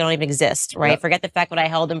walks the door, it's like I don't even exist, right? Yep. Forget the fact that I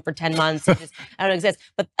held him for 10 months. I don't exist.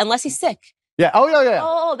 But unless he's sick. Yeah. Oh, yeah.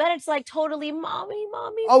 Oh, then it's like totally mommy.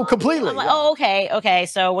 Oh, completely. I'm like, oh, okay.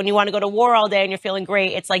 So when you want to go to war all day and you're feeling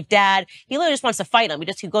great, it's like dad, he literally just wants to fight him.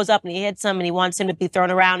 He goes up and he hits him and he wants him to be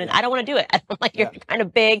thrown around. And I don't want to do it. I'm like, you're kind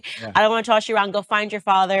of big. Yeah. I don't want to toss you around. Go find your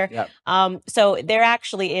father. Yeah. So there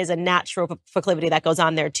actually is a natural proclivity that goes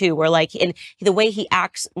on there too, where like in the way he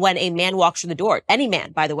acts when a man walks through the door, any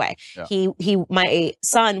man, by the way, my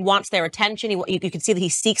son wants their attention. You can see that he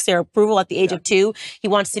seeks their approval at the age of 2.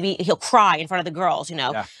 He'll cry in front of the girls,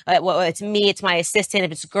 it's me, it's my assistant.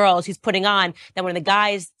 If it's girls, he's putting on. Then when the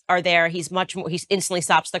guys are there, he instantly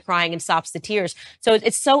stops the crying and stops the tears. So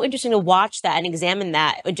it's so interesting to watch that and examine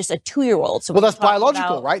that in just a 2-year-old. So well, that's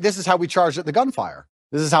biological, right? This is how we charge at the gunfire.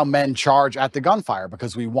 This is how men charge at the gunfire,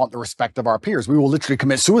 because we want the respect of our peers. We will literally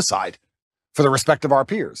commit suicide for the respect of our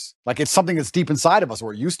peers. Like it's something that's deep inside of us,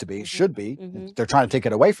 or it used to be, it should be. They're trying to take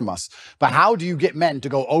it away from us. But how do you get men to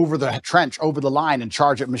go over the trench, over the line and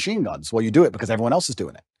charge at machine guns? Well, you do it because everyone else is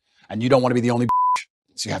doing it. And you don't want to be the only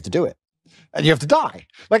so you have to do it. And you have to die.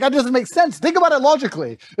 Like that doesn't make sense. Think about it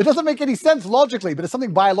logically. It doesn't make any sense logically, but it's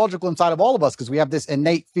something biological inside of all of us, because we have this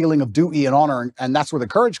innate feeling of duty and honor, and that's where the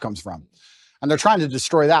courage comes from. And they're trying to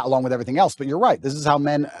destroy that along with everything else. But you're right. This is how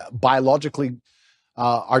men biologically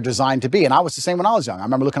are designed to be. And I was the same when I was young. I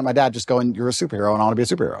remember looking at my dad just going, you're a superhero and I want to be a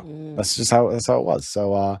superhero. That's just how it was.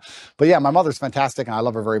 So, but yeah, my mother's fantastic and I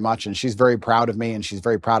love her very much. And she's very proud of me and she's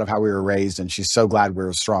very proud of how we were raised. And she's so glad we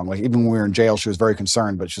were strong. Like even when we were in jail, she was very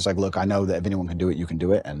concerned, but she's like, look, I know that if anyone can do it, you can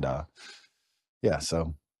do it. And yeah,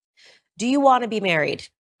 so. Do you want to be married?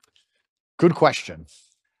 Good question.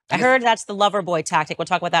 I heard that's the lover boy tactic. We'll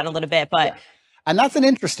talk about that in a little bit, but. Yeah. And that's an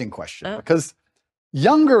interesting question because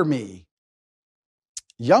younger me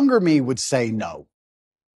would say no,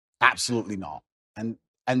 absolutely not. And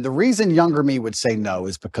the reason younger me would say no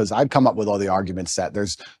is because I'd come up with all the arguments that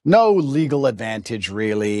there's no legal advantage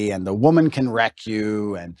really, and the woman can wreck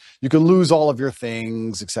you and you can lose all of your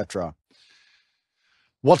things, etc.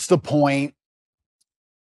 What's the point?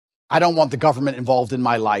 I don't want the government involved in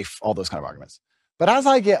my life, all those kind of arguments. But as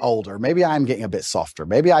I get older, maybe I'm getting a bit softer.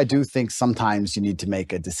 Maybe I do think sometimes you need to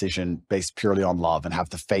make a decision based purely on love and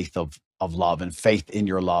have the faith of love and faith in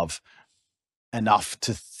your love enough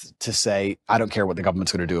to say, I don't care what the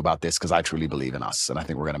government's going to do about this because I truly believe in us and I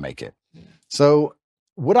think we're going to make it. So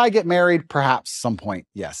would I get married? Perhaps some point,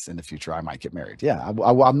 yes, in the future I might get married. Yeah,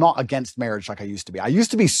 I'm not against marriage like I used to be. I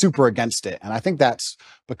used to be super against it. And I think that's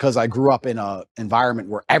because I grew up in an environment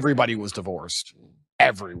where everybody was divorced.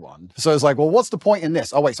 Everyone. So it's like, well, what's the point in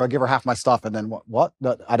this? Oh, wait, so I give her half my stuff and then what?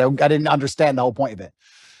 No, I didn't understand the whole point of it.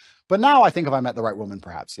 But now I think if I met the right woman,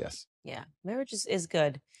 perhaps, yes. Yeah, marriage is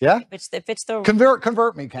good. Yeah? If it's the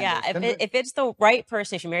convert me, Candace. Yeah, if it's the right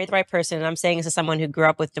person, if you marry the right person, and I'm saying this as someone who grew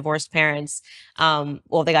up with divorced parents,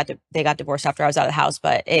 well, they got divorced after I was out of the house,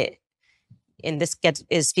 but this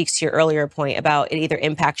speaks to your earlier point about it either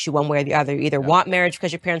impacts you one way or the other. You either want marriage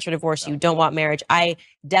because your parents were divorced, you don't want marriage. I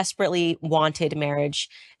desperately wanted marriage,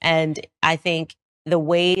 and I think the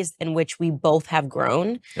ways in which we both have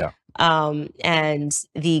grown, and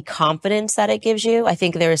the confidence that it gives you. I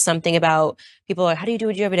think there is something about people are, how do you do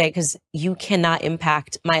what you do every day? Because you cannot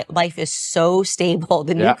impact. My life is so stable.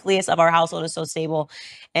 The nucleus of our household is so stable.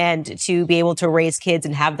 And to be able to raise kids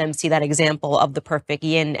and have them see that example of the perfect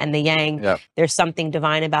yin and the yang, there's something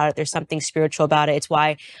divine about it. There's something spiritual about it. It's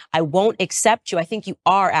why I won't accept you. I think you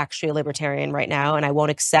are actually a libertarian right now, and I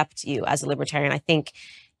won't accept you as a libertarian. I think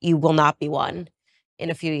you will not be one. In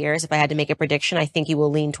a few years, if I had to make a prediction, I think you will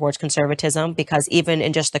lean towards conservatism, because even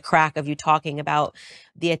in just the crack of you talking about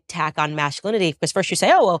the attack on masculinity, because first you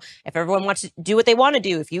say, oh, well, if everyone wants to do what they want to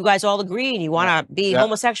do, if you guys all agree and you want to be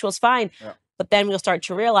homosexuals, fine. But then we'll start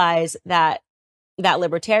to realize that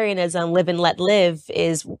libertarianism, live and let live,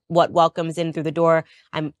 is what welcomes in through the door.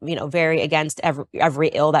 I'm, very against every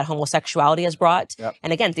ill that homosexuality has brought.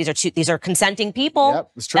 And again, these are consenting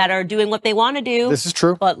people that are doing what they want to do. This is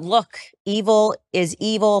true. But look, evil is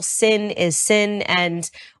evil, sin is sin,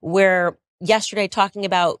 and we're yesterday talking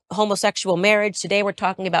about homosexual marriage. Today we're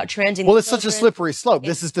talking about transing. Well, it's such a slippery slope.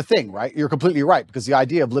 This is the thing, right? You're completely right, because the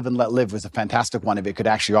idea of live and let live was a fantastic one if it could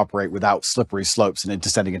actually operate without slippery slopes and it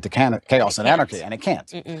descending into chaos and anarchy, and it can't.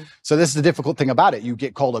 So this is the difficult thing about it. You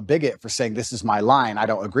get called a bigot for saying, this is my line, I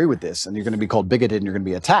don't agree with this, and you're going to be called bigoted and you're going to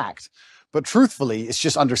be attacked. But truthfully, it's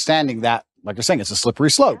just understanding that, like you're saying, it's a slippery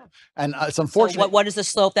slope. And it's unfortunate. So what is the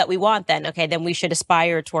slope that we want then? Okay, then we should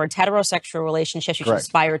aspire towards heterosexual relationships. We should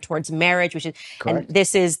aspire towards marriage. We should, and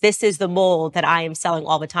this is the mold that I am selling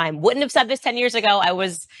all the time. Wouldn't have said this 10 years ago. I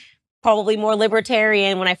was probably more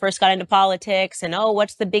libertarian when I first got into politics. And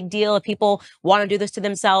what's the big deal if people want to do this to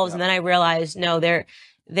themselves? And then I realized, no, there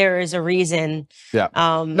is a reason. No,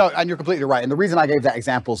 and you're completely right. And the reason I gave that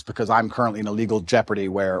example is because I'm currently in a legal jeopardy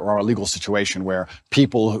or a legal situation where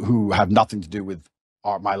people who have nothing to do with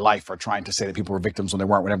my life are trying to say that people were victims when they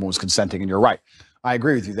weren't, when everyone was consenting. And you're right. I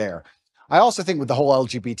agree with you there. I also think with the whole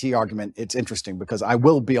LGBT argument, it's interesting because I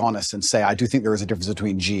will be honest and say I do think there is a difference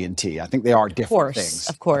between G and T. I think they are different things.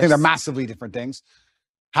 Of course. I think they're massively different things.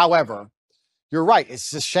 However, you're right.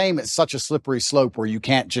 It's a shame it's such a slippery slope where you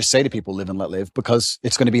can't just say to people live and let live, because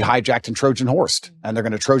it's going to be hijacked and Trojan horsed, and they're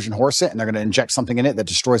going to Trojan horse it, and they're going to inject something in it that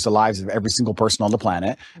destroys the lives of every single person on the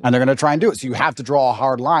planet, and they're going to try and do it. So you have to draw a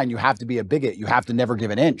hard line. You have to be a bigot. You have to never give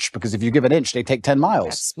an inch, because if you give an inch, they take 10 miles.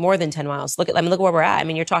 That's more than 10 miles. Look where we're at. I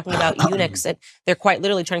mean, you're talking about eunuchs. They're quite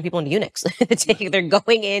literally turning people into eunuchs. They're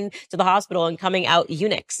going in to the hospital and coming out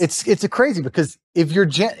eunuchs. It's a crazy, because if your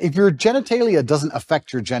genitalia doesn't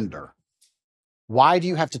affect your gender, why do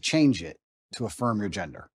you have to change it to affirm your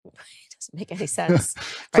gender? It doesn't make any sense.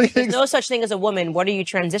 Right? There's no such thing as a woman. What are you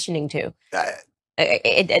transitioning to?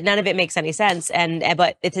 None of it makes any sense.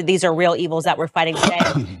 But these are real evils that we're fighting today.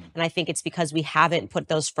 And I think it's because we haven't put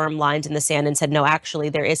those firm lines in the sand and said, no, actually,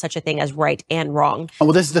 there is such a thing as right and wrong.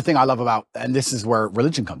 Well, this is the thing I love about, and this is where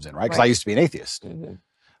religion comes in, right? Because I used to be an atheist.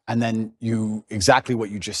 And then exactly what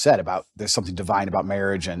you just said about there's something divine about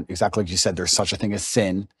marriage, and exactly like you said, there's such a thing as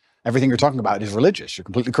sin. Everything you're talking about is religious. You're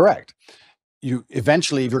completely correct. You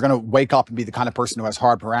eventually, if you're going to wake up and be the kind of person who has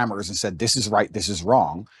hard parameters and said, this is right, this is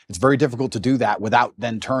wrong, it's very difficult to do that without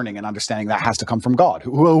then turning and understanding that has to come from God.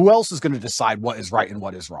 Who else is going to decide what is right and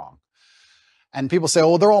what is wrong? And people say,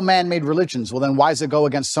 oh, they're all man-made religions. Well, then why does it go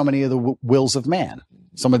against so many of the wills of man?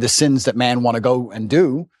 Some of the sins that man want to go and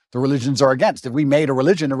do, the religions are against. If we made a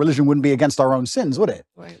religion wouldn't be against our own sins, would it?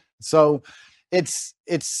 Right. So it's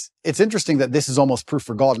interesting that this is almost proof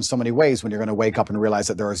for God in so many ways, when you're going to wake up and realize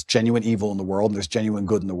that there is genuine evil in the world and there's genuine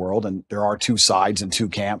good in the world, and there are two sides and two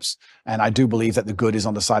camps. And I do believe that the good is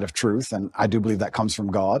on the side of truth, and I do believe that comes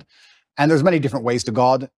from God. And there's many different ways to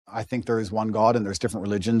God. I think there is one God and there's different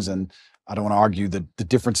religions, and I don't want to argue the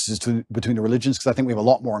differences between the religions, because I think we have a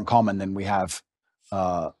lot more in common than we have,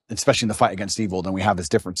 especially in the fight against evil, than we have as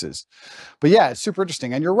differences. But yeah, it's super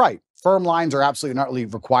interesting. And you're right. Firm lines are absolutely not really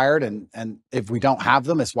required. And if we don't have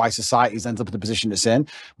them, it's why society ends up in the position it's in,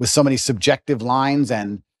 with so many subjective lines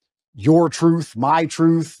and your truth, my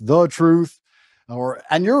truth, the truth.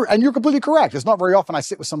 And you're completely correct. It's not very often I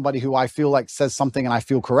sit with somebody who I feel like says something and I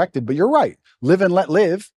feel corrected, but you're right. Live and let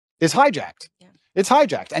live is hijacked. Yeah. It's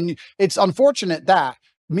hijacked. And it's unfortunate that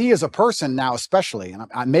me as a person now, especially,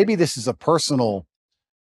 and maybe this is more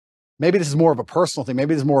of a personal thing.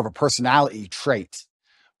 Maybe this is more of a personality trait,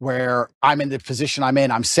 where I'm in the position I'm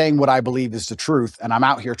in. I'm saying what I believe is the truth, and I'm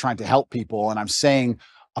out here trying to help people, and I'm saying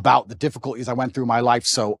about the difficulties I went through in my life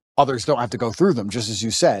so others don't have to go through them, just as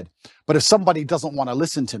you said. But if somebody doesn't want to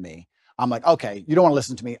listen to me, I'm like, okay, you don't want to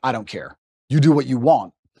listen to me. I don't care. You do what you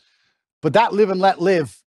want. But that live and let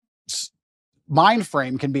live mind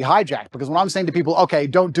frame can be hijacked, because when I'm saying to people, okay,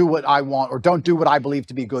 don't do what I want, or don't do what I believe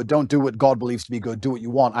to be good, don't do what God believes to be good, do what you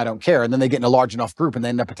want, I don't care. And then they get in a large enough group and they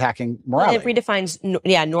end up attacking morality. It redefines,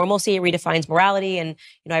 normalcy. It redefines morality. And,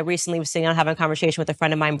 I recently was sitting down having a conversation with a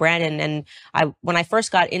friend of mine, Brandon, and when I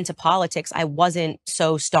first got into politics, I wasn't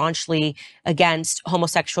so staunchly against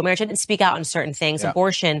homosexual marriage. I didn't speak out on certain things,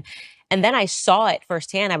 abortion. And then I saw it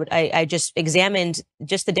firsthand. I just examined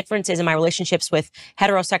just the differences in my relationships with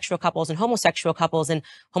heterosexual couples and homosexual couples. And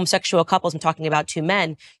homosexual couples, I'm talking about two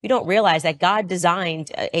men. You don't realize that God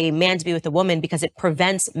designed a man to be with a woman because it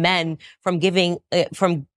prevents men from giving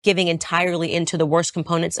entirely into the worst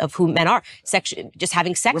components of who men are. Just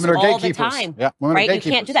having sex all the time. Yeah, right?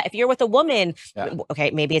 You can't do that. If you're with a woman,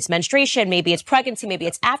 okay, maybe it's menstruation, maybe it's pregnancy, maybe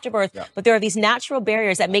it's afterbirth, but there are these natural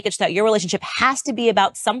barriers that make it so that your relationship has to be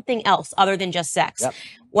about something else other than just sex. Yep.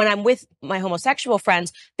 When I'm with my homosexual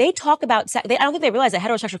friends, they talk about sex. I don't think they realize that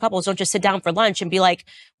heterosexual couples don't just sit down for lunch and be like,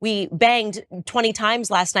 we banged 20 times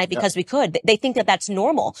last night because we could. They think that that's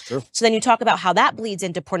normal. True. So then you talk about how that bleeds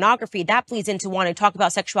into pornography. That bleeds into wanting to talk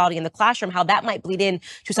about sexuality in the classroom, how that might bleed in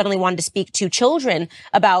to suddenly wanting to speak to children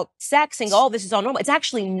about sex and go, oh, this is all normal. It's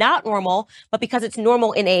actually not normal, but because it's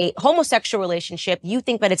normal in a homosexual relationship, you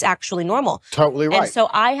think that it's actually normal. Totally right. And so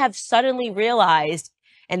I have suddenly realized,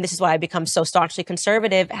 and this is why I become so staunchly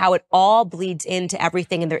conservative, how it all bleeds into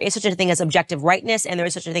everything. And there is such a thing as objective rightness, and there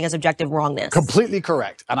is such a thing as objective wrongness. Completely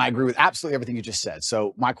correct. And I agree with absolutely everything you just said.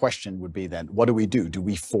 So my question would be then, what do we do? Do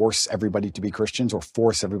we force everybody to be Christians, or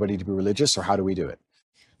force everybody to be religious, or how do we do it?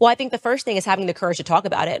 Well, I think the first thing is having the courage to talk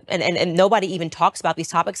about it. And nobody even talks about these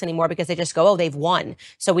topics anymore because they just go, oh, they've won,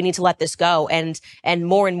 so we need to let this go. And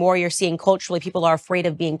more you're seeing culturally, people are afraid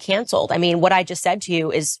of being canceled. I mean, what I just said to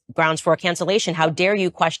you is grounds for a cancellation. How dare you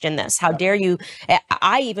question this? How dare you?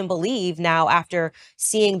 I even believe now, after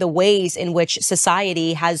seeing the ways in which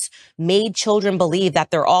society has made children believe that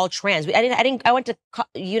they're all trans. I went to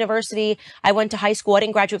university. I went to high school. I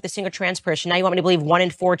didn't graduate with a single trans person. Now you want me to believe 1 in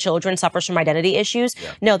 4 children suffers from identity issues?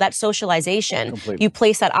 Yeah. No, that's socialization. Completely. You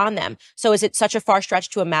place that on them. So is it such a far stretch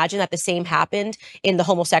to imagine that the same happened in the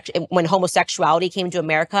when homosexuality came to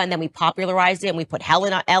America, and then we popularized it and we put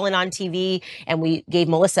Ellen on TV and we gave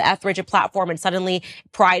Melissa Etheridge a platform, and suddenly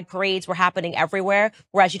pride parades were happening everywhere.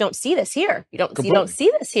 Whereas you don't see this here. You don't see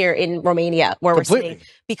this here in Romania, where we're sitting,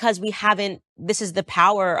 because we haven't. This is the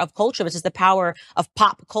power of culture. This is the power of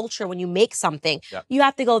pop culture. When you make something, you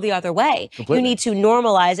have to go the other way. Completely. You need to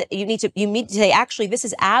normalize it. You need to say, actually, this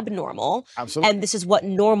is abnormal. Absolutely. And this is what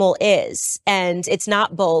normal is. And it's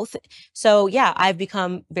not both. So yeah, I've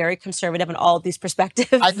become very conservative in all of these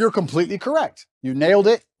perspectives. You're completely correct. You nailed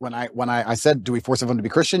it. When I said, do we force everyone to be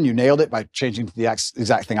Christian? You nailed it by changing to the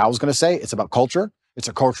exact thing I was going to say. It's about culture. It's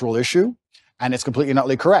a cultural issue. And it's completely and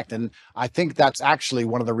utterly correct. And I think that's actually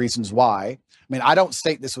one of the reasons why. I mean, I don't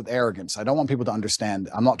state this with arrogance. I don't want people to understand.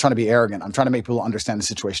 I'm not trying to be arrogant. I'm trying to make people understand the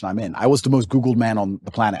situation I'm in. I was the most Googled man on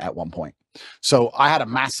the planet at one point. So I had a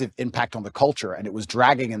massive impact on the culture, and it was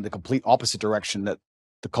dragging in the complete opposite direction that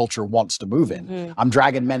the culture wants to move in. Mm-hmm. I'm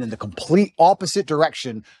dragging men in the complete opposite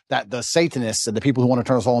direction that the Satanists and the people who want to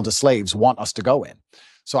turn us all into slaves want us to go in.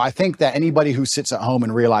 So I think that anybody who sits at home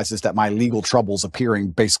and realizes that my legal troubles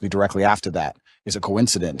appearing basically directly after that is a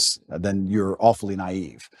coincidence, then you're awfully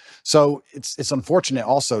naive. So it's unfortunate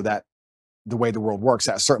also that the way the world works,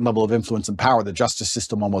 at a certain level of influence and power, the justice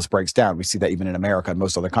system almost breaks down. We see that even in America and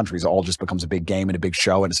most other countries. It all just becomes a big game and a big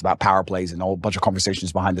show, and it's about power plays and a whole bunch of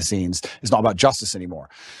conversations behind the scenes. It's not about justice anymore.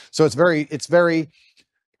 So it's very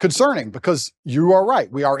concerning, because you are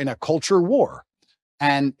right. We are in a culture war.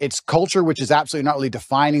 And it's culture which is absolutely not really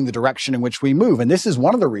defining the direction in which we move. And this is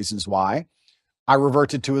one of the reasons why I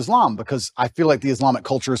reverted to Islam, because I feel like the Islamic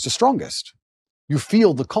culture is the strongest. You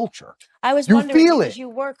feel the culture. I was wondering, because you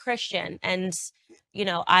were Christian, and, you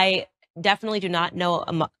know, I definitely do not know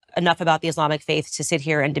enough about the Islamic faith to sit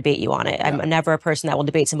here and debate you on it. Yeah. I'm never a person that will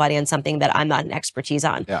debate somebody on something that I'm not an expertise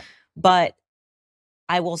on. Yeah. But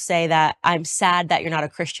I will say that I'm sad that you're not a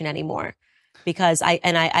Christian anymore, because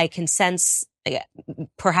I can sense,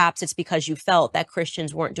 perhaps it's because you felt that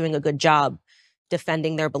Christians weren't doing a good job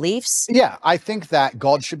defending their beliefs. Yeah, I think that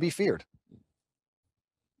God should be feared.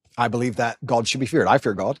 I believe that God should be feared. I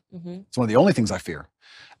fear God. Mm-hmm. It's one of the only things I fear.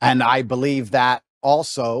 And I believe that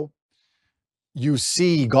also you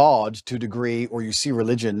see God to a degree, or you see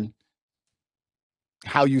religion,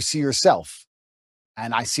 how you see yourself.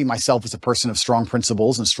 And I see myself as a person of strong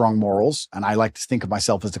principles and strong morals. And I like to think of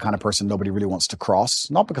myself as the kind of person nobody really wants to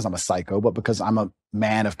cross, not because I'm a psycho, but because I'm a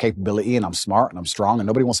man of capability, and I'm smart and I'm strong, and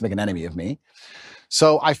nobody wants to make an enemy of me.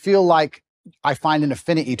 So I feel like I find an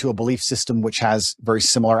affinity to a belief system which has very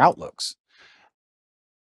similar outlooks.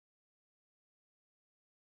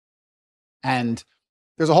 And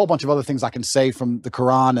there's a whole bunch of other things I can say from the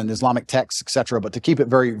Quran and Islamic texts, etc. But to keep it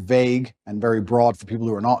very vague and very broad for people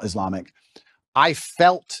who are not Islamic, I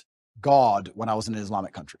felt God when I was in an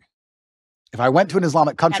Islamic country. If I went to an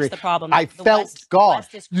Islamic country, that's the problem. I felt God.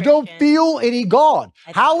 You don't feel any God.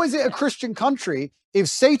 How is it a Christian country if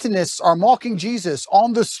Satanists are mocking Jesus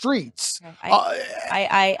on the streets?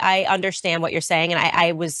 I understand what you're saying. And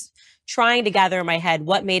I was trying to gather in my head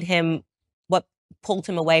what pulled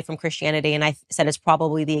him away from Christianity. And I said it's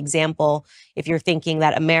probably the example. If you're thinking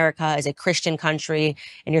that America is a Christian country,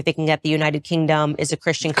 and you're thinking that the United Kingdom is a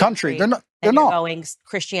Christian country, they're not.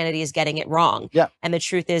 Christianity is getting it wrong. Yeah. And the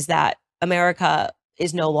truth is that America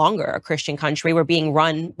is no longer a Christian country. We're being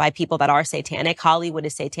run by people that are satanic. Hollywood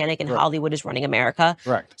is satanic, and Hollywood is running America.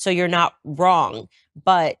 Right. So you're not wrong.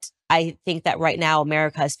 But I think that right now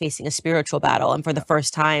America is facing a spiritual battle. And for the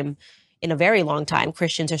first time in a very long time,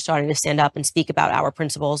 Christians are starting to stand up and speak about our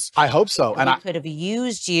principles. I hope so. And I could have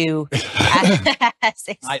used you as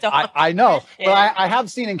a I know. But I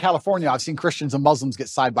have seen in California, I've seen Christians and Muslims get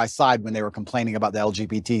side by side when they were complaining about the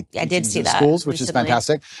LGBT I did see that schools, which recently. is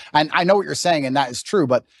fantastic. And I know what you're saying, and that is true.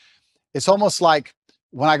 But it's almost like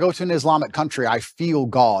when I go to an Islamic country, I feel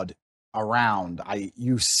God around.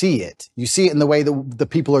 You see it. You see it in the way the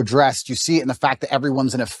people are dressed. You see it in the fact that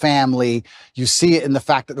everyone's in a family. You see it in the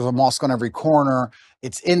fact that there's a mosque on every corner.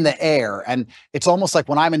 It's in the air. And it's almost like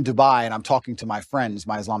when I'm in Dubai and I'm talking to my friends,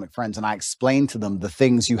 my Islamic friends, and I explain to them the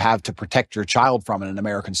things you have to protect your child from in an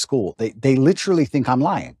American school. They literally think I'm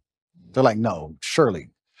lying. They're like, no, surely.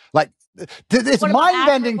 Like, it's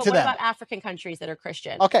mind-bending to them. What about African countries that are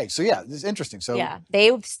Christian? Okay, so yeah, this is interesting. So yeah,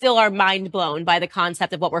 they still are mind-blown by the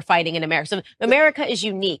concept of what we're fighting in America. So America is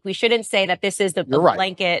unique. We shouldn't say that this is the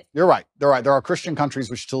blanket. You're right. They're right. There are Christian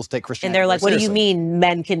countries which still take Christianity. And they're like, what do you mean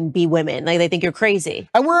men can be women? Like, they think you're crazy.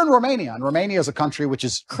 And we're in Romania. And Romania is a country which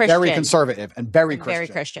is very conservative and very Christian. Very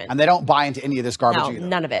Christian. And they don't buy into any of this garbage either.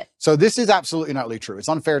 None of it. So this is absolutely not true. It's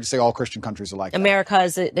unfair to say all Christian countries are like America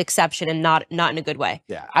is an exception, and not in a good way.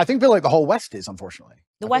 Yeah. I think like the whole West is, unfortunately.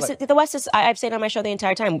 The West is, I've said on my show the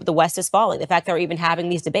entire time, the West is falling. The fact that we're even having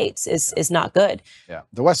these debates is not good. Yeah.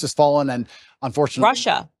 The West has fallen, and unfortunately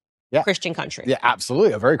Russia, Christian country. Yeah,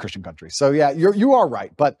 absolutely. A very Christian country. So yeah, you are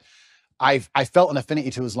right. But I felt an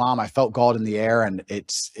affinity to Islam. I felt God in the air, and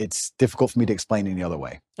it's difficult for me to explain any other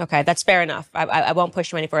way. Okay, that's fair enough. I won't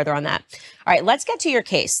push you any further on that. All right, let's get to your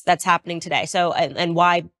case that's happening today. So, and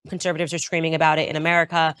why conservatives are screaming about it in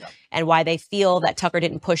America, and why they feel that Tucker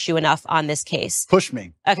didn't push you enough on this case. Push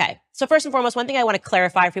me. Okay, so first and foremost, one thing I want to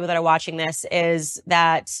clarify for people that are watching this is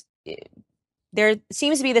that there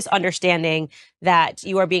seems to be this understanding that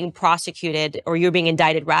you are being prosecuted, or you're being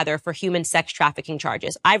indicted rather, for human sex trafficking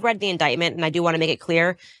charges. I've read the indictment, and I do want to make it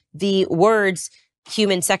clear the words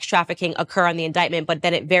human sex trafficking occur on the indictment, but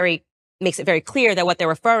then it makes it very clear that what they're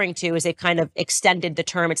referring to is they've kind of extended the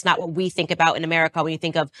term. It's not what we think about in America when you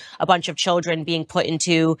think of a bunch of children being put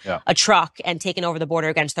into a truck and taken over the border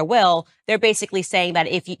against their will. They're basically saying that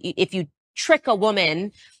if you trick a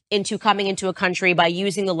woman into coming into a country by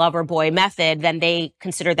using the lover boy method, then they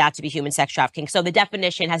consider that to be human sex trafficking. So the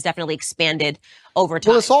definition has definitely expanded over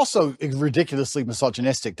time. Well, it's also ridiculously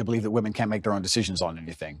misogynistic to believe that women can't make their own decisions on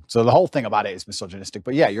anything. So the whole thing about it is misogynistic.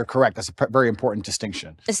 But yeah, you're correct. That's a very important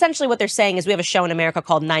distinction. Essentially what they're saying is we have a show in America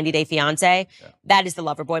called 90 Day Fiancé. That is the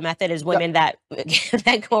lover boy method, is women that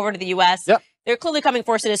go over to the U.S. They're clearly coming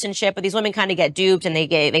for citizenship, but these women kind of get duped and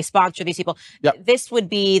they sponsor these people. This would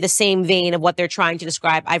be the same vein of what they're trying to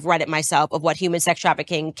describe. I've read it myself, of what human sex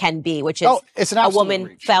trafficking can be, which is it's an a woman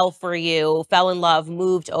reach. fell for you, fell in love,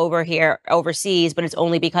 moved over here overseas, but it's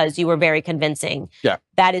only because you were very convincing.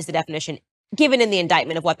 That is the definition given in the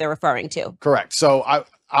indictment of what they're referring to. Correct. So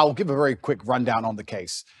I'll give a very quick rundown on the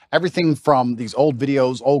case. Everything from these old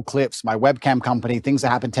videos, old clips, my webcam company, things that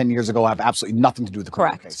happened 10 years ago have absolutely nothing to do with the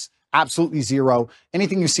criminal case. Absolutely zero.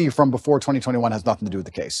 Anything you see from before 2021 has nothing to do with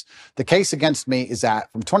the case. The case against me is that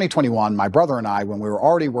from 2021, my brother and I, when we were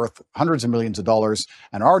already worth hundreds of millions of dollars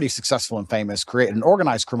and already successful and famous, created an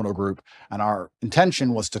organized criminal group. And our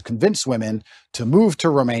intention was to convince women to move to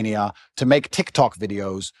Romania to make TikTok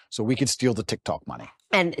videos so we could steal the TikTok money.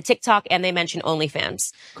 And TikTok, and they mention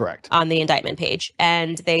OnlyFans. Correct. On the indictment page.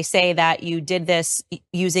 And they say that you did this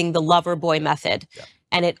using the lover boy method.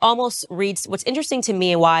 And it almost reads, what's interesting to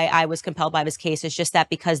me and why I was compelled by this case is just that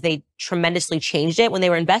because they tremendously changed it. When they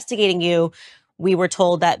were investigating you, we were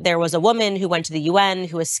told that there was a woman who went to the UN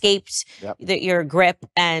who escaped your grip,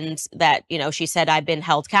 and that, she said, I've been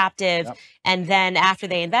held captive. And then after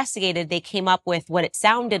they investigated, they came up with what it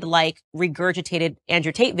sounded like regurgitated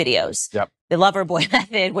Andrew Tate videos. The lover boy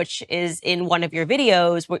method, which is in one of your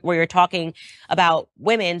videos where you're talking about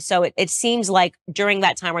women. So it seems like during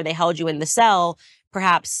that time where they held you in the cell,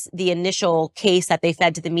 perhaps the initial case that they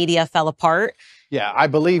fed to the media fell apart. Yeah, I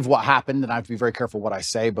believe what happened, and I have to be very careful what I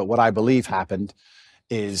say, but what I believe happened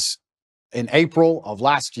is in April of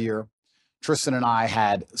last year, Tristan and I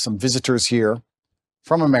had some visitors here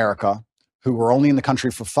from America who were only in the country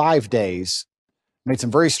for 5 days, made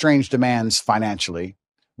some very strange demands financially.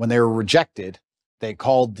 When they were rejected, they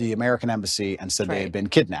called the American embassy and said they had been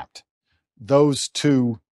kidnapped. Those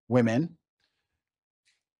two women,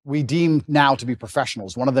 we deem now to be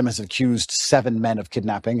professionals. One of them has accused 7 men of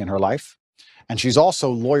kidnapping in her life. And she's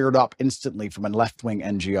also lawyered up instantly from a left-wing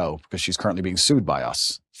NGO because she's currently being sued by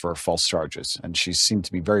us for false charges. And she seemed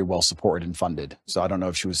to be very well supported and funded. So I don't know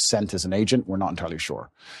if she was sent as an agent. We're not entirely sure.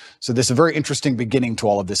 So this is a very interesting beginning to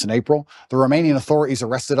all of this in April. The Romanian authorities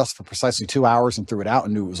arrested us for precisely 2 hours and threw it out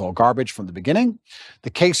and knew it was all garbage from the beginning. The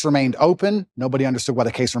case remained open. Nobody understood why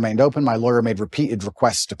the case remained open. My lawyer made repeated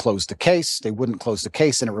requests to close the case. They wouldn't close the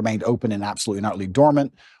case, and it remained open and absolutely and utterly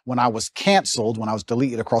dormant. When I was canceled, when I was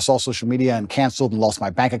deleted across all social media and canceled and lost my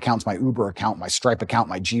bank accounts, my Uber account, my Stripe account,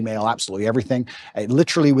 my Gmail, absolutely everything,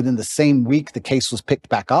 literally within the same week, the case was picked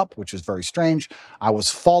back up, which is very strange. I was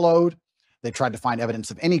followed. They tried to find evidence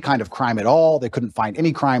of any kind of crime at all. They couldn't find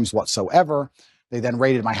any crimes whatsoever. They then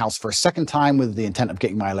raided my house for a second time with the intent of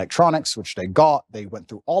getting my electronics, which they got. They went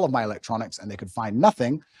through all of my electronics and they could find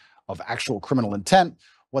nothing of actual criminal intent.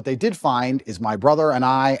 What they did find is my brother and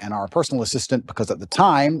I and our personal assistant, because at the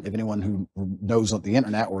time, if anyone who knows the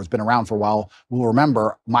internet or has been around for a while will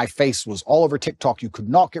remember, my face was all over TikTok. You could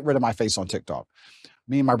not get rid of my face on TikTok.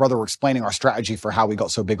 Me and my brother were explaining our strategy for how we got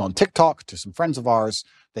so big on TikTok to some friends of ours.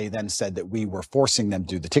 They then said that we were forcing them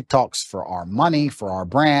to do the TikToks for our money, for our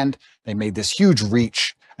brand. They made this huge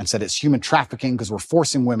reach and said it's human trafficking because we're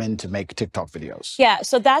forcing women to make TikTok videos. Yeah,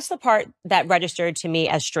 so that's the part that registered to me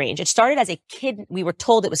as strange. It started as we were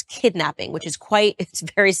told it was kidnapping, which is it's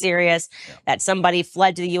very serious, that somebody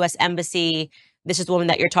fled to the U.S. embassy. This is the woman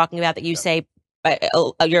that you're talking about that you say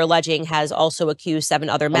you're alleging has also accused 7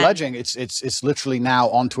 other men. Alleging, it's literally now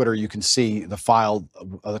on Twitter. You can see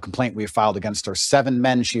the complaint we have filed against her. 7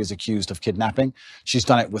 men she is accused of kidnapping. She's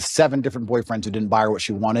done it with 7 different boyfriends who didn't buy her what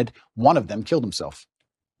she wanted. One of them killed himself.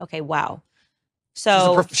 Okay, wow.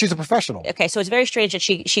 So she's a professional. Okay, so it's very strange that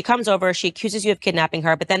she comes over, she accuses you of kidnapping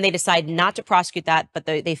her, but then they decide not to prosecute that, but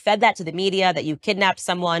they fed that to the media that you kidnapped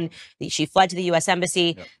someone, that she fled to the U.S.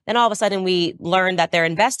 embassy. Then all of a sudden we learn that they're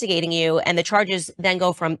investigating you, and the charges then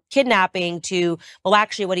go from kidnapping to, well,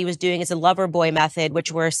 actually what he was doing is a lover boy method,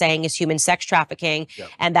 which we're saying is human sex trafficking,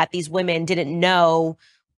 and that these women didn't know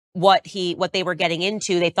what they were getting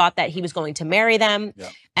into. They thought that he was going to marry them. Yeah.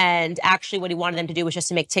 And actually what he wanted them to do was just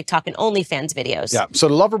to make TikTok and OnlyFans videos. Yeah. So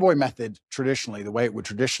the Loverboy method, traditionally, the way it would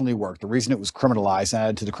traditionally work, the reason it was criminalized and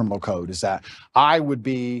added to the criminal code is that I would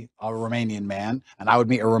be a Romanian man and I would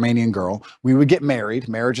meet a Romanian girl. We would get married.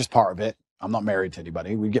 Marriage is part of it. I'm not married to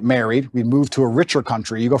anybody. We'd get married. We'd move to a richer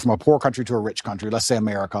country. You go from a poor country to a rich country, let's say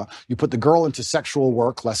America. You put the girl into sexual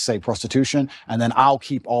work, let's say prostitution, and then I'll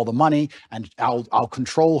keep all the money and I'll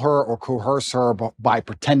control her or coerce her by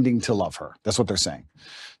pretending to love her. That's what they're saying.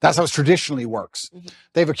 That's how it traditionally works. Mm-hmm.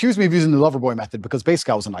 They've accused me of using the Loverboy method because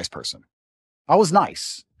basically I was a nice person. I was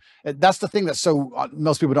nice. That's the thing that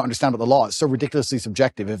most people don't understand about the law. It's so ridiculously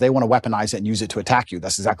subjective. If they want to weaponize it and use it to attack you,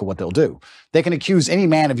 that's exactly what they'll do. They can accuse any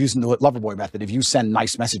man of using the Loverboy method if you send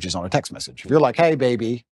nice messages on a text message. If you're like, hey,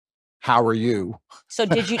 baby, how are you? So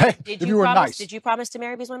did you promise to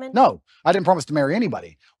marry these women? No, I didn't promise to marry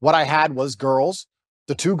anybody. What I had was girls.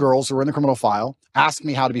 The two girls who were in the criminal file asked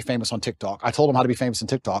me how to be famous on TikTok. I told them how to be famous on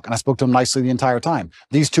TikTok, and I spoke to them nicely the entire time.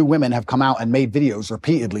 These two women have come out and made videos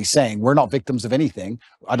repeatedly saying we're not victims of anything.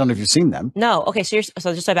 I don't know if you've seen them. No. Okay. So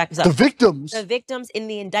just so I back this up. The victims in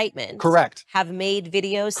the indictment, correct, have made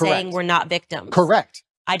videos saying we're not victims. Correct.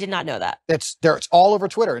 I did not know that. It's all over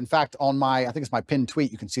Twitter. In fact, on I think it's my pinned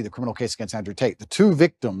tweet, you can see the criminal case against Andrew Tate. The two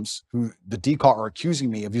victims who the DCAR are accusing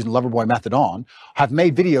me of using Loverboy method on have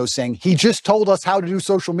made videos saying, he just told us how to do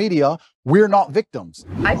social media. We're not victims.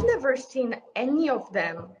 I've never seen any of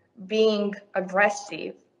them being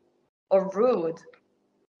aggressive or rude.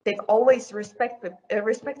 They've always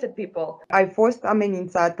respected people. Ai fost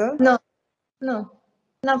amenințată? Nu.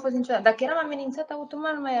 N-am fost niciodată. Dacă eram amenințată,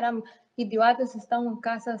 automat nu mai eram idiotă să stau în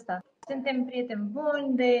casa asta. Suntem prieteni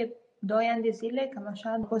buni de 2 ani de zile, cam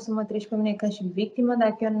așa. Poți să mă treci pe mine ca și victimă,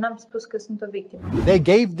 dacă eu n-am spus că sunt o victimă. They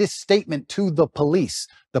gave this statement to the police.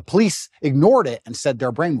 The police ignored it and said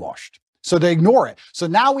they're brainwashed. So they ignore it. So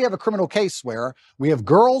now we have a criminal case where we have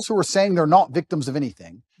girls who are saying they're not victims of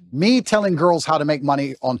anything. Me telling girls how to make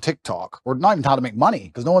money on TikTok, or not even how to make money,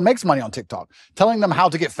 because no one makes money on TikTok, telling them how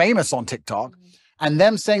to get famous on TikTok, and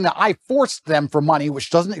them saying that I forced them for money,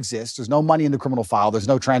 which doesn't exist. There's no money in the criminal file. There's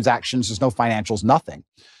no transactions. There's no financials, nothing.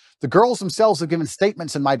 The girls themselves have given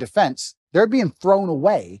statements in my defense. They're being thrown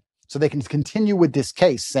away so they can continue with this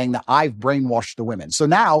case saying that I've brainwashed the women. So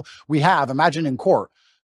now we have, imagine in court,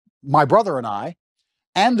 my brother and I,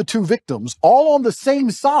 and the two victims all on the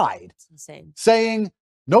same side saying,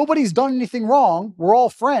 nobody's done anything wrong. We're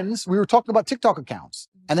all friends. We were talking about TikTok accounts.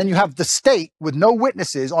 And then you have the state with no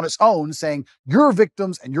witnesses on its own saying you're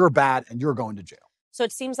victims and you're bad and you're going to jail. So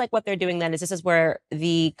it seems like what they're doing then is this is where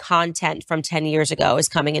the content from 10 years ago is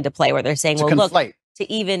coming into play, where they're saying, they're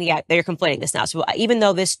conflating this now. So even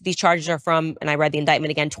though these charges are from, and I read the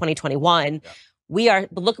indictment again, 2021,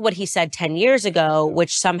 but look at what he said 10 years ago,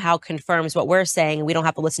 which somehow confirms what we're saying. We don't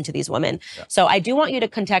have to listen to these women. Yeah. So I do want you to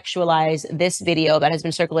contextualize this video that has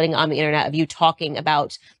been circulating on the internet of you talking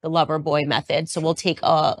about the Loverboy method. So we'll take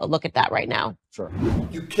a look at that right now. Sure.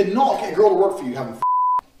 You cannot get a girl to work for you having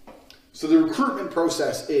So the recruitment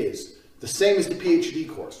process is the same as the PhD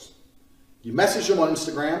course. You message them on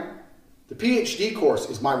Instagram. The PhD course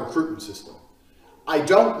is my recruitment system. I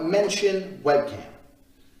don't mention webcam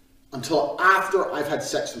until after I've had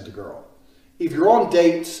sex with the girl. If you're on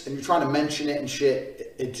dates and you're trying to mention it and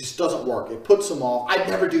shit, it just doesn't work. It puts them off. I'd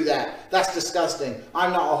never do that. That's disgusting.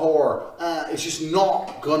 I'm not a whore. It's just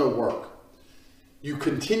not gonna work. You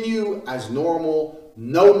continue as normal,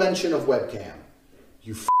 no mention of webcam.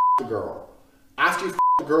 You f the girl. After you f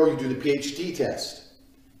the girl, you do the PhD test.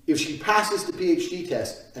 If she passes the PhD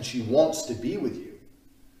test and she wants to be with you,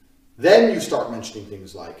 then you start mentioning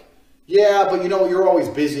things like, yeah, but you know, you're always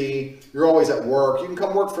busy. You're always at work. You can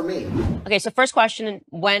come work for me. Okay, so first question,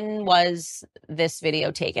 when was this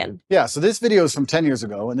video taken? Yeah, so this video is from 10 years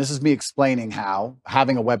ago, and this is me explaining how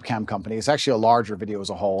having a webcam company, it's actually a larger video as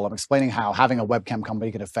a whole. I'm explaining how having a webcam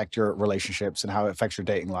company can affect your relationships and how it affects your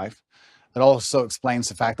dating life. It also explains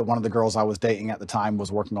the fact that one of the girls I was dating at the time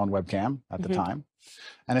was working on webcam at the time.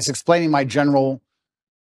 And it's explaining my general,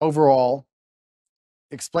 overall,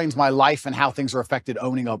 explains my life and how things are affected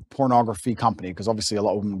owning a pornography company, because obviously a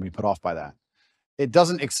lot of women will be put off by that. It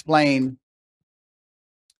doesn't explain,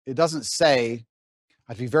 it doesn't say,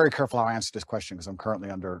 I'd be very careful how I answer this question because I'm currently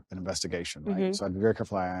under an investigation, right? So I'd be very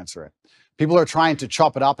careful how I answer it. People are trying to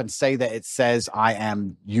chop it up and say that it says I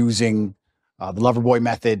am using the Loverboy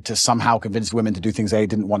method to somehow convince women to do things they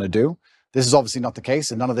didn't want to do. This is obviously not the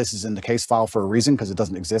case, and none of this is in the case file for a reason because it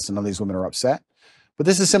doesn't exist and none of these women are upset. But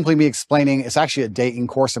this is simply me explaining, it's actually a dating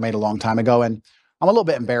course I made a long time ago, and I'm a little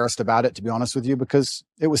bit embarrassed about it, to be honest with you, because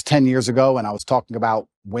it was 10 years ago and I was talking about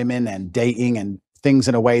women and dating and things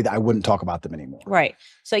in a way that I wouldn't talk about them anymore. Right.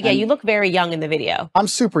 So yeah, you look very young in the video. I'm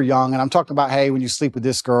super young, and I'm talking about, hey, when you sleep with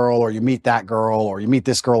this girl, or you meet that girl, or you meet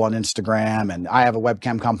this girl on Instagram, and I have a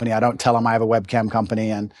webcam company. I don't tell them I have a webcam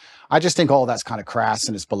company. And I just think all that's kind of crass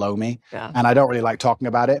and it's below me. Yeah. And I don't really like talking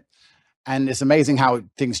about it. And it's amazing how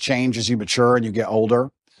things change as you mature and you get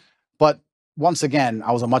older. But once again,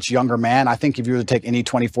 I was a much younger man. I think if you were to take any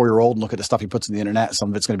 24-year-old and look at the stuff he puts on the internet, some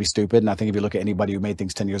of it's going to be stupid. And I think if you look at anybody who made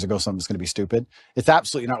things 10 years ago, some of it's going to be stupid. It's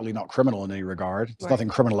absolutely not criminal in any regard. There's nothing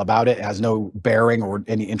criminal about it. It has no bearing or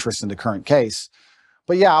any interest in the current case.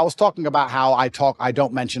 But yeah, I was talking about how I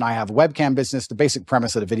don't mention I have a webcam business. The basic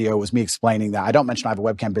premise of the video was me explaining that I don't mention I have a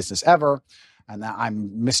webcam business ever, and that I'm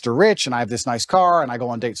Mr. Rich and I have this nice car and I go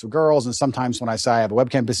on dates with girls. And sometimes when I say I have a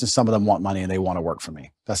webcam business, some of them want money and they want to work for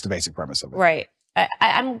me. That's the basic premise of it. Right.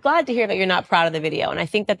 I'm glad to hear that you're not proud of the video. And I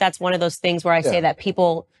think that that's one of those things where I say that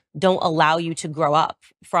people don't allow you to grow up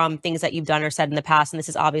from things that you've done or said in the past. And this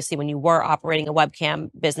is obviously when you were operating a webcam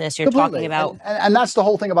business, you're talking about. And that's the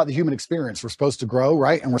whole thing about the human experience. We're supposed to grow,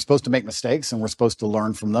 right? And we're supposed to make mistakes and we're supposed to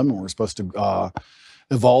learn from them. And we're supposed to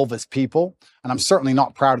evolve as people. And I'm certainly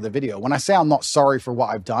not proud of the video. When I say I'm not sorry for what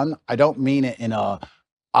I've done, I don't mean it in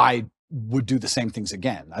I would do the same things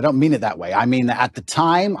again. I don't mean it that way. I mean that at the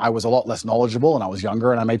time I was a lot less knowledgeable and I was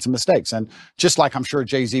younger and I made some mistakes. And just like I'm sure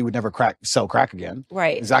Jay-Z would never sell crack again.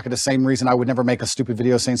 Right. Exactly the same reason I would never make a stupid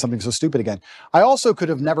video saying something so stupid again. I also could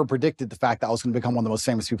have never predicted the fact that I was going to become one of the most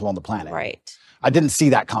famous people on the planet. Right. I didn't see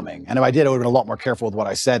that coming. And if I did, I would have been a lot more careful with what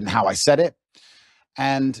I said and how I said it.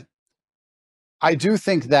 And I do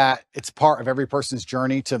think that it's part of every person's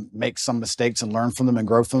journey to make some mistakes and learn from them and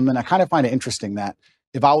grow from them. And I kind of find it interesting that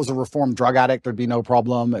if I was a reformed drug addict, there'd be no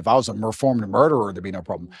problem. If I was a reformed murderer, there'd be no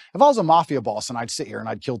problem. If I was a mafia boss and I'd sit here and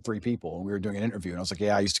I'd killed 3 people and we were doing an interview and I was like,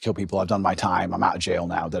 yeah, I used to kill people. I've done my time. I'm out of jail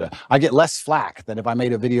now. I get less flack than if I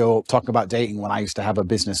made a video talking about dating when I used to have a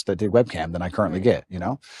business that did webcam than I currently get, you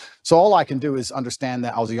know? So all I can do is understand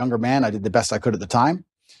that I was a younger man. I did the best I could at the time.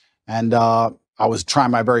 And I was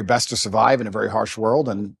trying my very best to survive in a very harsh world.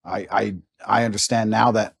 And I understand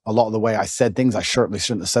now that a lot of the way I said things, I certainly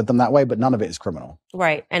shouldn't have said them that way, but none of it is criminal.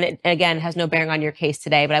 Right. And it, again, has no bearing on your case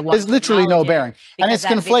today, but I want There's literally no bearing. And it's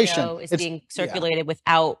conflation. It's being circulated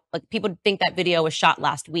without, like, people think that video was shot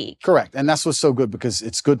last week. Correct. And that's what's so good, because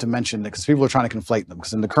it's good to mention that, because people are trying to conflate them.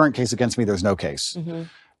 Because in the current case against me, there's no case. Mm-hmm.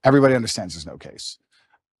 Everybody understands there's no case.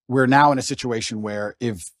 We're now in a situation where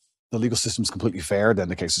if the legal system's completely fair, then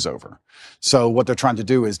the case is over. So what they're trying to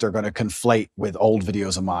do is they're going to conflate with old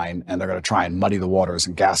videos of mine, and they're going to try and muddy the waters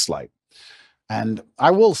and gaslight. And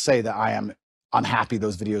I will say that I am unhappy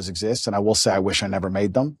those videos exist, and I will say I wish I never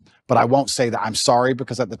made them, but I won't say that I'm sorry,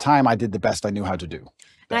 because at the time I did the best I knew how to do.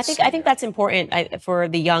 And I think that's important for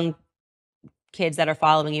the young kids that are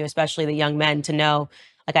following you, especially the young men, to know.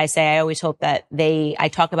 Like I say, I always hope that I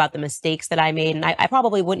talk about the mistakes that I made, and I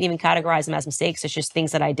probably wouldn't even categorize them as mistakes. It's just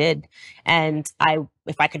things that I did. And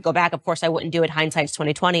if I could go back, of course I wouldn't do it. Hindsight's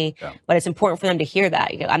 2020, but it's important for them to hear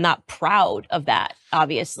that. You know, I'm not proud of that.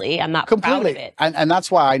 Obviously, I'm not proud of it. And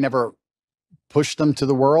that's why I never push them to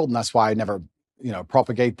the world. And that's why I never,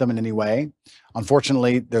 propagate them in any way.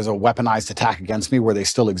 Unfortunately, there's a weaponized attack against me where they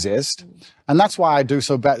still exist. And that's why I do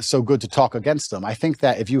so good to talk against them. I think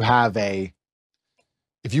that if you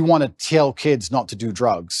want to tell kids not to do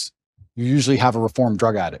drugs, you usually have a reformed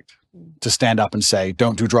drug addict to stand up and say,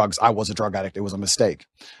 don't do drugs. I was a drug addict. It was a mistake.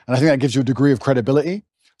 And I think that gives you a degree of credibility.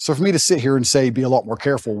 So for me to sit here and say, be a lot more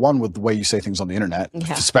careful, one, with the way you say things on the internet,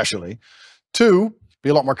 especially. 2, be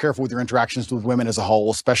a lot more careful with your interactions with women as a whole,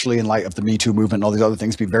 especially in light of the Me Too movement and all these other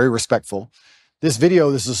things. Be very respectful. This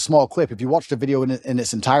is a small clip. If you watch the video in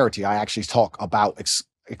its entirety, I actually talk about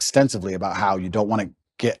extensively about how you don't want to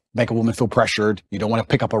make a woman feel pressured. You don't want to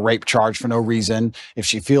pick up a rape charge for no reason. If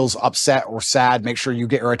she feels upset or sad, make sure you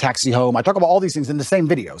get her a taxi home. I talk about all these things in the same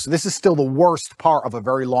video. So this is still the worst part of a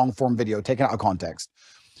very long form video taken out of context.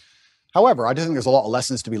 However, I just think there's a lot of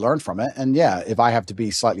lessons to be learned from it. And yeah, if I have to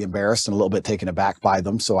be slightly embarrassed and a little bit taken aback by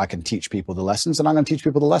them so I can teach people the lessons, then I'm going to teach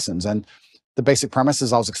people the lessons. And the basic premise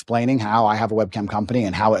is I was explaining how I have a webcam company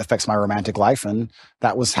and how it affects my romantic life. And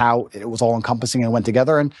that was how it was all encompassing and went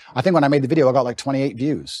together. And I think when I made the video, I got like 28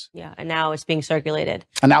 views. Yeah. And now it's being circulated.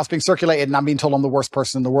 And I'm being told I'm the worst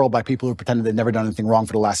person in the world by people who pretended they've never done anything wrong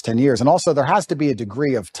for the last 10 years. And also there has to be a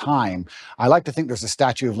degree of time. I like to think there's a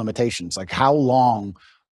statute of limitations. Like, how long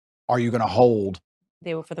are you going to hold?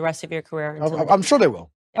 They will for the rest of your career. I'm sure they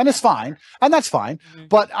will. And it's fine. And that's fine. Mm-hmm.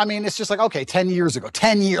 But I mean, it's just like, okay, 10 years ago,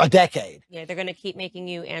 a decade. Yeah, they're going to keep making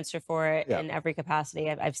you answer for it in every capacity.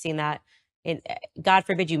 I've seen that God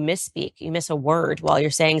forbid you misspeak, you miss a word while you're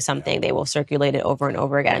saying something, they will circulate it over and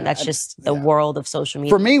over again. That's just the world of social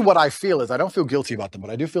media. For me, what I feel is I don't feel guilty about them, but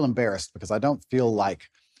I do feel embarrassed because I don't feel like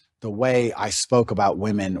the way I spoke about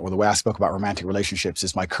women or the way I spoke about romantic relationships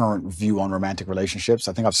is my current view on romantic relationships.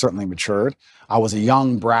 I think I've certainly matured. I was a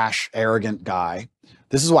young, brash, arrogant guy.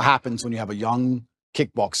 This is what happens when you have a young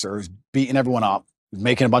kickboxer who's beating everyone up,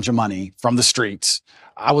 making a bunch of money from the streets.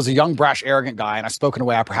 I was a young, brash, arrogant guy, and I spoke in a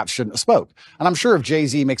way I perhaps shouldn't have spoke. And I'm sure if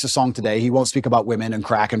Jay-Z makes a song today, he won't speak about women and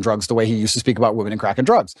crack and drugs the way he used to speak about women and crack and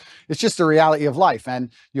drugs. It's just the reality of life,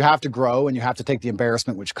 and you have to grow, and you have to take the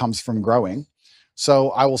embarrassment which comes from growing. So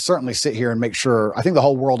I will certainly sit here and make sure, I think the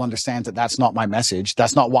whole world understands that that's not my message.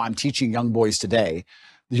 That's not what I'm teaching young boys today.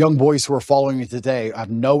 The young boys who are following me today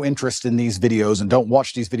have no interest in these videos and don't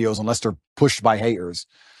watch these videos unless they're pushed by haters.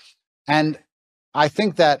 And I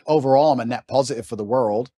think that overall, I'm a net positive for the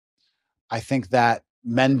world. I think that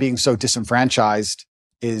men being so disenfranchised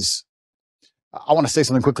is, I want to say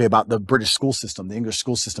something quickly about the British school system. The English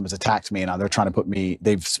school system has attacked me, and now they're trying to put me,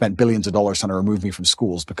 they've spent billions of dollars trying to remove me from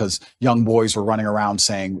schools because young boys were running around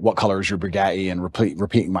saying, what color is your Bugatti, and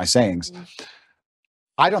repeating my sayings.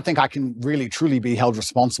 I don't think I can really truly be held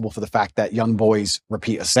responsible for the fact that young boys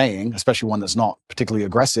repeat a saying, especially one that's not particularly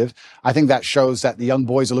aggressive. I think that shows that the young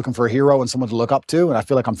boys are looking for a hero and someone to look up to. And I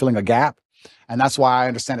feel like I'm filling a gap. And that's why I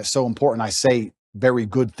understand it's so important I say very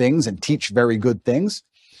good things and teach very good things.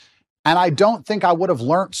 And I don't think I would have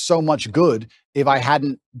learned so much good if I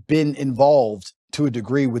hadn't been involved to a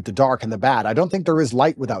degree with the dark and the bad. I don't think there is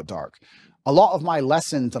light without dark. A lot of my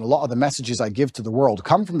lessons and a lot of the messages I give to the world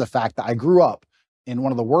come from the fact that I grew up in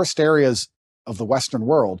one of the worst areas of the Western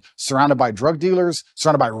world, surrounded by drug dealers,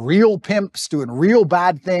 surrounded by real pimps doing real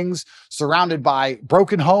bad things, surrounded by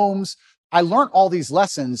broken homes. I learned all these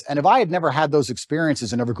lessons. And if I had never had those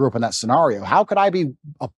experiences and never grew up in that scenario, how could I be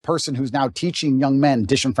a person who's now teaching young men,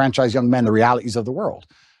 disenfranchised young men, the realities of the world?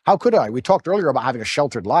 How could I? We talked earlier about having a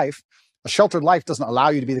sheltered life. A sheltered life doesn't allow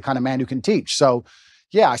you to be the kind of man who can teach. So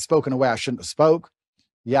yeah, I spoke in a way I shouldn't have spoke.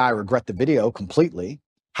 Yeah, I regret the video completely.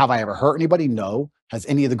 Have I ever hurt anybody? No. Has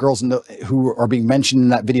any of the girls who are being mentioned in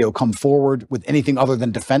that video come forward with anything other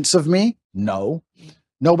than defense of me? No.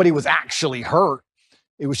 Nobody was actually hurt.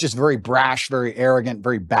 It was just very brash, very arrogant,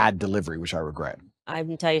 very bad delivery, which I regret. I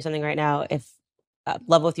can tell you something right now. If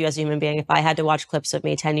level with you as a human being, if I had to watch clips of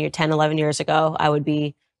me 10, 11 years ago, I would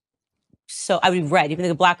be red. Even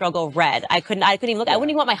the black girl go red. I couldn't even look. I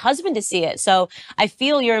wouldn't even want my husband to see it. So I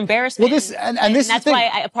feel your embarrassment. Well, this that's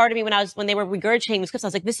why a part of me when they were regurgitating these clips, I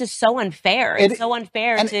was like, this is so unfair. It's so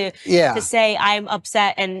unfair to say I'm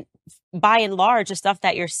upset. And by and large, the stuff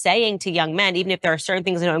that you're saying to young men, even if there are certain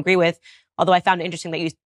things I don't agree with, although I found it interesting that you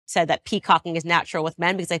said that peacocking is natural with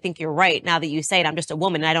men, because I think you're right. Now that you say it, I'm just a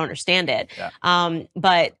woman and I don't understand it. Yeah.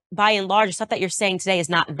 But by and large, the stuff that you're saying today is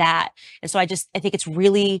not that. And so I think it's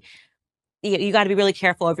really, you got to be really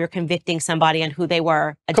careful if you're convicting somebody on who they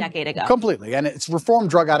were a decade ago. Completely. And it's reformed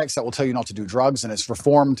drug addicts that will tell you not to do drugs. And it's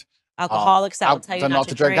reformed alcoholics that will tell you not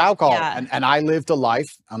to drink alcohol. Yeah. And I lived a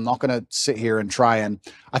life. I'm not going to sit here and try and,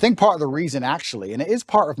 I think part of the reason actually, and it is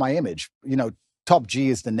part of my image, Top G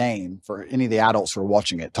is the name for any of the adults who are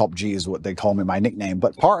watching it. Top G is what they call me, my nickname.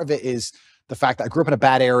 But part of it is the fact that I grew up in a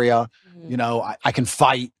bad area. Mm-hmm. I can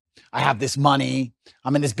fight. I have this money.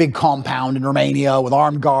 I'm in this big compound in Romania with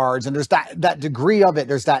armed guards. And there's that degree of it.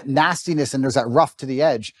 There's that nastiness and there's that rough to the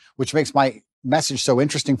edge, which makes my message so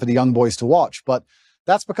interesting for the young boys to watch. But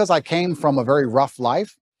that's because I came from a very rough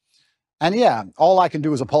life. And yeah, all I can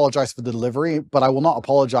do is apologize for the delivery, but I will not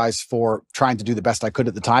apologize for trying to do the best I could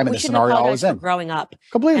at the time in the scenario I was in. Growing up.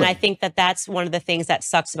 Completely. And I think that that's one of the things that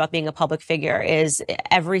sucks about being a public figure is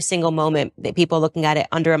every single moment that people are looking at it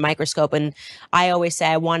under a microscope. And I always say,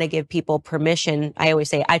 I want to give people permission. I always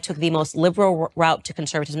say I took the most liberal route to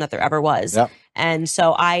conservatism that there ever was. Yep. And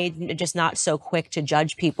so I'm just not so quick to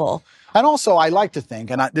judge people. And also I like to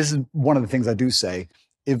think, and this is one of the things I do say,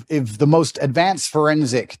 if the most advanced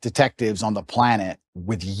forensic detectives on the planet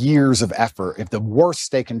with years of effort, if the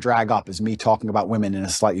worst they can drag up is me talking about women in a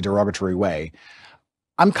slightly derogatory way,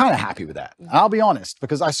 I'm kind of happy with that. And I'll be honest,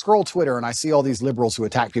 because I scroll Twitter and I see all these liberals who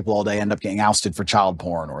attack people all day end up getting ousted for child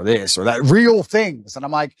porn or this or that, real things. And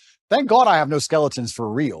I'm like, thank God I have no skeletons for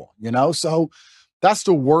real, So that's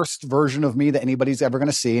the worst version of me that anybody's ever going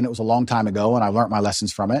to see. And it was a long time ago and I learned my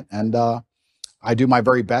lessons from it. And I do my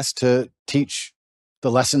very best to teach the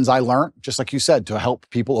lessons I learned, just like you said, to help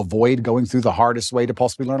people avoid going through the hardest way to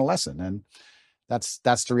possibly learn a lesson. And that's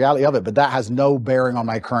the reality of it. But that has no bearing on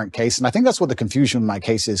my current case. And I think that's what the confusion in my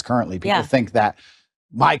case is currently. People think that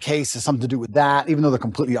my case has something to do with that, even though they're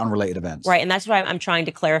completely unrelated events. Right. And that's why I'm trying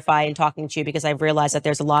to clarify in talking to you, because I've realized that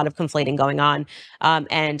there's a lot of conflating going on.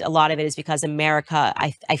 And a lot of it is because America,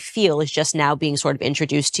 I feel, is just now being sort of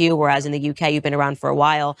introduced to you, whereas in the UK, you've been around for a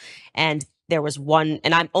while. And there was one,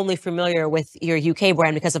 and I'm only familiar with your UK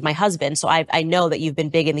brand because of my husband. So I know that you've been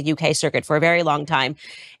big in the UK circuit for a very long time.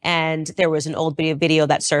 And there was an old video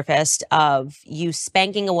that surfaced of you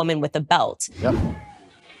spanking a woman with a belt. Yep.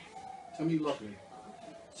 Tell me you love me.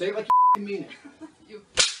 Say it like you mean it.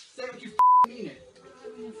 Say it like you mean it.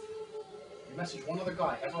 You message one other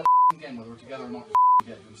guy ever again, whether we're together or not.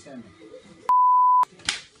 You understand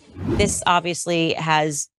me? This obviously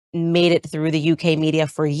has made it through the UK media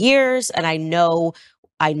for years, and I know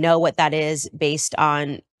what that is based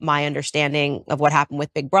on my understanding of what happened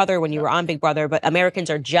with Big Brother when you were on Big Brother. But Americans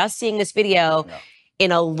are just seeing this video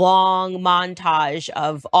in a long montage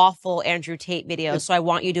of awful Andrew Tate videos. So I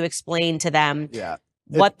want you to explain to them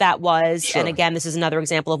what that was. Sure. And again, this is another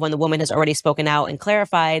example of when the woman has already spoken out and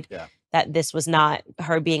clarified that this was not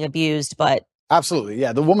her being abused, but absolutely.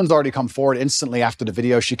 Yeah. The woman's already come forward instantly after the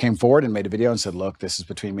video. She came forward and made a video and said, look, this is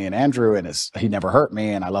between me and Andrew, and he never hurt me,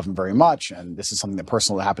 and I love him very much. And this is something that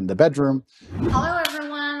personal that happened in the bedroom. Hello,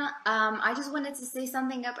 everyone. I just wanted to say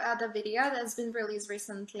something about the video that's been released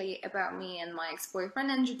recently about me and my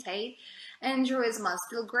ex-boyfriend, Andrew Tate. Andrew is my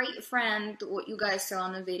still great friend. What you guys saw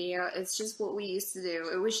on the video, it's just what we used to do.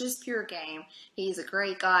 It was just pure game. He's a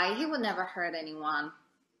great guy. He would never hurt anyone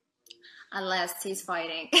unless he's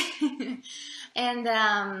fighting. And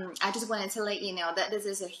I just wanted to let you know that this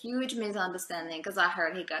is a huge misunderstanding, because I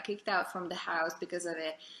heard he got kicked out from the house because of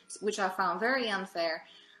it, which I found very unfair.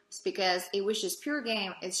 It's because it was just pure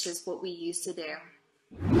game. It's just what we used to do.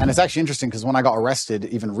 And it's actually interesting because when I got arrested,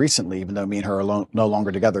 even recently, even though me and her are no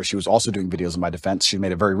longer together, she was also doing videos in my defense. She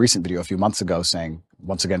made a very recent video a few months ago saying,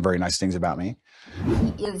 once again, very nice things about me.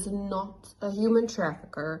 He is not a human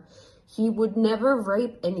trafficker. He would never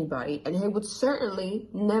rape anybody, and he would certainly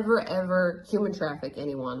never ever human traffic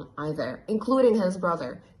anyone either, including his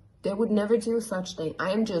brother. They would never do such thing.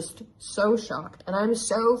 I am just so shocked, and I'm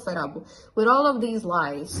so fed up with all of these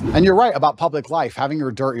lies. And you're right about public life, having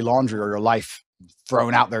your dirty laundry or your life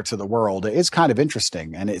thrown out there to the world is kind of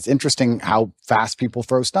interesting. And it's interesting how fast people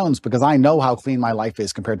throw stones, because I know how clean my life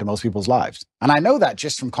is compared to most people's lives. And I know that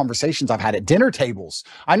just from conversations I've had at dinner tables.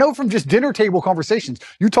 I know from just dinner table conversations.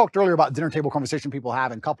 You talked earlier about dinner table conversation people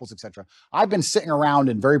have in couples, etc. I've been sitting around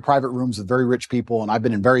in very private rooms with very rich people, and I've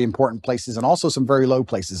been in very important places and also some very low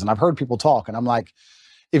places. And I've heard people talk, and I'm like,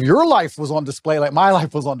 if your life was on display like my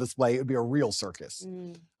life was on display, it would be a real circus.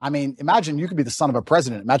 I mean, imagine you could be the son of a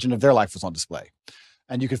president. Imagine if their life was on display.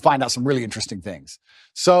 And you could find out some really interesting things.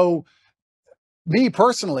 So me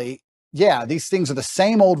personally, yeah, these things are the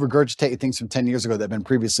same old regurgitated things from 10 years ago that have been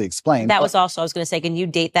previously explained. That was also, I was going to say, can you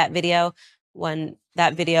date that video? When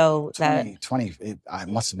that video I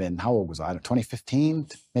must have been, how old was I? 2015,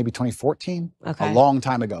 maybe 2014, okay. A long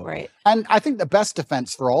time ago. Right. And I think the best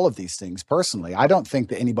defense for all of these things, personally, I don't think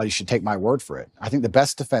that anybody should take my word for it. I think the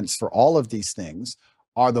best defense for all of these things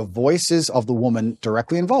are the voices of the woman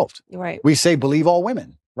directly involved. Right. We say, believe all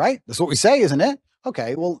women, right? That's what we say, isn't it?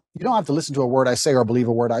 Okay, well, you don't have to listen to a word I say or believe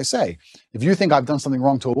a word I say. If you think I've done something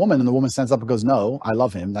wrong to a woman and the woman stands up and goes, no, I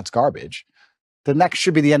love him, that's garbage, then that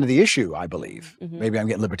should be the end of the issue, I believe. Maybe I'm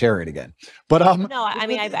getting libertarian again. But no, I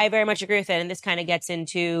mean, I very much agree with it. And this kind of gets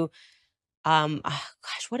into,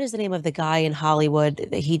 gosh, what is the name of the guy in Hollywood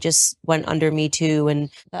that he just went under Me Too and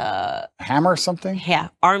Hammer something? Yeah,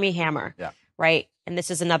 Army Hammer. Yeah. Right. And this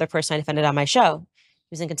is another person I defended on my show.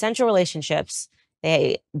 He was in consensual relationships.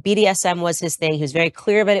 BDSM was his thing. He was very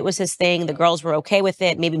clear that it was his thing. The girls were okay with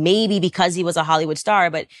it. Maybe because he was a Hollywood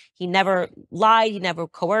star, but he never lied. He never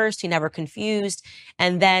coerced. He never confused.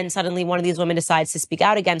 And then suddenly one of these women decides to speak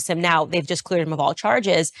out against him. Now they've just cleared him of all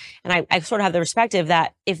charges. And I sort of have the perspective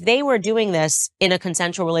that if they were doing this in a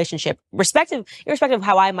consensual relationship, irrespective of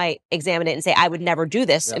how I might examine it and say, I would never do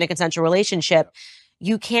this in a consensual relationship,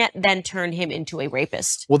 you can't then turn him into a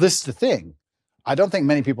rapist. Well, this is the thing. I don't think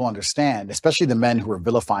many people understand, especially the men who are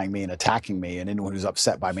vilifying me and attacking me and anyone who's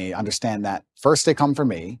upset by me, understand that first they come for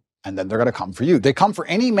me and then they're going to come for you. They come for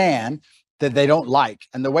any man that they don't like.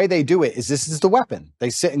 And the way they do it is this is the weapon. They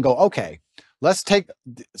sit and go, okay, let's take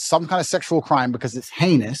some kind of sexual crime because it's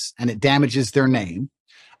heinous and it damages their name.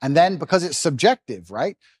 And then because it's subjective,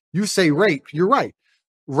 right? You say rape, you're right.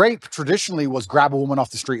 Rape traditionally was grab a woman off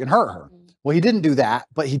the street and hurt her. Well, he didn't do that,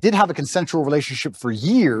 but he did have a consensual relationship for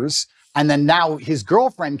years. And then now his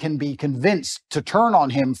girlfriend can be convinced to turn on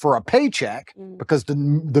him for a paycheck because the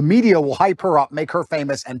media will hype her up, make her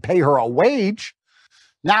famous, and pay her a wage.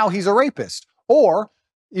 Now he's a rapist. Or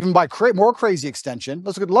even by more crazy extension,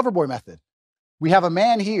 let's look at the Loverboy method. We have a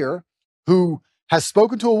man here who has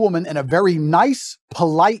spoken to a woman in a very nice,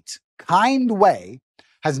 polite, kind way,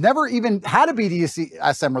 has never even had a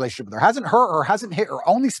BDSM relationship with her, hasn't hurt her, hasn't hit her,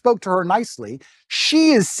 only spoke to her nicely.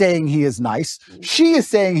 She is saying he is nice. She is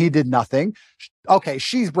saying he did nothing. Okay,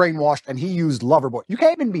 she's brainwashed and he used Loverboy. You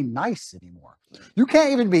can't even be nice anymore. You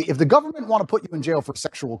can't even be, if the government want to put you in jail for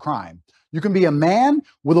sexual crime, you can be a man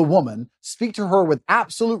with a woman, speak to her with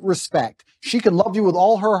absolute respect. She can love you with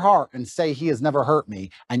all her heart and say he has never hurt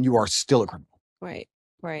me, and you are still a criminal. Right.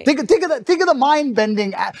 Right. Think of that. Think of the mind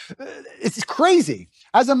bending. It's crazy.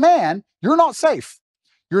 As a man, you're not safe.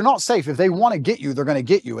 You're not safe. If they want to get you, they're going to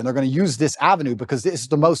get you, and they're going to use this avenue because this is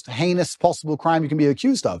the most heinous possible crime you can be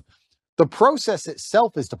accused of. The process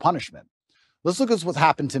itself is the punishment. Let's look at what's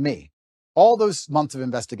happened to me. All those months of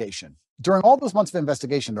investigation. During all those months of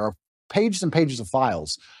investigation, there are pages and pages of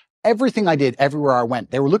files. Everything I did, everywhere I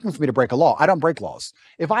went, they were looking for me to break a law. I don't break laws.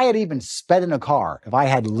 If I had even sped in a car, if I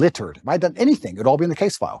had littered, if I had done anything, it'd all be in the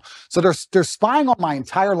case file. So they're spying on my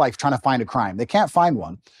entire life trying to find a crime. They can't find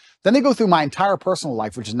one. Then they go through my entire personal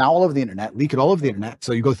life, which is now all over the internet, leak it all over the internet.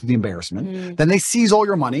 So you go through the embarrassment. Then they seize all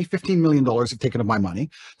your money. $15 million have taken of my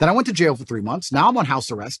money. Then I went to jail for 3 months. Now I'm on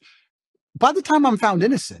house arrest. By the time I'm found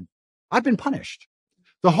innocent, I've been punished.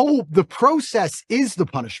 The process is the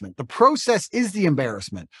punishment. The process is the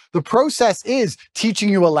embarrassment. The process is teaching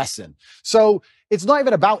you a lesson. So it's not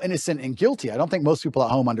even about innocent and guilty. I don't think most people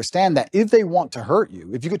at home understand that if they want to hurt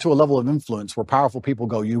you, if you get to a level of influence where powerful people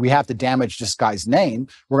go, we have to damage this guy's name,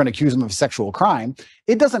 we're going to accuse him of a sexual crime.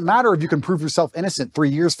 It doesn't matter if you can prove yourself innocent 3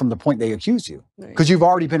 years from the point they accuse you, because you've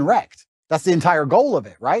already been wrecked. That's the entire goal of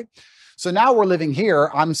it, right? So now we're living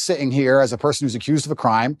here. I'm sitting here as a person who's accused of a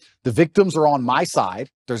crime. The victims are on my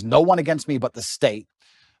side. There's no one against me but the state.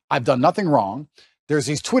 I've done nothing wrong. There's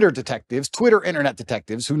these Twitter detectives, Twitter internet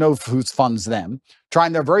detectives, who know who funds them,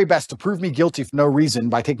 trying their very best to prove me guilty for no reason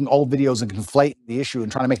by taking old videos and conflating the issue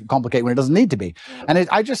and trying to make it complicated when it doesn't need to be. And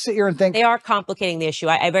I just sit here and think... They are complicating the issue.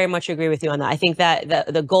 I very much agree with you on that. I think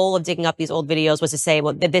that the goal of digging up these old videos was to say,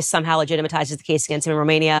 well, this somehow legitimizes the case against him in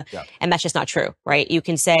Romania. Yeah. And that's just not true, right? You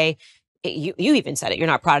can say... You even said it. You're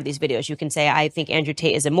not proud of these videos. You can say, I think Andrew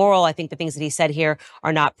Tate is immoral. I think the things that he said here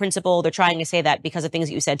are not principled. They're trying to say that because of things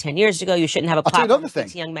that you said 10 years ago, you shouldn't have a platform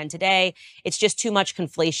to young men today. It's just too much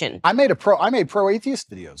conflation. I made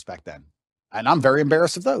pro-atheist videos back then, and I'm very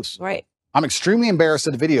embarrassed of those. Right. I'm extremely embarrassed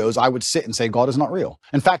of the videos. I would sit and say, God is not real.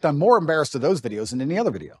 In fact, I'm more embarrassed of those videos than any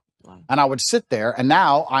other video. Wow. And I would sit there, and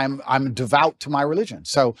now I'm devout to my religion.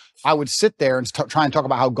 So I would sit there and try and talk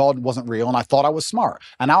about how God wasn't real, and I thought I was smart.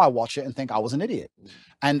 And now I watch it and think I was an idiot.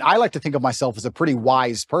 And I like to think of myself as a pretty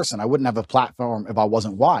wise person. I wouldn't have a platform if I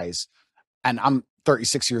wasn't wise. And I'm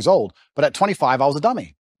 36 years old, but at 25, I was a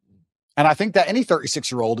dummy. And I think that any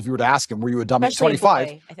 36-year-old, if you were to ask him, were you a dummy at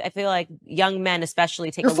 25? I feel like young men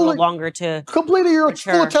especially take a little longer to completely. You're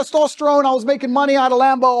full of testosterone. I was making money. I had a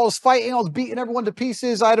Lambo. I was fighting. I was beating everyone to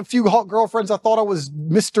pieces. I had a few hot girlfriends. I thought I was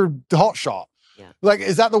Mr. Hotshot. Yeah. Like,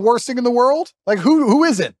 is that the worst thing in the world? Like, who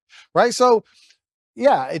isn't? Right? So,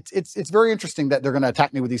 yeah, it's very interesting that they're going to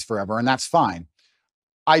attack me with these forever, and that's fine.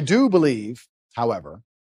 I do believe, however,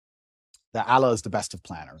 that Allah is the best of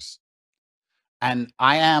planners. And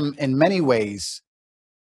I am, in many ways,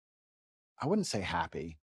 I wouldn't say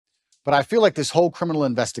happy, but I feel like this whole criminal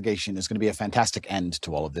investigation is going to be a fantastic end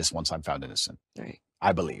to all of this once I'm found innocent. Right.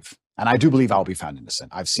 I believe. And I do believe I'll be found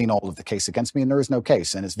innocent. I've seen all of the case against me, and there is no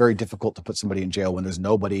case. And it's very difficult to put somebody in jail when there's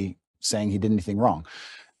nobody saying he did anything wrong.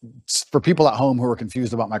 For people at home who are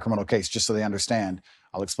confused about my criminal case, just so they understand,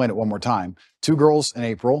 I'll explain it one more time. 2 girls in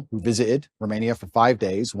April who visited Romania for 5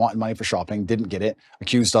 days, wanted money for shopping, didn't get it,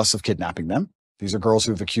 accused us of kidnapping them. These are girls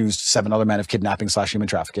who've accused 7 other men of kidnapping/human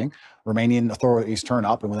trafficking. Romanian authorities turn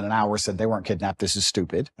up and within an hour said they weren't kidnapped, this is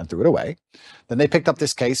stupid, and threw it away. Then they picked up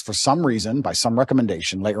this case for some reason, by some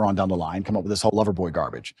recommendation, later on down the line, come up with this whole Loverboy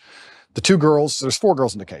garbage. The 2 girls, there's 4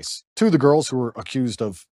 girls in the case. 2 of the girls who were accused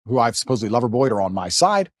of, who I've supposedly Loverboyed, are on my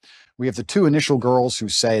side. We have the 2 initial girls who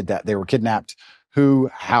said that they were kidnapped, who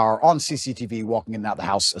are on CCTV walking in and out the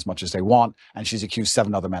house as much as they want, and she's accused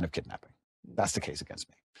 7 other men of kidnapping. That's the case against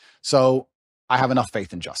me. So I have enough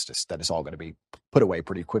faith in justice that it's all going to be put away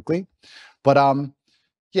pretty quickly. But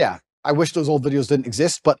yeah, I wish those old videos didn't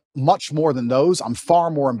exist, but much more than those, I'm far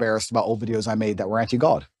more embarrassed about old videos I made that were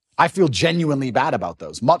anti-God. I feel genuinely bad about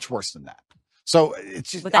those, much worse than that. So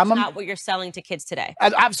it's just, but that's not what you're selling to kids today.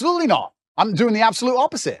 Absolutely not. I'm doing the absolute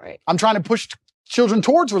opposite. Right. I'm trying to push children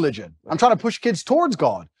towards religion. Right. I'm trying to push kids towards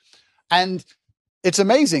God. And it's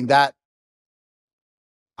amazing that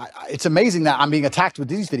it's amazing that I'm being attacked with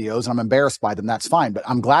these videos and I'm embarrassed by them. That's fine. But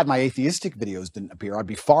I'm glad my atheistic videos didn't appear. I'd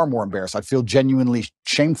be far more embarrassed. I'd feel genuinely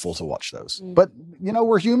shameful to watch those. But, you know,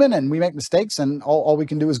 we're human and we make mistakes and all we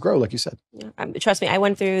can do is grow, like you said. Yeah. Trust me, I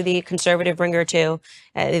went through the conservative ringer too.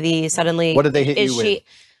 Suddenly. What did they hit you with?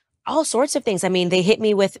 All sorts of things. I mean, they hit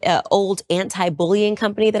me with an old anti-bullying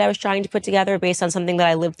company that I was trying to put together based on something that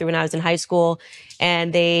I lived through when I was in high school.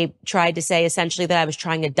 And they tried to say essentially that I was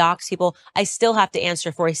trying to dox people. I still have to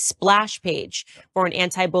answer for a splash page for an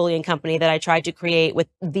anti-bullying company that I tried to create with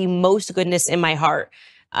the most goodness in my heart.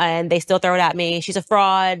 And they still throw it at me. She's a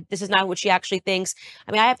fraud. This is not what she actually thinks.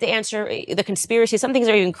 I mean, I have to answer the conspiracy. Some things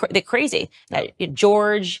are even crazy. That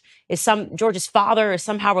George's father is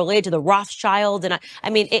somehow related to the Rothschild. And I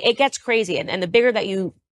mean, it gets crazy. And the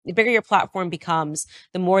bigger your platform becomes,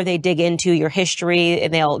 the more they dig into your history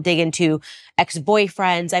and they'll dig into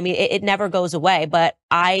ex-boyfriends. I mean, it never goes away, but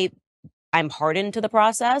I'm hardened to the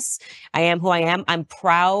process. I am who I am. I'm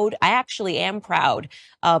proud. I actually am proud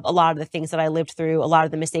of a lot of the things that I lived through, a lot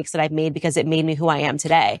of the mistakes that I've made because it made me who I am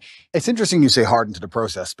today. It's interesting you say hardened to the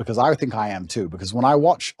process because I think I am too. Because when I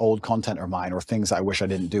watch old content of mine or things I wish I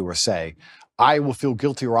didn't do or say, I will feel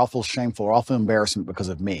guilty or I'll feel shameful or I'll feel embarrassment because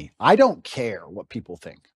of me. I don't care what people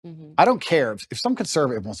think. I don't care if some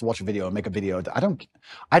conservative wants to watch a video and make a video.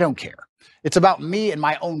 I don't care. It's about me and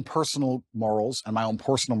my own personal morals and my own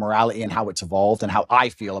personal morality and how it's evolved and how I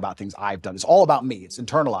feel about things I've done. It's all about me. It's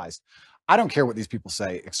internalized. I don't care what these people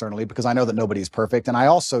say externally because I know that nobody is perfect. And I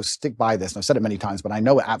also stick by this, and I've said it many times, but I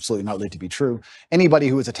know it absolutely not to be true. Anybody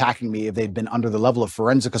who is attacking me, if they'd been under the level of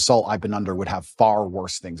forensic assault I've been under, would have far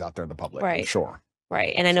worse things out there in the public. Right. I'm sure.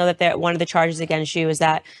 Right. And I know that one of the charges against you is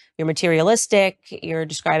that you're materialistic. You're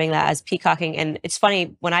describing that as peacocking. And it's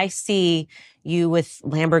funny, when I see you with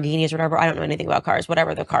Lamborghinis or whatever, I don't know anything about cars,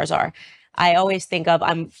 whatever the cars are, I always think of,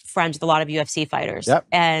 I'm friends with a lot of UFC fighters. Yep.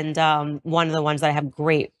 And one of the ones that I have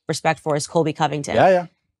great respect for is Colby Covington. Yeah.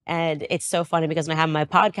 And it's so funny because when I have my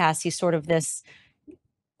podcast, he's sort of this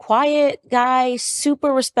quiet guy,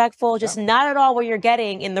 super respectful, just not at all what you're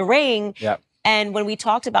getting in the ring. Yep. And when we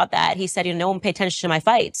talked about that, he said, no one paid attention to my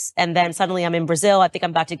fights. And then suddenly I'm in Brazil. I think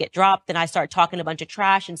I'm about to get dropped. Then I start talking a bunch of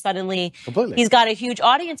trash. And suddenly he's got a huge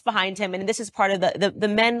audience behind him. And this is part of the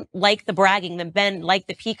men like the bragging. The men like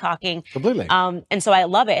the peacocking. Completely. And so I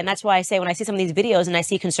love it. And that's why I say when I see some of these videos and I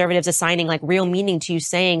see conservatives assigning like real meaning to you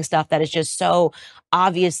saying stuff that is just so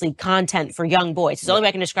obviously content for young boys. It's the only way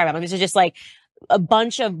I can describe it. I mean, this is just like a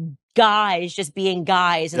bunch of guys just being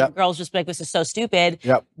guys and the girls just be like, this is so stupid.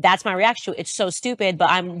 That's my reaction to it. It's so stupid,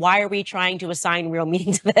 but why are we trying to assign real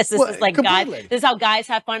meaning to this? This is like guys, this is how guys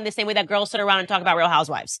have fun the same way that girls sit around and talk about Real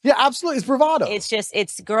Housewives. Yeah, absolutely. It's bravado.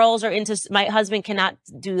 It's girls are into, my husband cannot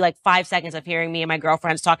do like 5 seconds of hearing me and my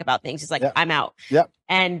girlfriends talk about things. He's like, I'm out.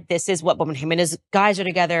 And this is what, when him and his guys are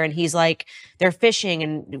together and he's like, they're fishing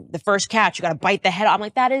and the first catch, you got to bite the head. I'm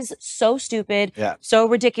like, that is so stupid. So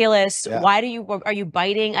ridiculous. Why are you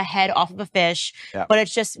biting a head off of a fish? But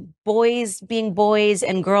it's just boys being boys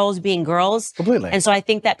and girls being girls. Completely. And so I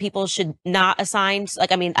think that people should not assign,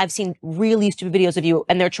 like, I mean, I've seen really stupid videos of you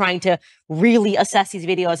and they're trying to really assess these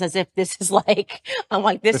videos as if this is like, I'm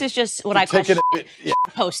like, this is just what I call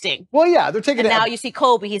posting. Well, yeah, they're taking it. Now you see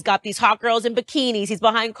Kobe, he's got these hot girls in bikinis. He's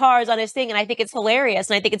behind cars on his thing. And I think it's hilarious.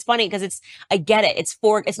 And I think it's funny because I get it.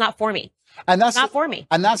 It's not for me. And that's not for me.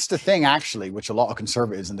 And that's the thing, actually, which a lot of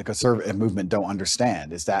conservatives and the conservative movement don't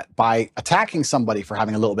understand, is that by attacking somebody for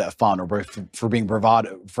having a little bit of fun or for being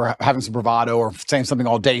bravado, for having some bravado or saying something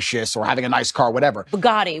audacious or having a nice car, whatever.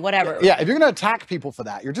 Bugatti, whatever. Yeah, if you're going to attack people for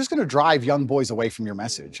that, you're just going to drive young boys away from your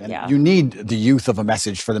message. And you need the youth of a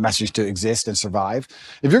message for the message to exist and survive.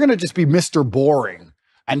 If you're going to just be Mr. Boring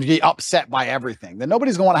and be upset by everything, then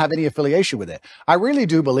nobody's going to want to have any affiliation with it. I really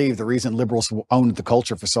do believe the reason liberals owned the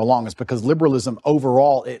culture for so long is because liberalism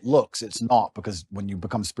overall, it's not, because when you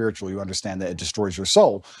become spiritual, you understand that it destroys your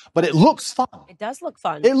soul, but it looks fun. It does look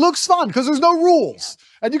fun. It looks fun because there's no rules.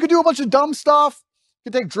 And you can do a bunch of dumb stuff.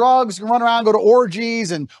 You can take drugs, you can run around, go to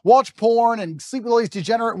orgies and watch porn and sleep with all these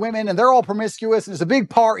degenerate women and they're all promiscuous and it's a big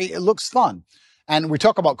party. It looks fun. And we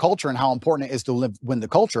talk about culture and how important it is to win the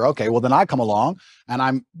culture. Okay, well, then I come along and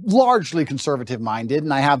I'm largely conservative minded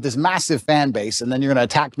and I have this massive fan base. And then you're going to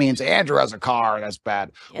attack me and say, Andrew has a car and that's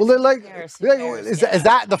bad. Well, they're like, is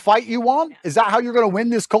that the fight you want? Is that how you're going to win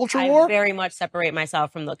this culture war? I very much separate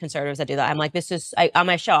myself from the conservatives that do that. I'm like, on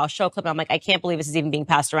my show, I'll show a clip and I'm like, I can't believe this is even being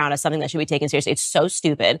passed around as something that should be taken seriously. It's so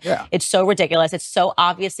stupid. It's so ridiculous. It's so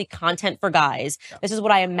obviously content for guys. This is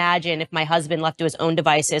what I imagine if my husband left to his own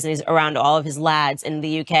devices and he's around all of his lads ads in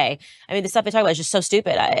the UK. I mean, the stuff they talk about is just so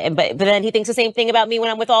stupid. But then he thinks the same thing about me when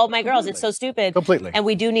I'm with all of my girls. It's so stupid. Completely. And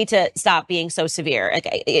we do need to stop being so severe. Like,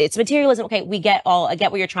 it's materialism. Okay, I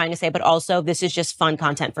get what you're trying to say, but also this is just fun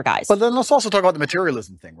content for guys. But then let's also talk about the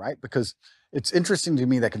materialism thing, right? Because it's interesting to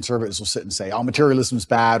me that conservatives will sit and say, oh, materialism is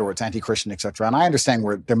bad or it's anti-Christian, etc. And I understand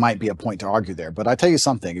where there might be a point to argue there. But I tell you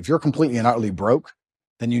something, if you're completely and utterly broke,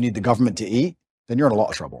 then you need the government to eat, then you're in a lot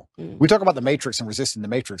of trouble. We talk about the matrix and resisting the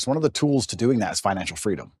matrix. One of the tools to doing that is financial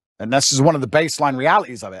freedom. And this is one of the baseline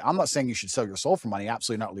realities of it. I'm not saying you should sell your soul for money.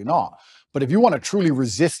 Absolutely not, not. But if you want to truly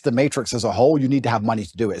resist the matrix as a whole, you need to have money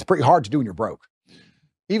to do it. It's pretty hard to do when you're broke.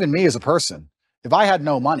 Even me as a person, if I had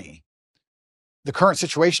no money, the current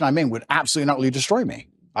situation I'm in would absolutely and utterly destroy me.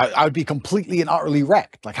 I would be completely and utterly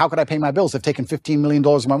wrecked. Like, how could I pay my bills? They've taken $15 million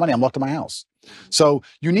of my money. I'm locked in my house. So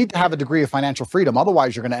you need to have a degree of financial freedom.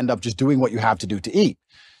 Otherwise, you're going to end up just doing what you have to do to eat.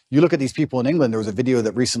 You look at these people in England. There was a video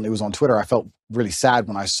that recently was on Twitter. I felt really sad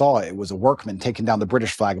when I saw it. It was a workman taking down the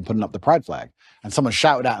British flag and putting up the pride flag. And someone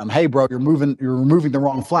shouted at him, hey, bro, you're removing the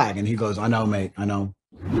wrong flag. And he goes, I know, mate. I know.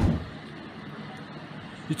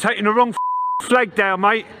 You're taking the wrong flag down,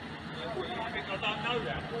 mate.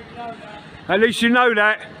 At least you know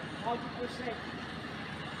that.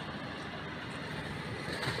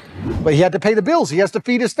 But he had to pay the bills. He has to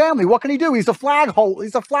feed his family. What can he do? He's a flag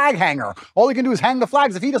He's a flag hanger. All he can do is hang the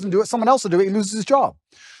flags. If he doesn't do it, someone else will do it. He loses his job.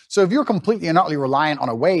 So if you're completely and utterly reliant on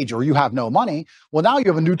a wage or you have no money, well, now you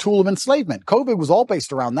have a new tool of enslavement. COVID was all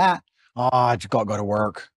based around that. I just got to go to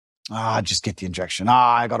work. Just get the injection.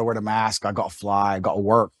 I got to wear the mask. I got to fly. I got to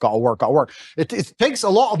work. It takes a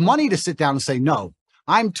lot of money to sit down and say, no,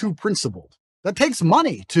 I'm too principled. That takes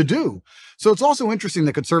money to do. So it's also interesting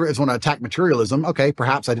that conservatives want to attack materialism. Okay,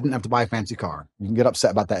 perhaps I didn't have to buy a fancy car. You can get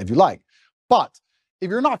upset about that if you like. But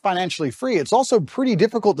if you're not financially free, it's also pretty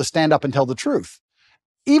difficult to stand up and tell the truth.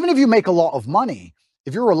 Even if you make a lot of money,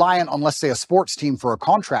 if you're reliant on, let's say, a sports team for a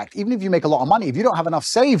contract, even if you make a lot of money, if you don't have enough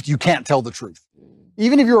saved, you can't tell the truth.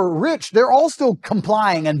 Even if you're rich, they're all still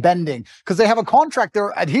complying and bending because they have a contract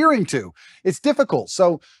they're adhering to. It's difficult.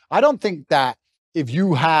 So I don't think that if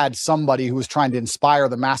you had somebody who was trying to inspire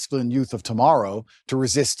the masculine youth of tomorrow to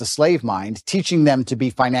resist the slave mind, teaching them to be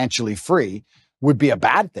financially free would be a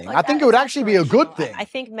bad thing. I think it would actually be a good thing. I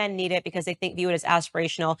think men need it because they view it as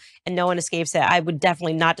aspirational and no one escapes it. I would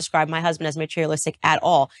definitely not describe my husband as materialistic at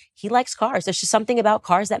all. He likes cars. There's just something about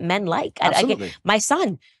cars that men like. Absolutely. My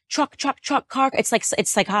son, truck, car. It's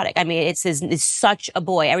psychotic. I mean, it's such a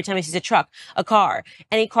boy. Every time he sees a truck, a car,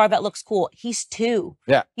 any car that looks cool, he's 2.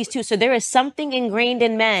 Yeah. He's 2. So there is something ingrained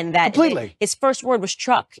in men that his first word was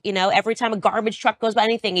truck. You know, every time a garbage truck goes by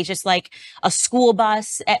anything, he's just like a school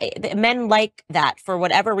bus. Men like that for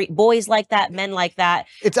whatever boys like that, men like that.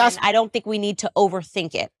 I don't think we need to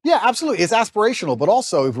overthink it. Yeah, absolutely. It's aspirational, but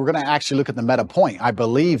also if we're going to actually look at the meta point, I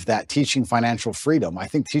believe that teaching financial freedom, I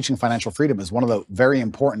think teaching financial freedom is one of the very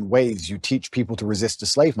important ways you teach people to resist the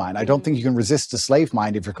slave mind. I don't think you can resist the slave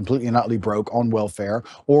mind if you're completely and utterly broke on welfare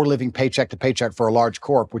or living paycheck to paycheck for a large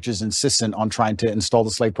corp, which is insistent on trying to install the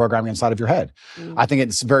slave programming inside of your head. I think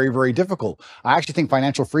it's very, very difficult. I actually think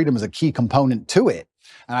financial freedom is a key component to it.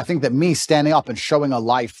 And I think that me standing up and showing a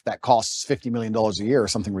life that costs $50 million a year or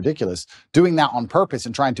something ridiculous, doing that on purpose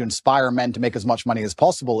and trying to inspire men to make as much money as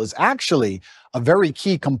possible is actually a very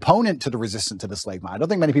key component to the resistance to the slave mind. I don't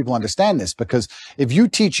think many people understand this because if you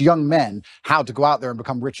teach young men how to go out there and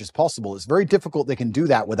become rich as possible, it's very difficult they can do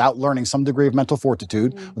that without learning some degree of mental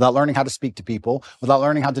fortitude, without learning how to speak to people, without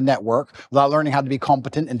learning how to network, without learning how to be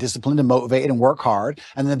competent and disciplined and motivated and work hard.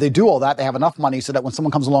 And then they do all that, they have enough money so that when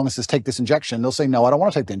someone comes along and says, take this injection, they'll say, no, I don't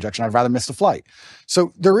want to take the injection. I'd rather miss the flight.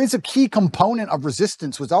 So there is a key component of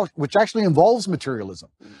resistance which actually involves materialism.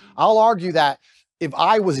 I'll argue that if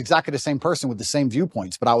I was exactly the same person with the same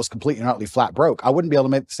viewpoints, but I was completely and utterly flat broke, I wouldn't be able to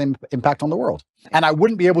make the same impact on the world. And I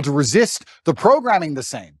wouldn't be able to resist the programming the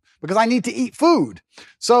same because I need to eat food.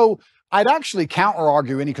 So I'd actually counter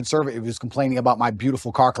argue any conservative who's complaining about my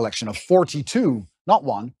beautiful car collection of 42, not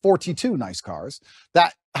 42 nice cars,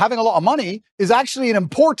 that having a lot of money is actually an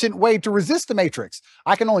important way to resist the matrix.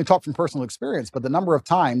 I can only talk from personal experience, but the number of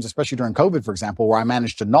times, especially during COVID, for example, where I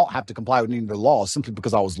managed to not have to comply with any of the laws simply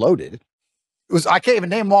because I was loaded, I can't even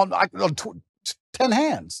name one on 10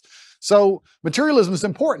 hands. So materialism is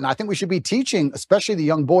important. I think we should be teaching, especially the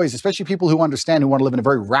young boys, especially people who understand, who want to live in a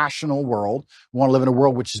very rational world, who want to live in a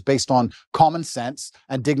world which is based on common sense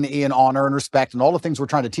and dignity and honor and respect and all the things we're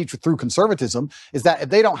trying to teach through conservatism, is that if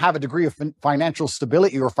they don't have a degree of financial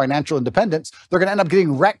stability or financial independence, they're going to end up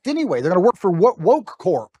getting wrecked anyway. They're going to work for woke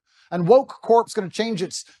corp. And Woke Corp's going to change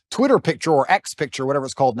its Twitter picture or X picture, whatever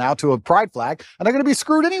it's called now, to a pride flag, and they're going to be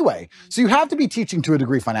screwed anyway. So you have to be teaching to a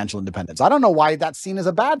degree financial independence. I don't know why that's seen as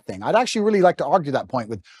a bad thing. I'd actually really like to argue that point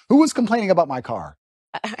with who was complaining about my car.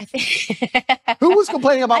 I think Who was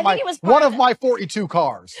complaining about one of my 42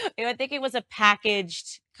 cars? I think it was a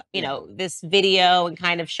packaged, this video and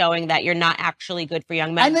kind of showing that you're not actually good for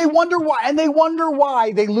young men. And they wonder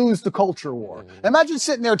why they lose the culture war. Imagine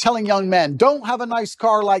sitting there telling young men, don't have a nice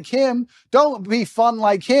car like him, don't be fun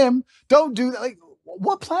like him, don't do that. Like,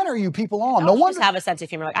 what planet are you people on? No one just have a sense of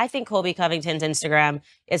humor. Like, I think Colby Covington's Instagram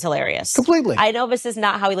is hilarious. Completely. I know this is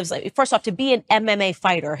not how he lives. Like, first off, to be an MMA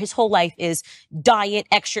fighter, his whole life is diet,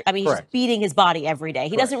 extra. I mean, he's beating his body every day.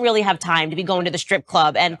 He doesn't really have time to be going to the strip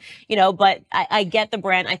club. And, but I get the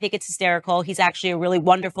brand. I think it's hysterical. He's actually a really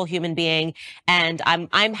wonderful human being. And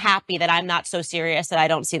I'm happy that I'm not so serious that I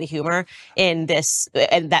don't see the humor in this.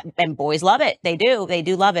 And boys love it. They do. They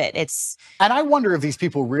do love it. And I wonder if these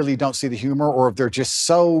people really don't see the humor, or if they're just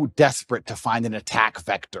so desperate to find an attack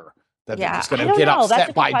vector that they're just going to get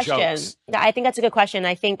upset by jokes. I think that's a good question.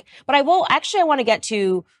 But I want to get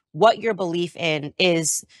to what your belief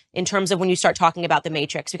is in terms of when you start talking about the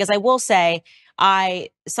Matrix, because I will say,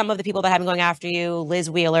 some of the people that have been going after you,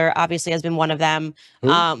 Liz Wheeler obviously has been one of them.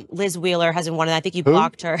 Liz Wheeler has been one of them. I think you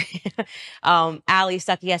blocked her. Ali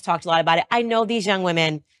Stuckey has talked a lot about it. I know these young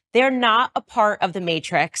women, they're not a part of the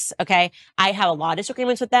Matrix, okay? I have a lot of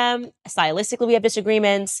disagreements with them. Stylistically, we have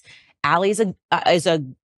disagreements. Ali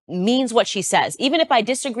means what she says. Even if I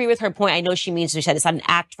disagree with her point, I know she means what she said. It's not an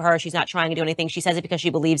act for her. She's not trying to do anything. She says it because she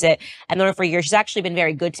believes it. I've known her for years. She's actually been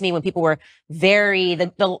very good to me when people were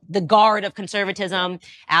the guard of conservatism.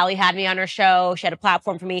 Ali had me on her show. She had a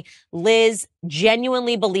platform for me. Liz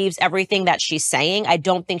genuinely believes everything that she's saying. I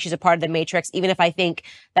don't think she's a part of the Matrix, even if I think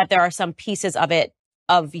that there are some pieces of it,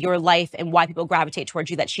 of your life and why people gravitate towards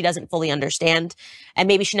you, that she doesn't fully understand. And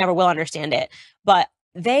maybe she never will understand it. But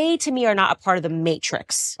they, to me, are not a part of the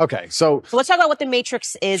Matrix. Okay, so let's talk about what the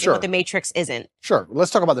Matrix is and what the Matrix isn't. Sure,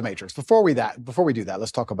 let's talk about the Matrix. Before we do that,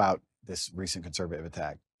 let's talk about this recent conservative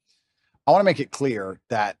attack. I want to make it clear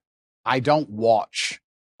that I don't watch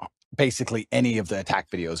basically any of the attack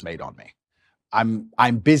videos made on me.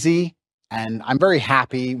 I'm busy. And I'm very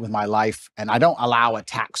happy with my life, and I don't allow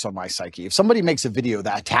attacks on my psyche. If somebody makes a video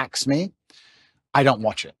that attacks me, I don't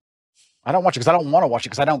watch it. I don't watch it because I don't want to watch it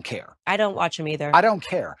because I don't care. I don't watch them either. I don't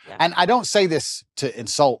care. Yeah. And I don't say this to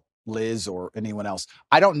insult Liz or anyone else.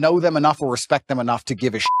 I don't know them enough or respect them enough to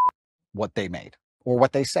give a shit what they made or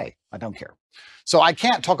what they say. I don't care. So I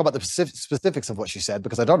can't talk about the specifics of what she said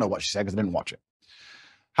because I don't know what she said because I didn't watch it.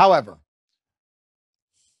 However,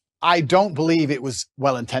 I don't believe it was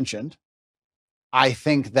well-intentioned. I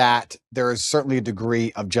think that there is certainly a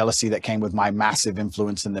degree of jealousy that came with my massive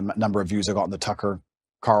influence in the number of views I got on the Tucker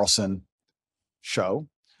Carlson show.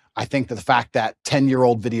 I think that the fact that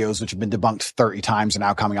 10-year-old videos, which have been debunked 30 times, are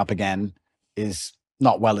now coming up again is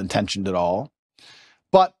not well-intentioned at all.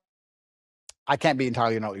 But I can't be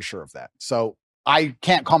entirely sure of that. So I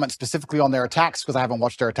can't comment specifically on their attacks because I haven't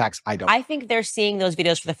watched their attacks. I think they're seeing those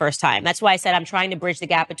videos for the first time. That's why I said I'm trying to bridge the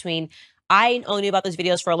gap between I only knew about those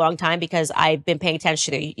videos for a long time because I've been paying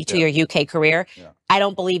attention to your UK career. Yeah. I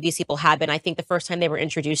don't believe these people have been. I think the first time they were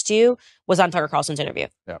introduced to you was on Tucker Carlson's interview.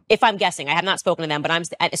 Yeah. If I'm guessing, I have not spoken to them,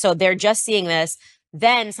 but so they're just seeing this.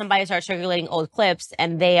 Then somebody starts circulating old clips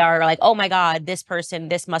and they are like, oh my God, this person,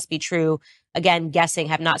 this must be true. Again, guessing,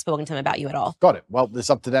 have not spoken to them about you at all. Got it. Well, it's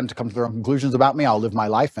up to them to come to their own conclusions about me. I'll live my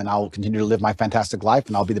life and I'll continue to live my fantastic life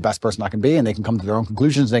and I'll be the best person I can be. And they can come to their own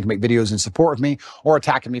conclusions. They can make videos in support of me or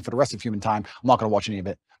attacking me for the rest of human time. I'm not going to watch any of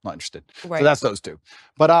it. I'm not interested. Right. So that's those two.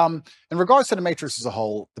 But in regards to the Matrix as a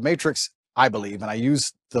whole, the Matrix, I believe, and I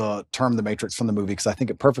use the term The Matrix from the movie because I think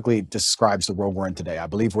it perfectly describes the world we're in today. I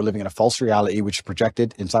believe we're living in a false reality which is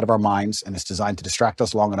projected inside of our minds and it's designed to distract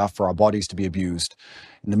us long enough for our bodies to be abused.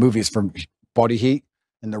 And the movie is for body heat.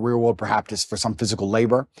 In the real world, perhaps it's for some physical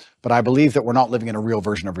labor. But I believe that we're not living in a real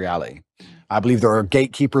version of reality. I believe there are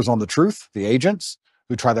gatekeepers on the truth, the agents,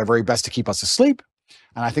 who try their very best to keep us asleep.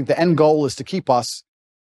 And I think the end goal is to keep us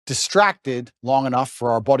distracted long enough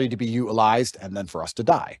for our body to be utilized and then for us to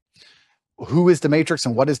die. Who is the Matrix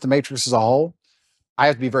and what is the Matrix as a whole? I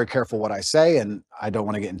have to be very careful what I say, and I don't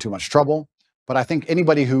want to get in too much trouble. But I think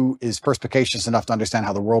anybody who is perspicacious enough to understand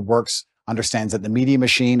how the world works understands that the media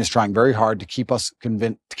machine is trying very hard to keep us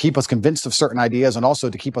convinced of certain ideas and also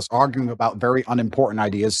to keep us arguing about very unimportant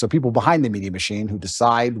ideas. So people behind the media machine who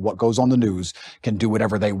decide what goes on the news can do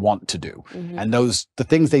whatever they want to do. Mm-hmm. And the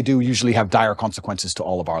things they do usually have dire consequences to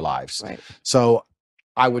all of our lives. Right. So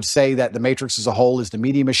I would say that the Matrix as a whole is the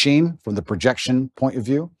media machine from the projection point of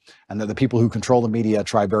view, and that the people who control the media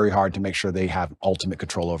try very hard to make sure they have ultimate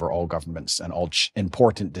control over all governments and all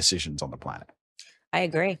important decisions on the planet. I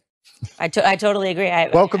agree. I totally agree.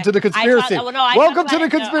 Welcome to the conspiracy. Welcome to the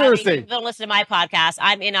conspiracy. Don't listen to my podcast.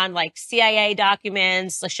 I'm in on like CIA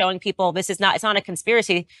documents, showing people it's not a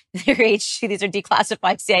conspiracy theory. These are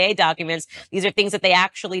declassified CIA documents. These are things that they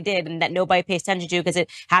actually did and that nobody pays attention to because it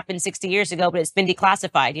happened 60 years ago, but it's been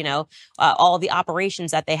declassified. You know, all the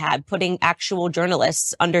operations that they had, putting actual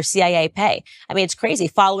journalists under CIA pay. I mean, it's crazy.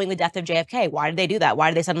 Following the death of JFK, why did they do that?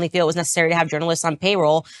 Why did they suddenly feel it was necessary to have journalists on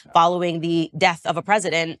payroll following the death of a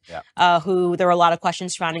president? Who there were a lot of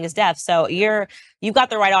questions surrounding his death. So you've got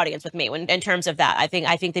the right audience with me in terms of that. I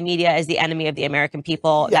think the media is the enemy of the American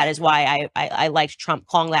people. That is why I liked Trump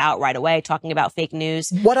calling that out right away, talking about fake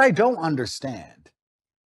news. What I don't understand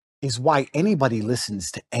is why anybody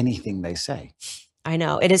listens to anything they say. I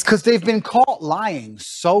know it is because they've been caught lying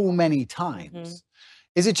so many times. Mm-hmm.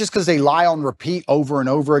 Is it just because they lie on repeat over and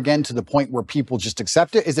over again to the point where people just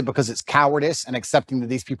accept it? Is it because it's cowardice and accepting that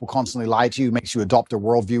these people constantly lie to you makes you adopt a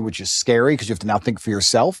worldview, which is scary because you have to now think for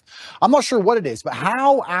yourself? I'm not sure what it is, but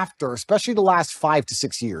how after, especially the last 5 to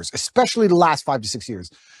 6 years,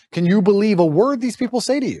 can you believe a word these people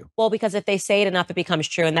say to you? Well, because if they say it enough, it becomes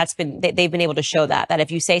true. And they've been able to show that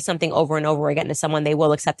if you say something over and over again to someone, they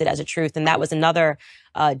will accept it as a truth. And that was another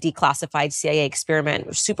declassified CIA experiment. It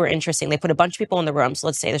was super interesting. They put a bunch of people in the room. So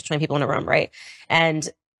let's say there's 20 people in a room, right? And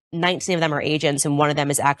 19 of them are agents, and one of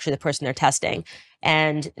them is actually the person they're testing.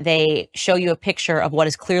 And they show you a picture of what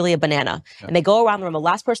is clearly a banana. Yeah. And they go around the room. The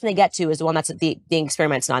last person they get to is the one that's being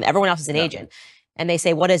experimented on. Everyone else is an agent. And they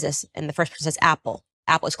say, "What is this?" And the first person says, "Apple."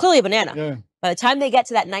 Apple. It's clearly a banana. Yeah. By the time they get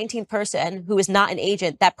to that 19th person who is not an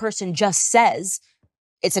agent, that person just says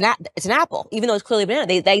it's an apple, even though it's clearly a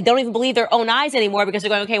banana. They don't even believe their own eyes anymore because they're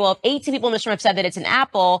going, okay, well, if 18 people in this room have said that it's an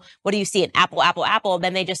apple, what do you see? An apple, apple, apple.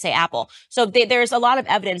 Then they just say apple. So there's a lot of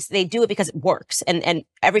evidence. They do it because it works, and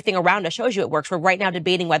everything around us shows you it works. We're right now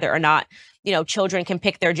debating whether or not, children can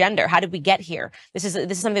pick their gender. How did we get here? This is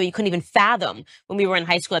something that you couldn't even fathom when we were in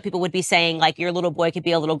high school, that people would be saying like your little boy could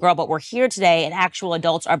be a little girl, but we're here today and actual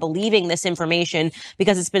adults are believing this information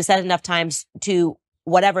because it's been said enough times to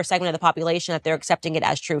whatever segment of the population that they're accepting it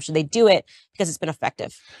as true. So they do it because it's been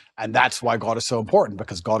effective. And that's why God is so important,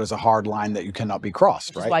 because God is a hard line that you cannot be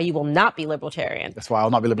crossed, right? That's why you will not be libertarian. That's why I'll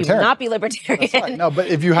not be libertarian. You will not be libertarian. That's right. No, but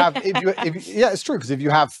if you yeah, it's true. Because if you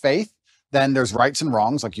have faith, then there's rights and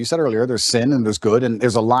wrongs. Like you said earlier, there's sin and there's good, and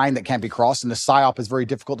there's a line that can't be crossed. And the psyop is very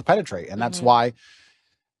difficult to penetrate. And that's why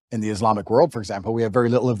in the Islamic world, for example, we have very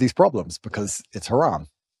little of these problems because it's haram.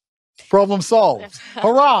 Problem solved.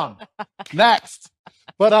 Haram. Next.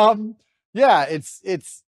 But yeah,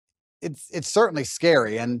 it's certainly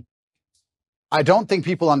scary, and I don't think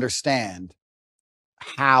people understand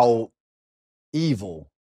how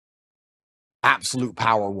evil absolute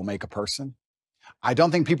power will make a person. I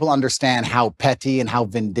don't think people understand how petty and how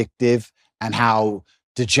vindictive and how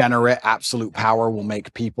degenerate absolute power will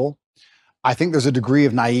make people. I think there's a degree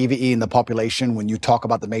of naivety in the population when you talk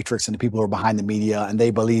about the Matrix and the people who are behind the media, and they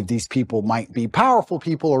believe these people might be powerful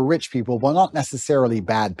people or rich people, but not necessarily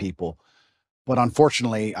bad people. But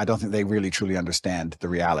unfortunately, I don't think they really truly understand the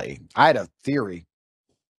reality. I had a theory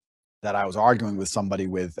that I was arguing with somebody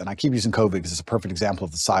with, and I keep using COVID because it's a perfect example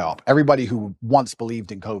of the psyop. Everybody who once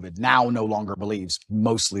believed in COVID now no longer believes,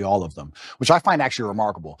 mostly all of them, which I find actually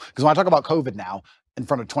remarkable. Because when I talk about COVID now, in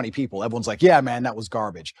front of 20 people, everyone's like, yeah, man, that was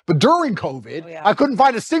garbage. But during COVID, I couldn't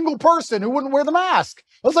find a single person who wouldn't wear the mask.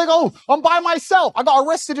 I was like, oh, I'm by myself. I got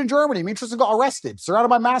arrested in Germany. Me and Tristan got arrested, surrounded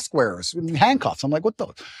by mask wearers in handcuffs. I'm like, what the?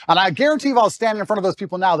 And I guarantee if I was standing in front of those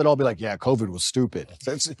people now, they'd all be like, yeah, COVID was stupid.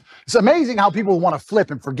 So it's amazing how people want to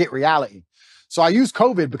flip and forget reality. So I use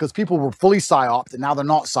COVID because people were fully psyoped, and now they're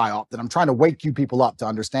not psyoped. And I'm trying to wake you people up to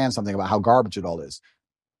understand something about how garbage it all is.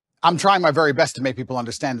 I'm trying my very best to make people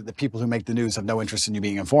understand that the people who make the news have no interest in you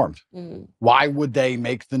being informed. Why would they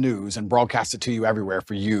make the news and broadcast it to you everywhere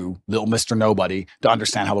for you, little Mr. Nobody, to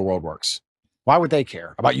understand how the world works? Why would they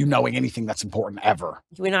care about you knowing anything that's important ever?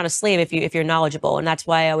 You're not a slave if you're knowledgeable. And that's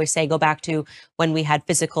why I always say, go back to when we had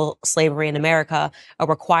physical slavery in America. A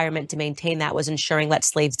requirement to maintain that was ensuring that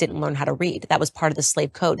slaves didn't learn how to read. That was part of the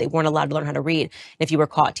slave code. They weren't allowed to learn how to read. And if you were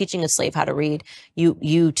caught teaching a slave how to read,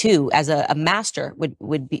 you too, as a master,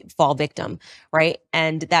 would fall victim, right?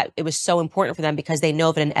 And that it was so important for them because they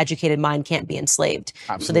know that an educated mind can't be enslaved.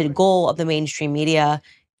 Absolutely. So the goal of the mainstream media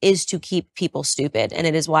is to keep people stupid. And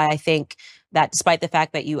it is why I think that despite the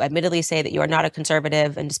fact that you admittedly say that you are not a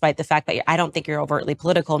conservative, and despite the fact that I don't think you're overtly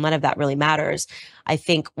political, none of that really matters. I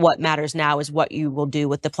think what matters now is what you will do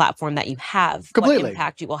with the platform that you have, Completely. what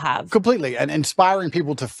impact you will have. Completely. And inspiring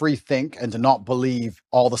people to free think and to not believe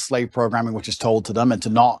all the slave programming which is told to them, and to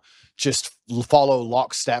not just follow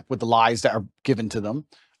lockstep with the lies that are given to them,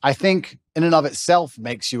 I think in and of itself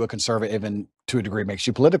makes you a conservative, and to a degree makes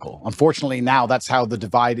you political. Unfortunately, now that's how the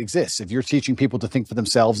divide exists. If you're teaching people to think for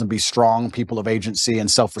themselves and be strong people of agency and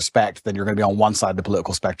self-respect, then you're going to be on one side of the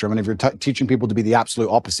political spectrum. And if you're teaching people to be the absolute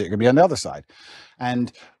opposite, you're going to be on the other side.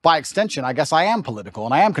 And by extension, I guess I am political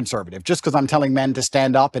and I am conservative, just because I'm telling men to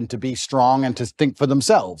stand up and to be strong and to think for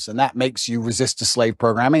themselves. And that makes you resist the slave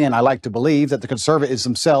programming. And I like to believe that the conservatives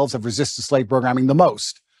themselves have resisted slave programming the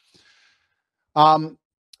most.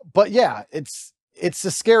 But yeah, it's a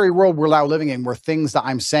scary world we're now living in, where things that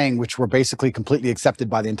I'm saying, which were basically completely accepted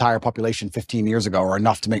by the entire population 15 years ago, are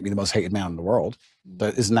enough to make me the most hated man in the world.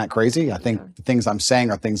 But isn't that crazy? I think the things I'm saying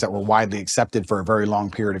are things that were widely accepted for a very long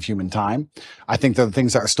period of human time. I think they're the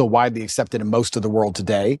things that are still widely accepted in most of the world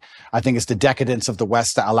today. I think it's the decadence of the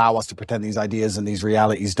West that allow us to pretend these ideas and these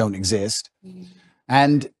realities don't exist.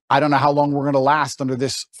 And I don't know how long we're going to last under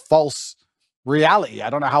this false reality.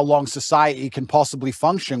 I don't know how long society can possibly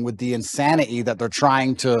function with the insanity that they're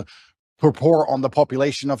trying to purport on the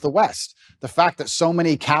population of the West. The fact that so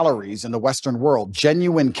many calories in the Western world,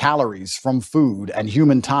 genuine calories from food and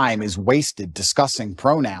human time, is wasted discussing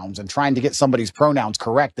pronouns and trying to get somebody's pronouns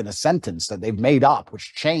correct in a sentence that they've made up,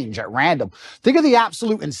 which change at random. Think of the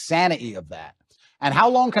absolute insanity of that. And how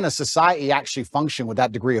long can a society actually function with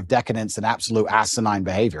that degree of decadence and absolute asinine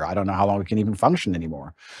behavior? I don't know how long it can even function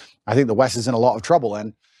anymore. I think the West is in a lot of trouble.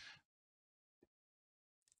 And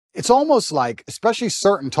it's almost like, especially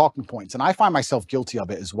certain talking points, and I find myself guilty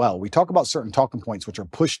of it as well. We talk about certain talking points which are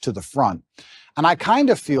pushed to the front. And I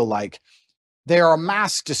kind of feel like they are a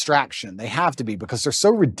mass distraction. They have to be, because they're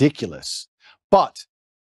so ridiculous. But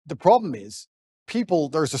the problem is,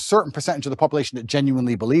 there's a certain percentage of the population that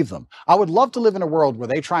genuinely believe them. I would love to live in a world where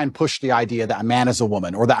they try and push the idea that a man is a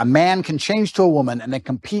woman, or that a man can change to a woman and then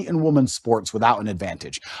compete in women's sports without an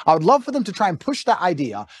advantage. I would love for them to try and push that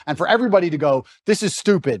idea, and for everybody to go, this is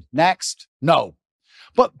stupid. Next. No.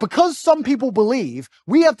 But because some people believe,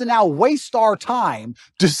 we have to now waste our time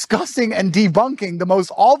discussing and debunking the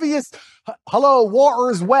most obvious, hello,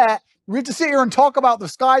 water is wet. We have to sit here and talk about the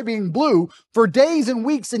sky being blue for days and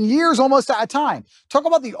weeks and years almost at a time. Talk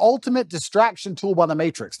about the ultimate distraction tool by the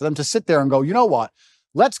Matrix, for them to sit there and go, you know what?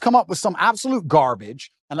 Let's come up with some absolute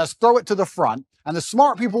garbage and let's throw it to the front, and the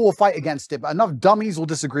smart people will fight against it, but enough dummies will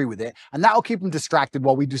disagree with it, and that will keep them distracted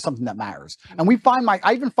while we do something that matters. And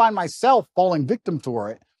I even find myself falling victim to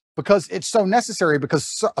it, because it's so necessary,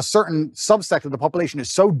 because a certain subsect of the population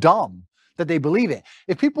is so dumb that they believe it.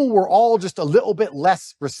 If people were all just a little bit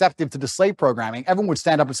less receptive to the slave programming, everyone would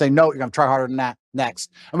stand up and say, no, you're going to try harder than that next.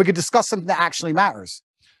 And we could discuss something that actually matters.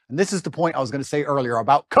 And this is the point I was going to say earlier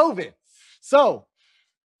about COVID. So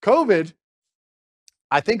COVID,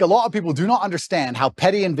 I think a lot of people do not understand how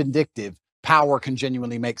petty and vindictive power can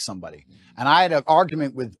genuinely make somebody. And I had an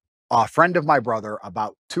argument with a friend of my brother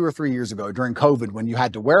about 2 or 3 years ago during COVID, when you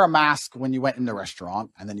had to wear a mask when you went in the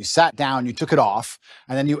restaurant, and then you sat down, you took it off,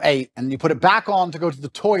 and then you ate, and you put it back on to go to the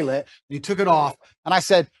toilet, and you took it off. And I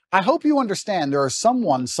said, I hope you understand there is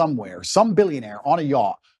someone somewhere, some billionaire on a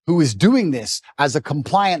yacht, who is doing this as a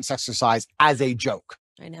compliance exercise, as a joke.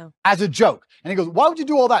 I know. As a joke. And he goes, why would you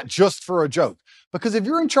do all that just for a joke? Because if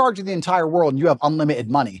you're in charge of the entire world and you have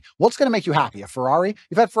unlimited money, what's going to make you happy? A Ferrari?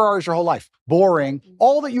 You've had Ferraris your whole life. Boring.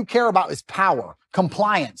 All that you care about is power,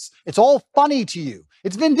 compliance. It's all funny to you.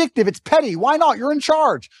 It's vindictive. It's petty. Why not? You're in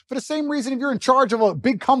charge. For the same reason, if you're in charge of a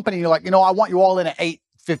big company, you're like, I want you all in at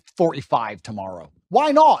 8:45 tomorrow.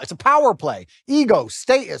 Why not? It's a power play. Ego,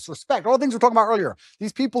 status, respect, all the things we were talking about earlier.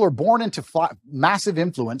 These people are born into massive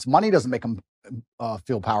influence. Money doesn't make them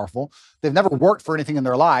feel powerful. They've never worked for anything in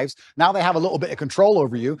their lives. Now they have a little bit of control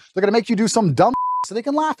over you. They're going to make you do some dumb so they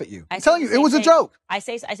can laugh at you. I'm telling you, it was a joke. I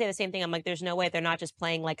say the same thing. I'm like, there's no way they're not just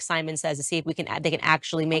playing like Simon Says to see if they can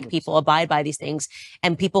actually make people abide by these things,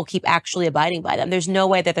 and people keep actually abiding by them. There's no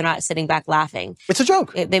way that they're not sitting back laughing. It's a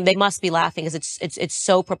joke. They must be laughing, because it's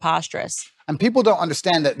so preposterous. And people don't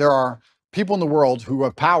understand that there are people in the world who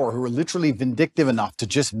have power, who are literally vindictive enough to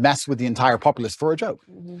just mess with the entire populace for a joke.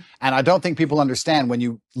 And I don't think people understand, when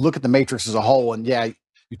you look at the Matrix as a whole, and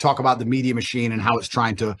you talk about the media machine and how it's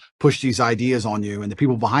trying to push these ideas on you, and the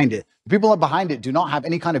people behind it. The people behind it do not have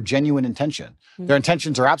any kind of genuine intention. Their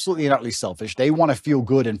intentions are absolutely and utterly selfish. They want to feel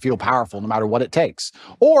good and feel powerful no matter what it takes.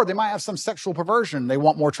 Or they might have some sexual perversion. They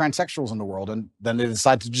want more transsexuals in the world, and then they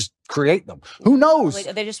decide to just create them. Who knows?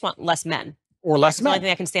 They just want less men. or less The men. only thing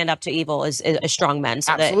that can stand up to evil is strong men.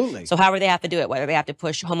 So Absolutely. So however they have to do it, whether they have to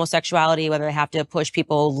push homosexuality, whether they have to push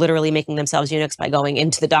people literally making themselves eunuchs by going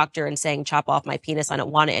into the doctor and saying, chop off my penis, I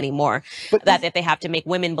don't want it anymore. But that if they have to make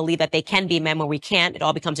women believe that they can be men when we can't, it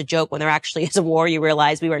all becomes a joke when there actually is a war. You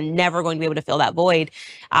realize we were never going to be able to fill that void.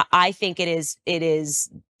 I think it is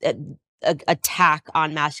an attack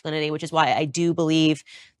on masculinity, which is why I do believe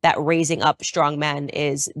that raising up strong men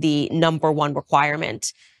is the number one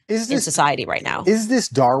requirement in society right now. Is this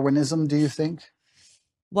Darwinism, do you think?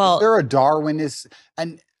 Well, is there a Darwinist?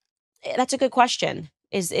 And that's a good question.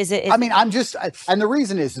 Is it? I mean, and the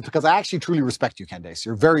reason is because I actually truly respect you, Candace.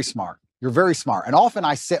 You're very smart. You're very smart. And often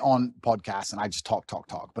I sit on podcasts and I just talk,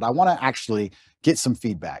 but I want to actually get some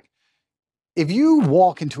feedback. If you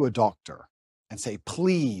walk into a doctor and say,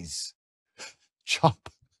 please, chop,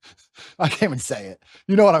 I can't even say it.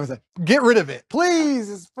 You know what I was saying? Get rid of it.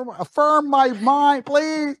 Please. Affirm my mind.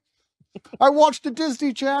 Please. I watched the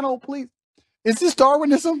Disney Channel. Please. Is this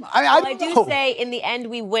Darwinism? I do say in the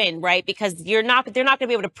end we win, right? Because they're not going to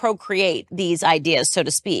be able to procreate these ideas, so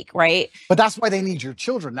to speak, right? But that's why they need your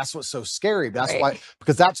children. That's what's so scary.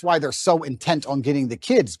 That's why they're so intent on getting the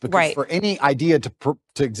kids. Because for any idea to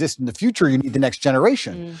exist in the future, you need the next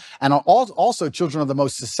generation. And also children are the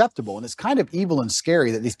most susceptible. And it's kind of evil and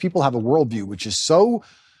scary that these people have a worldview which is so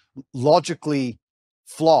logically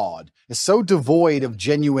flawed, is so devoid of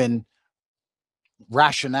genuine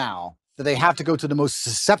rationale, that they have to go to the most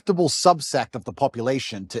susceptible subsect of the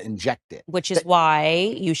population to inject it. Which is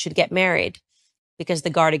why you should get married, because the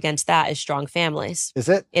guard against that is strong families. Is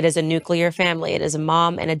it? It is a nuclear family. It is a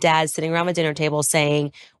mom and a dad sitting around the dinner table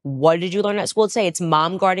saying, what did you learn at school today? It's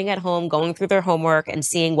mom guarding at home, going through their homework and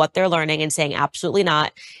seeing what they're learning and saying absolutely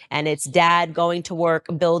not. And it's dad going to work,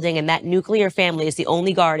 building, and that nuclear family is the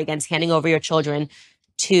only guard against handing over your children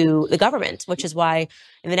to the government, which is why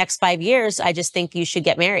in the next 5 years, I just think you should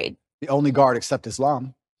get married. The only guard except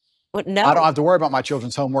Islam. Well, no. I don't have to worry about my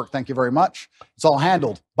children's homework. Thank you very much. It's all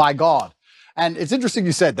handled by God. And it's interesting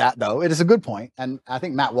you said that, though. It is a good point. And I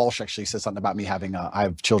think Matt Walsh actually said something about me having, I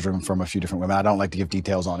have children from a few different women. I don't like to give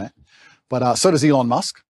details on it. But so does Elon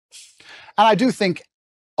Musk. And I do think,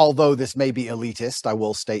 although this may be elitist, I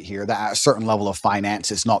will state here that at a certain level of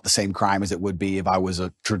finance, it's not the same crime as it would be if I was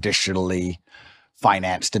a traditionally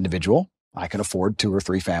financed individual. I can afford 2 or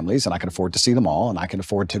 3 families and I can afford to see them all. And I can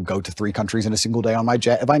afford to go to 3 countries in a single day on my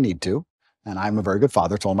jet if I need to. And I'm a very good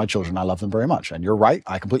father to all my children. I love them very much. And you're right.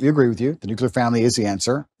 I completely agree with you. The nuclear family is the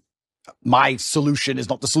answer. My solution is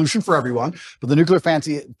not the solution for everyone, but the nuclear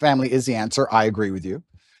family is the answer. I agree with you.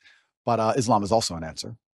 But Islam is also an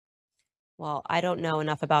answer. Well, I don't know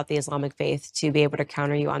enough about the Islamic faith to be able to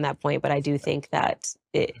counter you on that point, but I do think that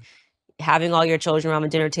having all your children around the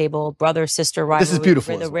dinner table, brother, sister, rivalry, this is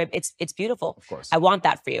beautiful. It's beautiful. Of course. I want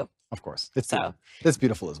that for you. Of course. It's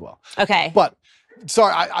beautiful as well. Okay. But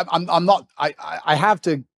sorry, I'm not, I have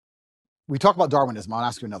to, we talk about Darwinism. I'll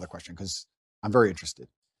ask you another question because I'm very interested.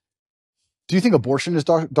 Do you think abortion is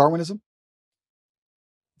Darwinism?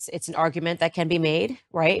 It's an argument that can be made,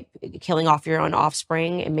 right? Killing off your own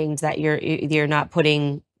offspring, it means that you're not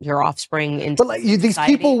putting your offspring into. But like these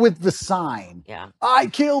people with the sign, I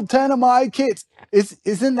killed 10 of my kids.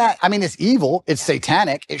 Isn't that? I mean, it's evil. It's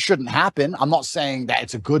satanic. It shouldn't happen. I'm not saying that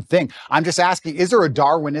it's a good thing. I'm just asking: is there a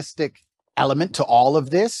Darwinistic element to all of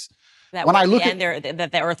this? That when I look at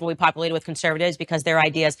that the earth will be populated with conservatives because their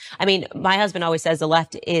ideas. I mean, my husband always says the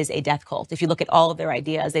left is a death cult. If you look at all of their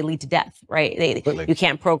ideas, they lead to death, right? You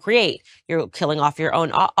can't procreate. You're killing off your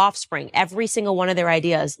own offspring. Every single one of their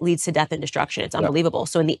ideas leads to death and destruction. It's unbelievable.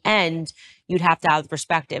 So in the end, you'd have to have the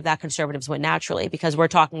perspective that conservatives win naturally because we're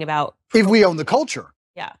talking about if we own the culture.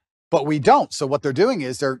 Yeah. But we don't. So what they're doing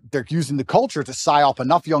is they're using the culture to psyop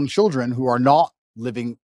enough young children who are not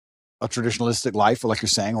living a traditionalistic life, or like you're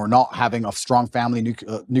saying, or not having a strong family,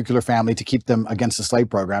 nuclear family to keep them against the slave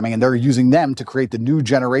programming. And they're using them to create the new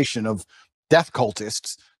generation of death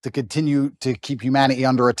cultists to continue to keep humanity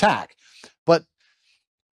under attack. But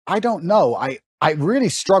I don't know. I really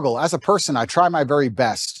struggle. As a person, I try my very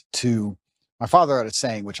best to, my father had a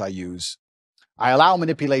saying, which I use, I allow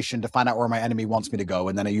manipulation to find out where my enemy wants me to go,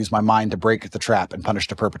 and then I use my mind to break the trap and punish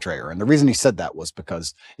the perpetrator. And the reason he said that was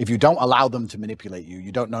because if you don't allow them to manipulate you,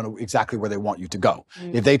 you don't know exactly where they want you to go.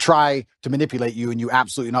 If they try to manipulate you and you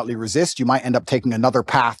absolutely not resist, you might end up taking another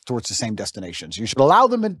path towards the same destinations. You should allow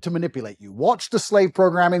them to manipulate you. Watch the slave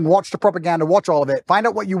programming, watch the propaganda, watch all of it, find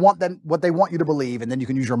out what you want them, what they want you to believe, and then you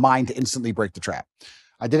can use your mind to instantly break the trap.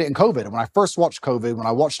 I did it in COVID. And when I first watched COVID, when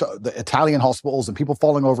I watched the Italian hospitals and people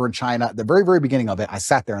falling over in China, at the very, very beginning of it, I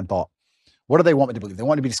sat there and thought, what do they want me to believe? They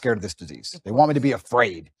want me to be scared of this disease. They want me to be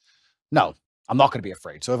afraid. No, I'm not going to be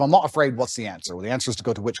afraid. So if I'm not afraid, what's the answer? Well, the answer is to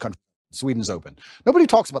go to which country? Sweden's open. Nobody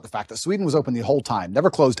talks about the fact that Sweden was open the whole time, never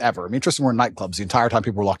closed ever. I mean, interesting, we're in nightclubs the entire time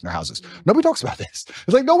people were locked in their houses. Nobody talks about this. It's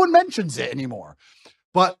like no one mentions it anymore.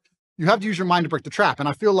 But you have to use your mind to break the trap. And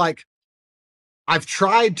I feel like I've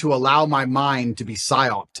tried to allow my mind to be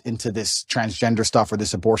psyoped into this transgender stuff or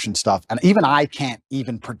this abortion stuff. And even I can't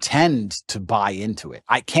even pretend to buy into it.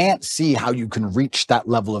 I can't see how you can reach that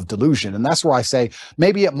level of delusion. And that's where I say,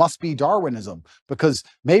 maybe it must be Darwinism, because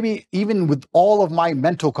maybe even with all of my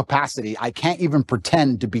mental capacity, I can't even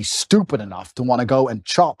pretend to be stupid enough to want to go and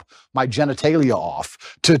chop my genitalia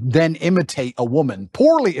off to then imitate a woman,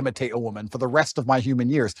 poorly imitate a woman for the rest of my human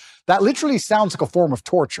years. That literally sounds like a form of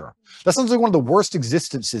torture. That sounds like one of the worst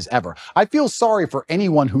existences ever. I feel sorry for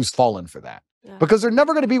anyone who's fallen for that, because they're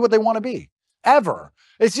never going to be what they want to be, ever.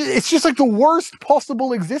 It's just like the worst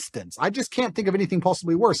possible existence. I just can't think of anything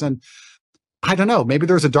possibly worse. And I don't know, maybe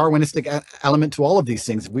there's a Darwinistic element to all of these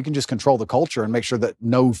things. If we can just control the culture and make sure that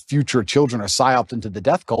no future children are psyoped into the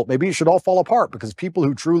death cult, maybe it should all fall apart, because people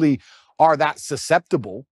who truly are that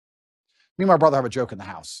susceptible. Me and my brother have a joke in the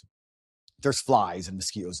house. There's flies and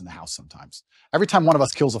mosquitoes in the house sometimes. Every time one of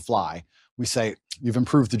us kills a fly, we say, you've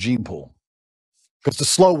improved the gene pool, because the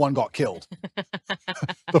slow one got killed.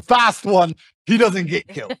 The fast one, he doesn't get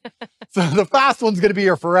killed. So the fast one's going to be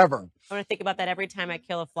here forever. I'm going to think about that every time I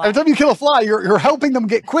kill a fly. Every time you kill a fly, you're helping them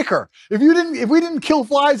get quicker. If we didn't kill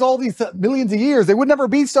flies all these millions of years, they would never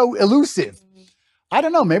be so elusive. I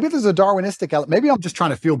don't know. Maybe there's a Darwinistic element. Maybe I'm just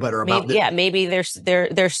trying to feel better about this. Yeah, maybe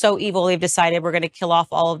they're so evil they've decided we're going to kill off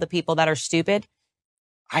all of the people that are stupid.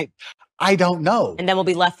 I don't know. And then we'll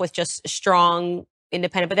be left with just strong,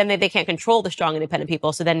 independent. But then they can't control the strong, independent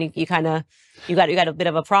people. So then you got a bit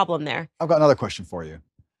of a problem there. I've got another question for you.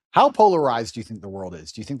 How polarized do you think the world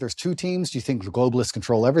is? Do you think there's 2 teams? Do you think the globalists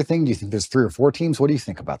control everything? Do you think there's 3 or 4 teams? What do you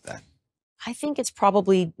think about that? I think it's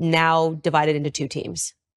probably now divided into 2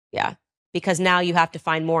 teams. Yeah. Because now you have to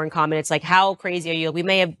find more in common. It's like, how crazy are you? We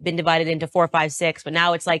may have been divided into 4, 5, 6, but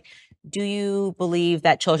now it's like, do you believe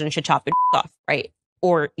that children should chop their off? Right.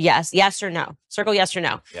 Or yes or no. Circle yes or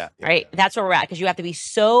no. Yeah. Right. That's where we're at. Because you have to be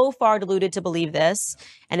so far deluded to believe this.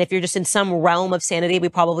 And if you're just in some realm of sanity, we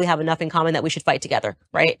probably have enough in common that we should fight together.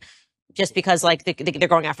 Right. Just because like they're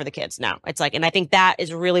going after the kids now. It's like, and I think that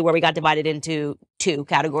is really where we got divided into 2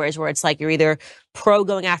 categories, where it's like you're either pro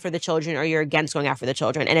going after the children or you're against going after the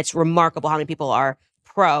children. And it's remarkable how many people are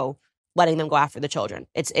pro letting them go after the children.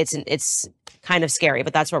 It's kind of scary,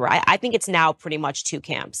 but that's where we're at. I think it's now pretty much 2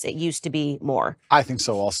 camps. It used to be more. I think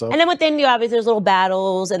so also. And then within you, obviously, there's little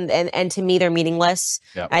battles, and to me, they're meaningless.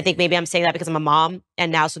 Yep. I think maybe I'm saying that because I'm a mom,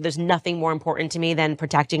 and now so there's nothing more important to me than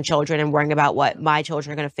protecting children and worrying about what my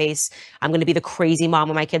children are going to face. I'm going to be the crazy mom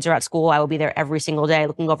when my kids are at school. I will be there every single day,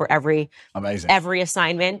 looking over every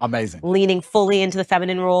assignment. Amazing. Leaning fully into the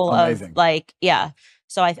feminine role Amazing. of like, yeah.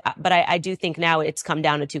 So I do think now it's come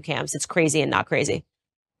down to 2 camps. It's crazy and not crazy.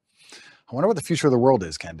 I wonder what the future of the world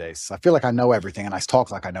is, Candace. I feel like I know everything and I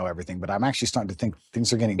talk like I know everything, but I'm actually starting to think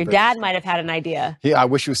things are getting... Your dad might have had an idea. Yeah, I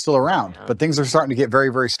wish he was still around, but things are starting to get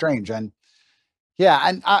very, very strange. And yeah,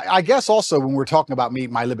 and I guess also when we're talking about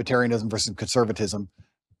my libertarianism versus conservatism,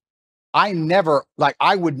 I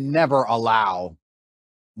would never allow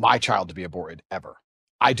my child to be aborted, ever.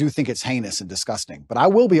 I do think it's heinous and disgusting, but I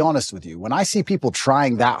will be honest with you. When I see people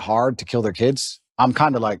trying that hard to kill their kids, I'm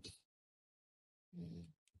kind of like,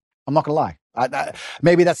 I'm not going to lie.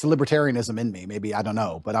 Maybe that's the libertarianism in me. Maybe, I don't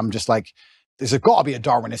know, but I'm just like, there's got to be a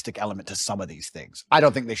Darwinistic element to some of these things. I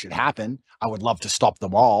don't think they should happen. I would love to stop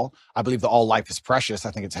them all. I believe that all life is precious.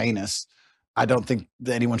 I think it's heinous. I don't think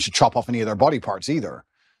that anyone should chop off any of their body parts either.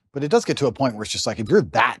 But it does get to a point where it's just like, if you're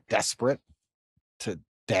that desperate to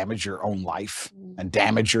damage your own life and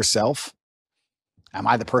damage yourself, am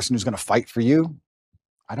I the person who's going to fight for you?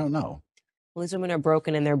 I don't know. Well, these women are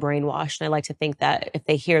broken and they're brainwashed. And I like to think that if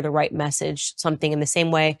they hear the right message, something in the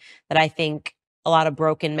same way that I think a lot of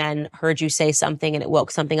broken men heard you say something and it woke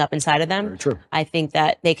something up inside of them. Very true. I think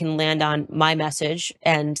that they can land on my message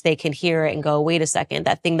and they can hear it and go, wait a second,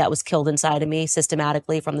 that thing that was killed inside of me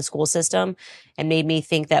systematically from the school system and made me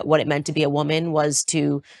think that what it meant to be a woman was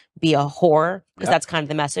to be a whore, because that's kind of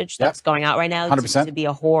the message that's going out right now. 100%. To be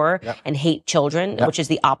a whore and hate children, which is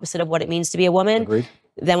the opposite of what it means to be a woman. Agreed.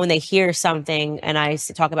 Then when they hear something and I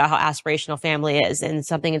talk about how aspirational family is and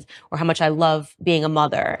something is, or how much I love being a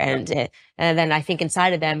mother. And then I think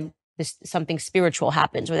inside of them, something spiritual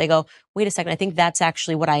happens where they go, wait a second, I think that's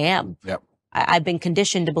actually what I am. Yep. I've been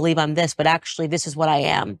conditioned to believe I'm this, but actually this is what I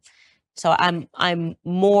am. So I'm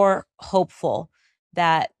more hopeful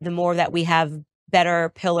that the more that we have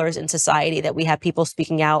better pillars in society, that we have people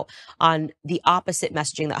speaking out on the opposite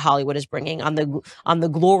messaging that Hollywood is bringing, on the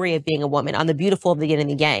glory of being a woman, on the beautiful of the yin and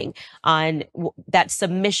the yang, on that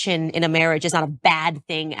submission in a marriage is not a bad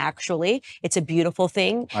thing, actually. It's a beautiful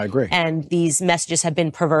thing. I agree. And these messages have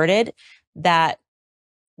been perverted, that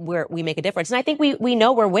we make a difference. And I think we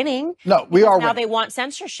know we're winning. No, we are now winning. They want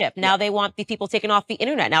censorship. Now they want the people taken off the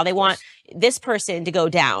internet. Now they want this person to go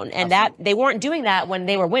down. And that they weren't doing that when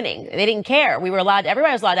they were winning. They didn't care. Everybody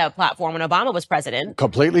was allowed to have a platform when Obama was president.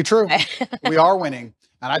 Completely true. We are winning.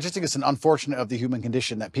 And I just think it's an unfortunate of the human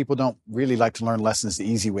condition that people don't really like to learn lessons the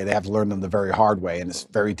easy way. They have to learn them the very hard way. And it's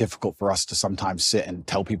very difficult for us to sometimes sit and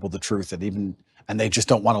tell people the truth, and they just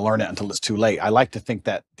don't want to learn it until it's too late. I like to think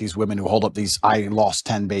that these women who hold up these "I lost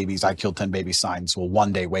 10 babies, I killed 10 babies" signs will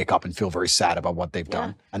one day wake up and feel very sad about what they've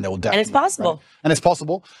done. And they will definitely. And it's possible. Right? And it's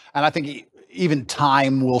possible. And I think even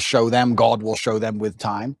time will show them, God will show them with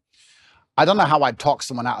time. I don't know how I'd talk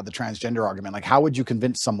someone out of the transgender argument. Like, how would you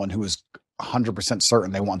convince someone who is 100%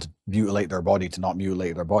 certain they want to mutilate their body to not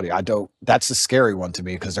mutilate their body? That's a scary one to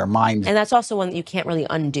me, because their mind. And that's also one that you can't really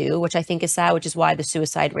undo, which I think is sad, which is why the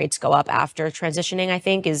suicide rates go up after transitioning, I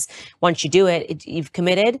think, is once you do it, you've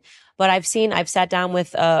committed. But I've sat down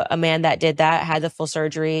with a man that did that, had the full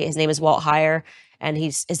surgery. His name is Walt Heyer, and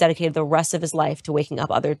he's dedicated the rest of his life to waking up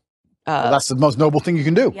other. Well, that's the most noble thing you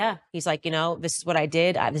can do. Yeah. He's like, this is what I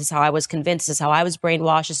did. This is how I was convinced. This is how I was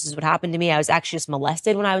brainwashed. This is what happened to me. I was actually just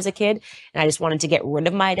molested when I was a kid, and I just wanted to get rid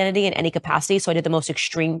of my identity in any capacity. So I did the most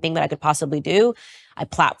extreme thing that I could possibly do. I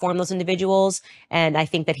platform those individuals. And I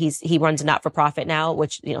think that he runs a not-for-profit now,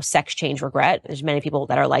 which, Sex Change Regret. There's many people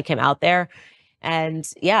that are like him out there.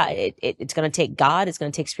 And yeah, it's going to take God, it's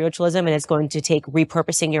going to take spiritualism, and it's going to take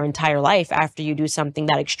repurposing your entire life after you do something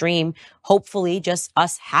that extreme. Hopefully just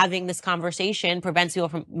us having this conversation prevents people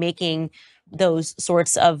from making those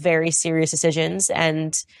sorts of very serious decisions.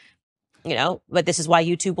 And, but this is why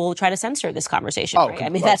YouTube will try to censor this conversation. Right? I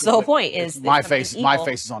mean, that's the whole point, is my face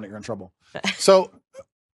is on it. You're in trouble. So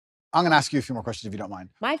I'm going to ask you a few more questions if you don't mind.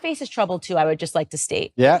 My face is troubled too. I would just like to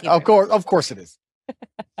state. Yeah, of course it is.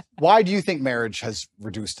 Why do you think marriage has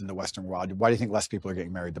reduced in the Western world? Why do you think less people are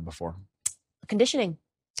getting married than before? Conditioning.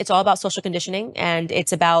 It's all about social conditioning, and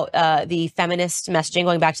it's about the feminist messaging.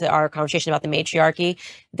 Going back to our conversation about the matriarchy,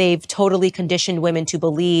 they've totally conditioned women to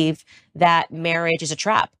believe that marriage is a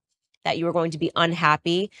trap, that you are going to be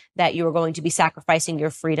unhappy, that you are going to be sacrificing your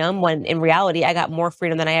freedom, when in reality, I got more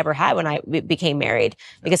freedom than I ever had when I became married,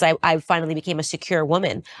 because I finally became a secure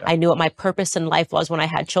woman. Yeah. I knew what my purpose in life was when I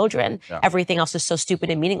had children. Yeah. Everything else is so stupid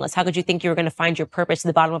and meaningless. How could you think you were going to find your purpose at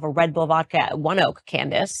the bottom of a Red Bull vodka at One Oak,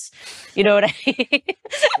 Candace? You know what I mean?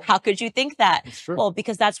 How could you think that? Well,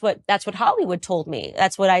 because that's what Hollywood told me.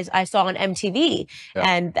 That's what I saw on MTV. Yeah.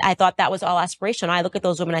 And I thought that was all aspirational. I look at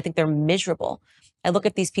those women, I think they're miserable. I look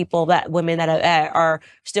at these women that are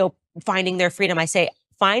still finding their freedom. I say,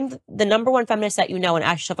 find the number one feminist that you know and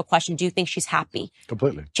ask yourself a question. Do you think she's happy?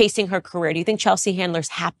 Completely. Chasing her career. Do you think Chelsea Handler's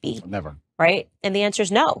happy? Never. Right? And the answer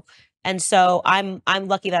is no. And so I'm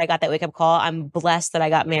lucky that I got that wake up call. I'm blessed that I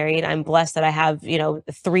got married. I'm blessed that I have,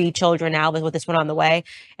 3 children now with this one on the way.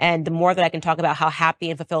 And the more that I can talk about how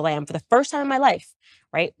happy and fulfilled I am for the first time in my life,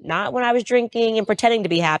 right? Not when I was drinking and pretending to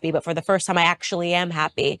be happy, but for the first time I actually am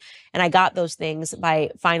happy. And I got those things by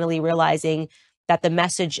finally realizing that the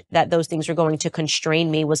message that those things were going to constrain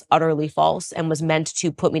me was utterly false and was meant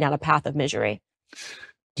to put me down a path of misery. Why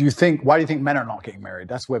do you think men are not getting married?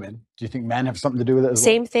 That's women. Do you think men have something to do with it as well?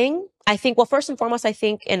 Same thing. I think, well, first and foremost,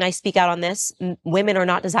 and I speak out on this, women are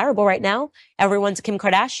not desirable right now. Everyone's a Kim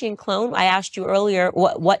Kardashian clone. I asked you earlier,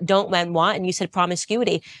 what don't men want? And you said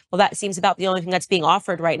promiscuity. Well, that seems about the only thing that's being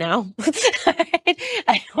offered right now.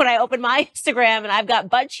 When I open my Instagram and I've got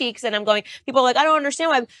butt cheeks and I'm going, people are like, I don't understand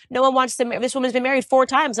why no one wants to, this woman's been married 4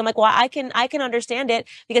 times. I'm like, well, I can understand it,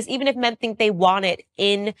 because even if men think they want it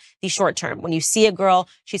in the short term, when you see a girl,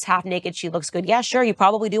 she's half naked, she looks good. Yeah, sure. You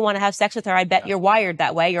probably do want to have sex with her. I bet you're wired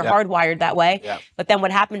that way. You're hardwired that way. Yeah. But then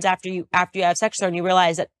what happens after you have sex with her and you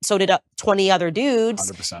realize that so did 20 other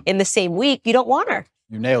dudes 100%. In the same week, you don't want her.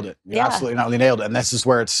 You nailed it. You absolutely not only nailed it. And this is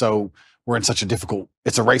where we're in such a difficult,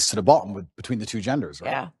 it's a race to the bottom between the 2 genders,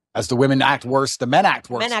 right? Yeah. As the women act worse, the men act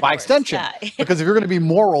worse by extension. Yeah. Because if you're going to be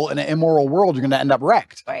moral in an immoral world, you're going to end up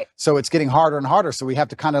wrecked. Right. So it's getting harder and harder. So we have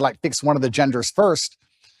to kind of fix one of the genders first.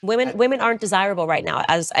 Women aren't desirable right now,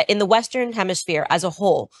 as in the Western hemisphere as a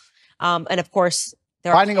whole. And of course,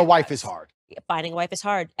 finding a wife is hard. Finding a wife is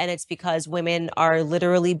hard. And it's because women are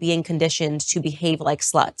literally being conditioned to behave like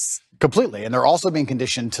sluts. Completely. And they're also being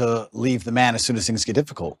conditioned to leave the man as soon as things get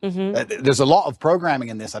difficult. There's a lot of programming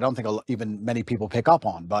in this I don't think even many people pick up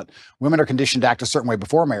on, but women are conditioned to act a certain way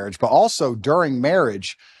before marriage, but also during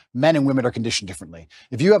marriage, men and women are conditioned differently.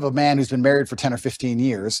 If you have a man who's been married for 10 or 15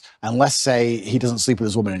 years, and let's say he doesn't sleep with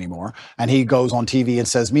his woman anymore, and he goes on TV and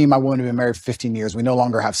says, me and my woman have been married for 15 years, we no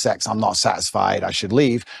longer have sex, I'm not satisfied, I should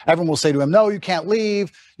leave. Everyone will say to him, no, you can't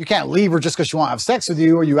leave. You can't leave her just because she won't have sex with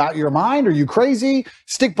you. Are you out of your mind? Are you crazy?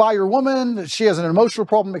 Stick by your woman. She has an emotional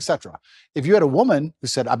problem, etc. If you had a woman who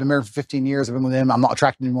said, I've been married for 15 years, I've been with him, I'm not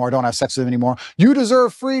attracted anymore, I don't have sex with him anymore. You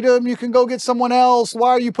deserve freedom. You can go get someone else. Why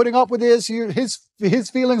are you putting up with this? His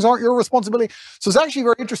feelings aren't your responsibility. So it's actually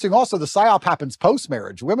very interesting. Also, the psyop happens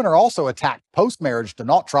post-marriage. Women are also attacked post-marriage to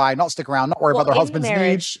not try, not stick around, not worry about their husband's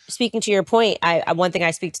needs. Speaking to your point, one thing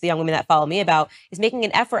I speak to the young women that follow me about is making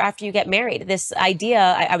an effort after you get married. This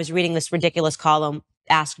idea, I was reading this ridiculous column,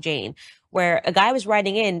 Ask Jane, where a guy was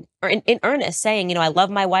writing in earnest saying, I love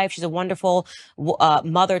my wife. She's a wonderful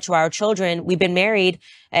mother to our children. We've been married.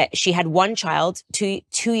 She had one child. Two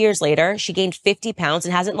years later, she gained 50 pounds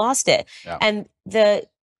and hasn't lost it. Yeah. And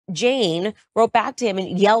Jane wrote back to him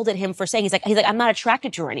and yelled at him for saying, he's like, I'm not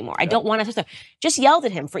attracted to her anymore. I don't want to. Just yelled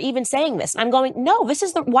at him for even saying this. And I'm going, no,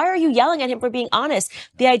 why are you yelling at him for being honest?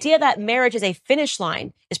 The idea that marriage is a finish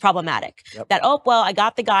line is problematic. Yep. That, I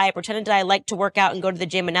got the guy, I pretended that I like to work out and go to the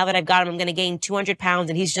gym. And now that I've got him, I'm going to gain 200 pounds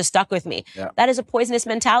and he's just stuck with me. Yep. That is a poisonous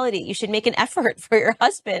mentality. You should make an effort for your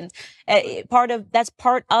husband. That's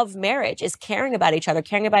part of marriage is caring about each other,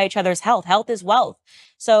 caring about each other's health. Health is wealth.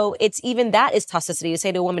 So even that is toxicity to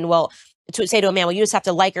say to a woman, to say to a man, you just have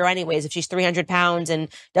to like her anyways if she's 300 pounds and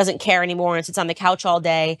doesn't care anymore and sits on the couch all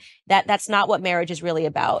day. That's not what marriage is really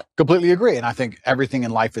about. Completely agree. And I think everything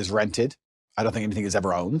in life is rented. I don't think anything is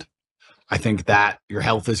ever owned. I think that your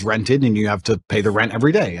health is rented and you have to pay the rent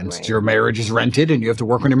every day. And your marriage is rented and you have to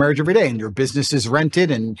work on your marriage every day. And your business is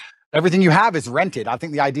rented and everything you have is rented. I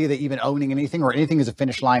think the idea that even owning anything or anything is a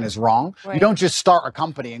finish line is wrong. Right. You don't just start a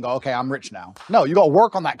company and go, okay, I'm rich now. No, you got to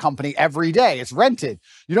work on that company every day. It's rented.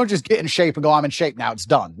 You don't just get in shape and go, I'm in shape now, it's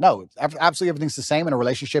done. No, absolutely everything's the same and a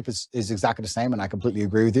relationship is exactly the same. And I completely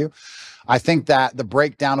agree with you. I think that the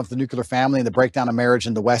breakdown of the nuclear family and the breakdown of marriage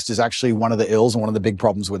in the West is actually one of the ills and one of the big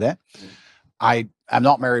problems with it. I am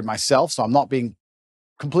not married myself, so I'm not being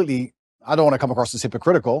completely, I don't want to come across as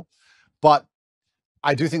hypocritical, but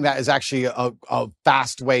I do think that is actually a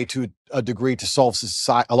fast way to a degree to solve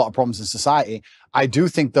a lot of problems in society. I do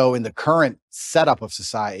think, though, in the current setup of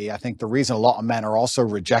society, I think the reason a lot of men are also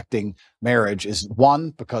rejecting marriage is,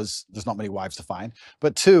 one, because there's not many wives to find,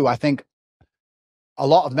 but two, I think a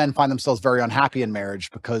lot of men find themselves very unhappy in marriage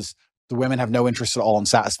because the women have no interest at all in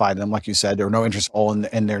satisfying them, like you said, or no interest at all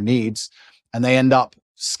in their needs, and they end up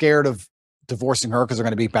scared of divorcing her because they're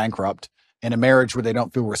going to be bankrupt in a marriage where they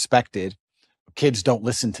don't feel respected. Kids don't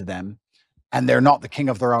listen to them and they're not the king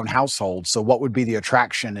of their own household. So what would be the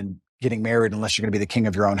attraction in getting married unless you're going to be the king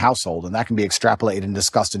of your own household? And that can be extrapolated and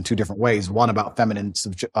discussed in two different ways. One about feminine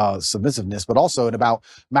submissiveness, but also about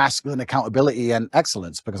masculine accountability and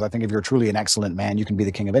excellence. Because I think if you're truly an excellent man, you can be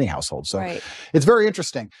the king of any household. So It's very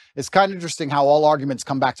interesting. It's kind of interesting how all arguments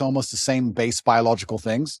come back to almost the same base biological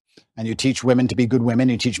things. And you teach women to be good women,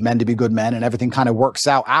 you teach men to be good men, and everything kind of works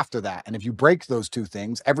out after that. And if you break those two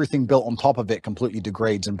things, everything built on top of it completely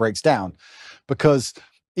degrades and breaks down. Because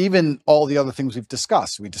even all the other things we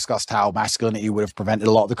discussed how masculinity would have prevented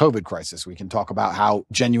a lot of the COVID crisis. We can talk about how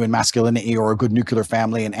genuine masculinity or a good nuclear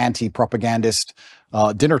family and anti-propagandist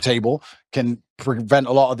dinner table can prevent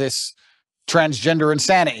a lot of this transgender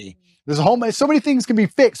insanity. There's so many things can be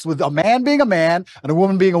fixed with a man being a man and a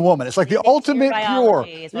woman being a woman. It's like the ultimate cure.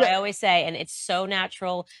 Is what I always say. And it's so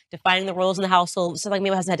natural defining the roles in the household. So like me,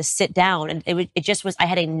 my husband had to sit down and it just was, I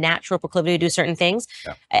had a natural proclivity to do certain things.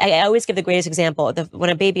 Yeah. I always give the greatest example. When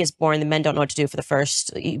a baby is born, the men don't know what to do for the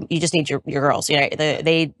first, you just need your girls.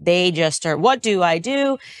 They just are, what do I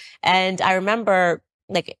do? And I remember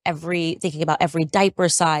thinking about every diaper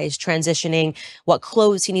size, transitioning, what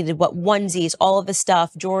clothes he needed, what onesies, all of the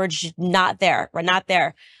stuff. George, not there. We're not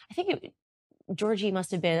there. I think Georgie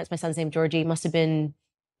must have been, that's my son's name, Georgie, must have been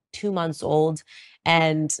 2 months old.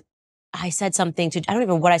 And I said something I don't even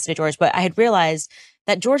know what I said to George, but I had realized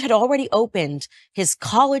that George had already opened his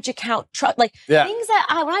college account, things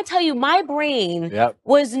that when I tell you my brain I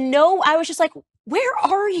was just like, Where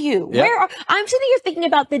are you? Yep. I'm sitting here thinking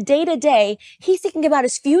about the day to day. He's thinking about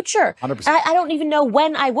his future. 100%. I don't even know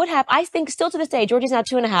when I would have. I think still to this day, Georgie's now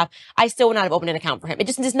 2.5. I still would not have opened an account for him. It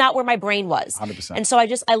just is not where my brain was. 100%. And so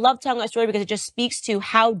I love telling that story because it just speaks to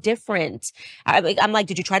how different. I'm like,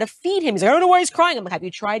 did you try to feed him? He's like, I don't know why he's crying. I'm like, have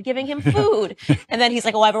you tried giving him food? And then he's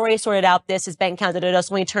like, oh, I've already sorted out his bank account.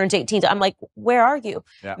 So when he turns 18, I'm like, where are you?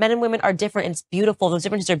 Yeah. Men and women are different. And it's beautiful. Those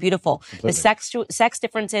differences are beautiful. Completely. The sex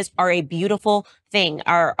differences are a beautiful thing.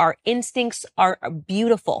 Our instincts are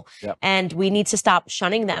beautiful. Yep. And we need to stop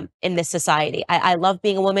shunning them in this society. I love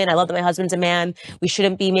being a woman. I love that my husband's a man. We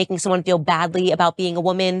shouldn't be making someone feel badly about being a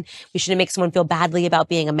woman. We shouldn't make someone feel badly about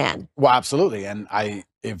being a man. Well, absolutely. And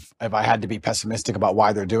if I had to be pessimistic about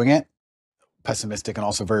why they're doing it, pessimistic and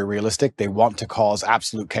also very realistic, they want to cause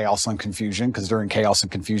absolute chaos and confusion, because during chaos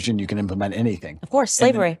and confusion, you can implement anything. Of course,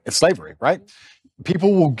 slavery. It's slavery, right?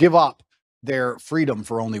 People will give up their freedom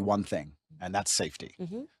for only one thing, and that's safety.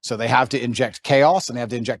 Mm-hmm. So they have to inject chaos and they have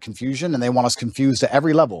to inject confusion, and they want us confused at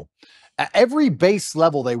every level. At every base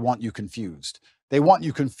level, they want you confused. They want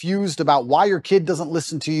you confused about why your kid doesn't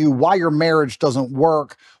listen to you, why your marriage doesn't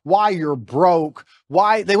work, why you're broke,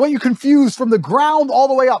 why they want you confused from the ground all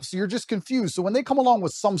the way up. So you're just confused. So when they come along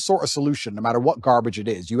with some sort of solution, no matter what garbage it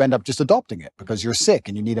is, you end up just adopting it because you're sick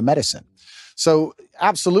and you need a medicine. So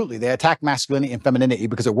absolutely, they attack masculinity and femininity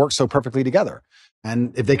because it works so perfectly together.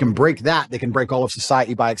 And if they can break that, they can break all of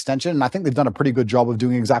society by extension. And I think they've done a pretty good job of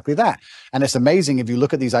doing exactly that. And it's amazing if you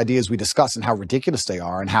look at these ideas we discuss and how ridiculous they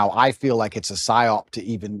are, and how I feel like it's a psyop to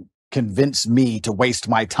even convince me to waste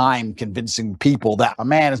my time convincing people that a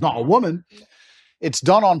man is not a woman. It's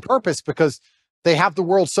done on purpose because they have the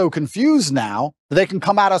world so confused now that they can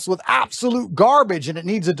come at us with absolute garbage, and it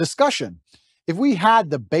needs a discussion. If we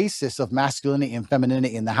had the basis of masculinity and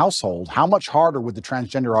femininity in the household, how much harder would the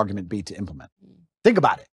transgender argument be to implement? Think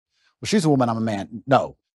about it. Well, she's a woman, I'm a man.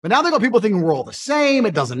 No. But now they got people thinking we're all the same.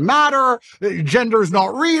 It doesn't matter. Gender is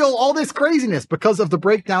not real. All this craziness because of the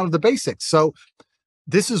breakdown of the basics. So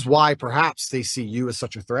this is why perhaps they see you as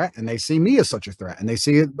such a threat, and they see me as such a threat, and they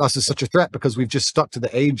see us as such a threat because we've just stuck to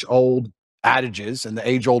the age-old adages and the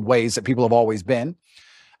age-old ways that people have always been.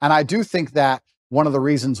 And I do think that one of the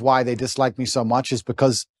reasons why they dislike me so much is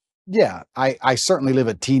because, yeah, I certainly live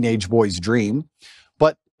a teenage boy's dream.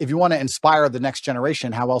 But if you want to inspire the next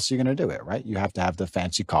generation, how else are you going to do it, right? You have to have the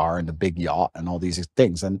fancy car and the big yacht and all these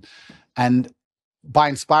things. And by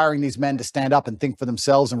inspiring these men to stand up and think for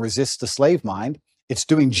themselves and resist the slave mind, it's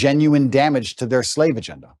doing genuine damage to their slave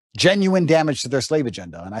agenda. Genuine damage to their slave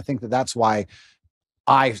agenda. And I think that that's why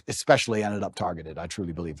I especially ended up targeted. I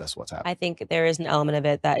truly believe that's what's happening. I think there is an element of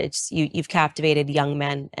it that it's you've captivated young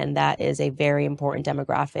men, and that is a very important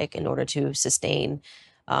demographic in order to sustain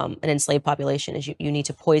an enslaved population. Is you need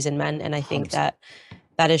to poison men, and I think 100%.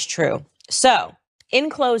 that is true. So, in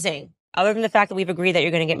closing, other than the fact that we've agreed that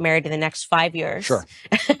you're going to get married in the next 5 years, sure.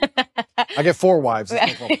 I get 4 wives.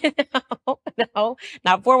 No,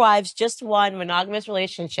 not 4 wives, just one monogamous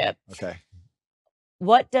relationship. Okay.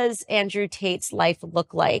 What does Andrew Tate's life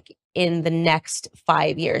look like in the next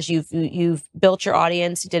 5 years? You've built your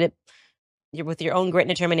audience, you did it with your own grit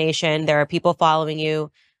and determination. There are people following you.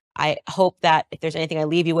 I hope that if there's anything I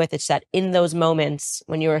leave you with, it's that in those moments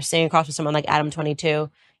when you are sitting across with someone like Adam 22,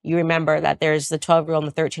 you remember that there's the 12-year-old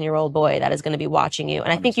and the 13-year-old boy that is going to be watching you.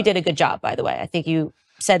 And I think you did a good job, by the way. I think you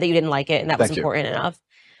said that you didn't like it, and that was important enough.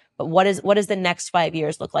 But what does the next 5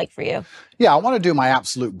 years look like for you? Yeah, I want to do my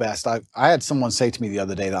absolute best. I had someone say to me the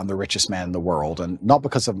other day that I'm the richest man in the world, and not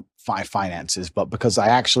because of my finances, but because I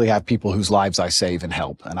actually have people whose lives I save and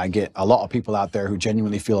help. And I get a lot of people out there who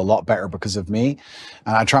genuinely feel a lot better because of me.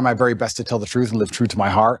 And I try my very best to tell the truth and live true to my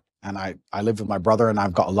heart. And I live with my brother, and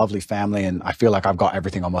I've got a lovely family, and I feel like I've got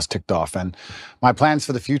everything almost ticked off. And my plans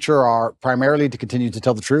for the future are primarily to continue to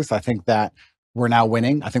tell the truth. I think that we're now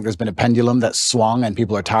winning. I think there's been a pendulum that swung, and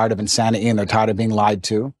people are tired of insanity and they're tired of being lied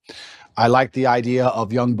to. I like the idea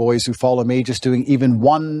of young boys who follow me just doing even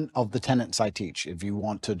one of the tenets I teach. If you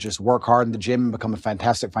want to just work hard in the gym and become a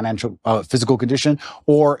fantastic physical condition,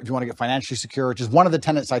 or if you want to get financially secure, just one of the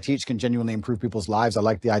tenets I teach can genuinely improve people's lives. I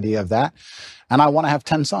like the idea of that. And I want to have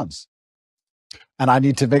 10 sons. And I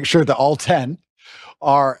need to make sure that all 10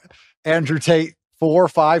 are Andrew Tate 4,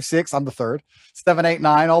 5, 6, I'm the third, 7, 8,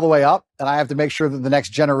 9, all the way up. And I have to make sure that the next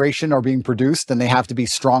generation are being produced, and they have to be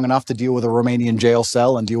strong enough to deal with a Romanian jail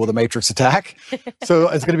cell and deal with a Matrix attack. So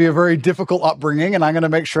it's going to be a very difficult upbringing. And I'm going to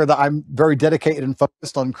make sure that I'm very dedicated and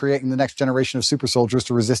focused on creating the next generation of super soldiers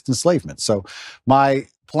to resist enslavement. So my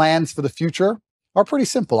plans for the future are pretty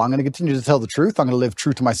simple. I'm going to continue to tell the truth. I'm going to live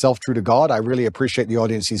true to myself, true to God. I really appreciate the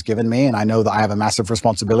audience he's given me, and I know that I have a massive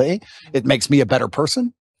responsibility. It makes me a better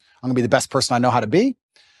person. I'm going to be the best person I know how to be.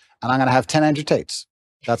 And I'm going to have 10 Andrew Tates.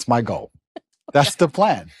 That's my goal. That's the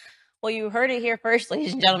plan. Well, you heard it here first,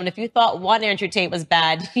 ladies and gentlemen. If you thought one Andrew Tate was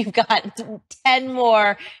bad, you've got 10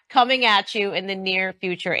 more coming at you in the near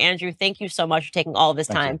future. Andrew, thank you so much for taking all of this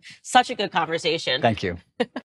time. Such a good conversation. Thank you.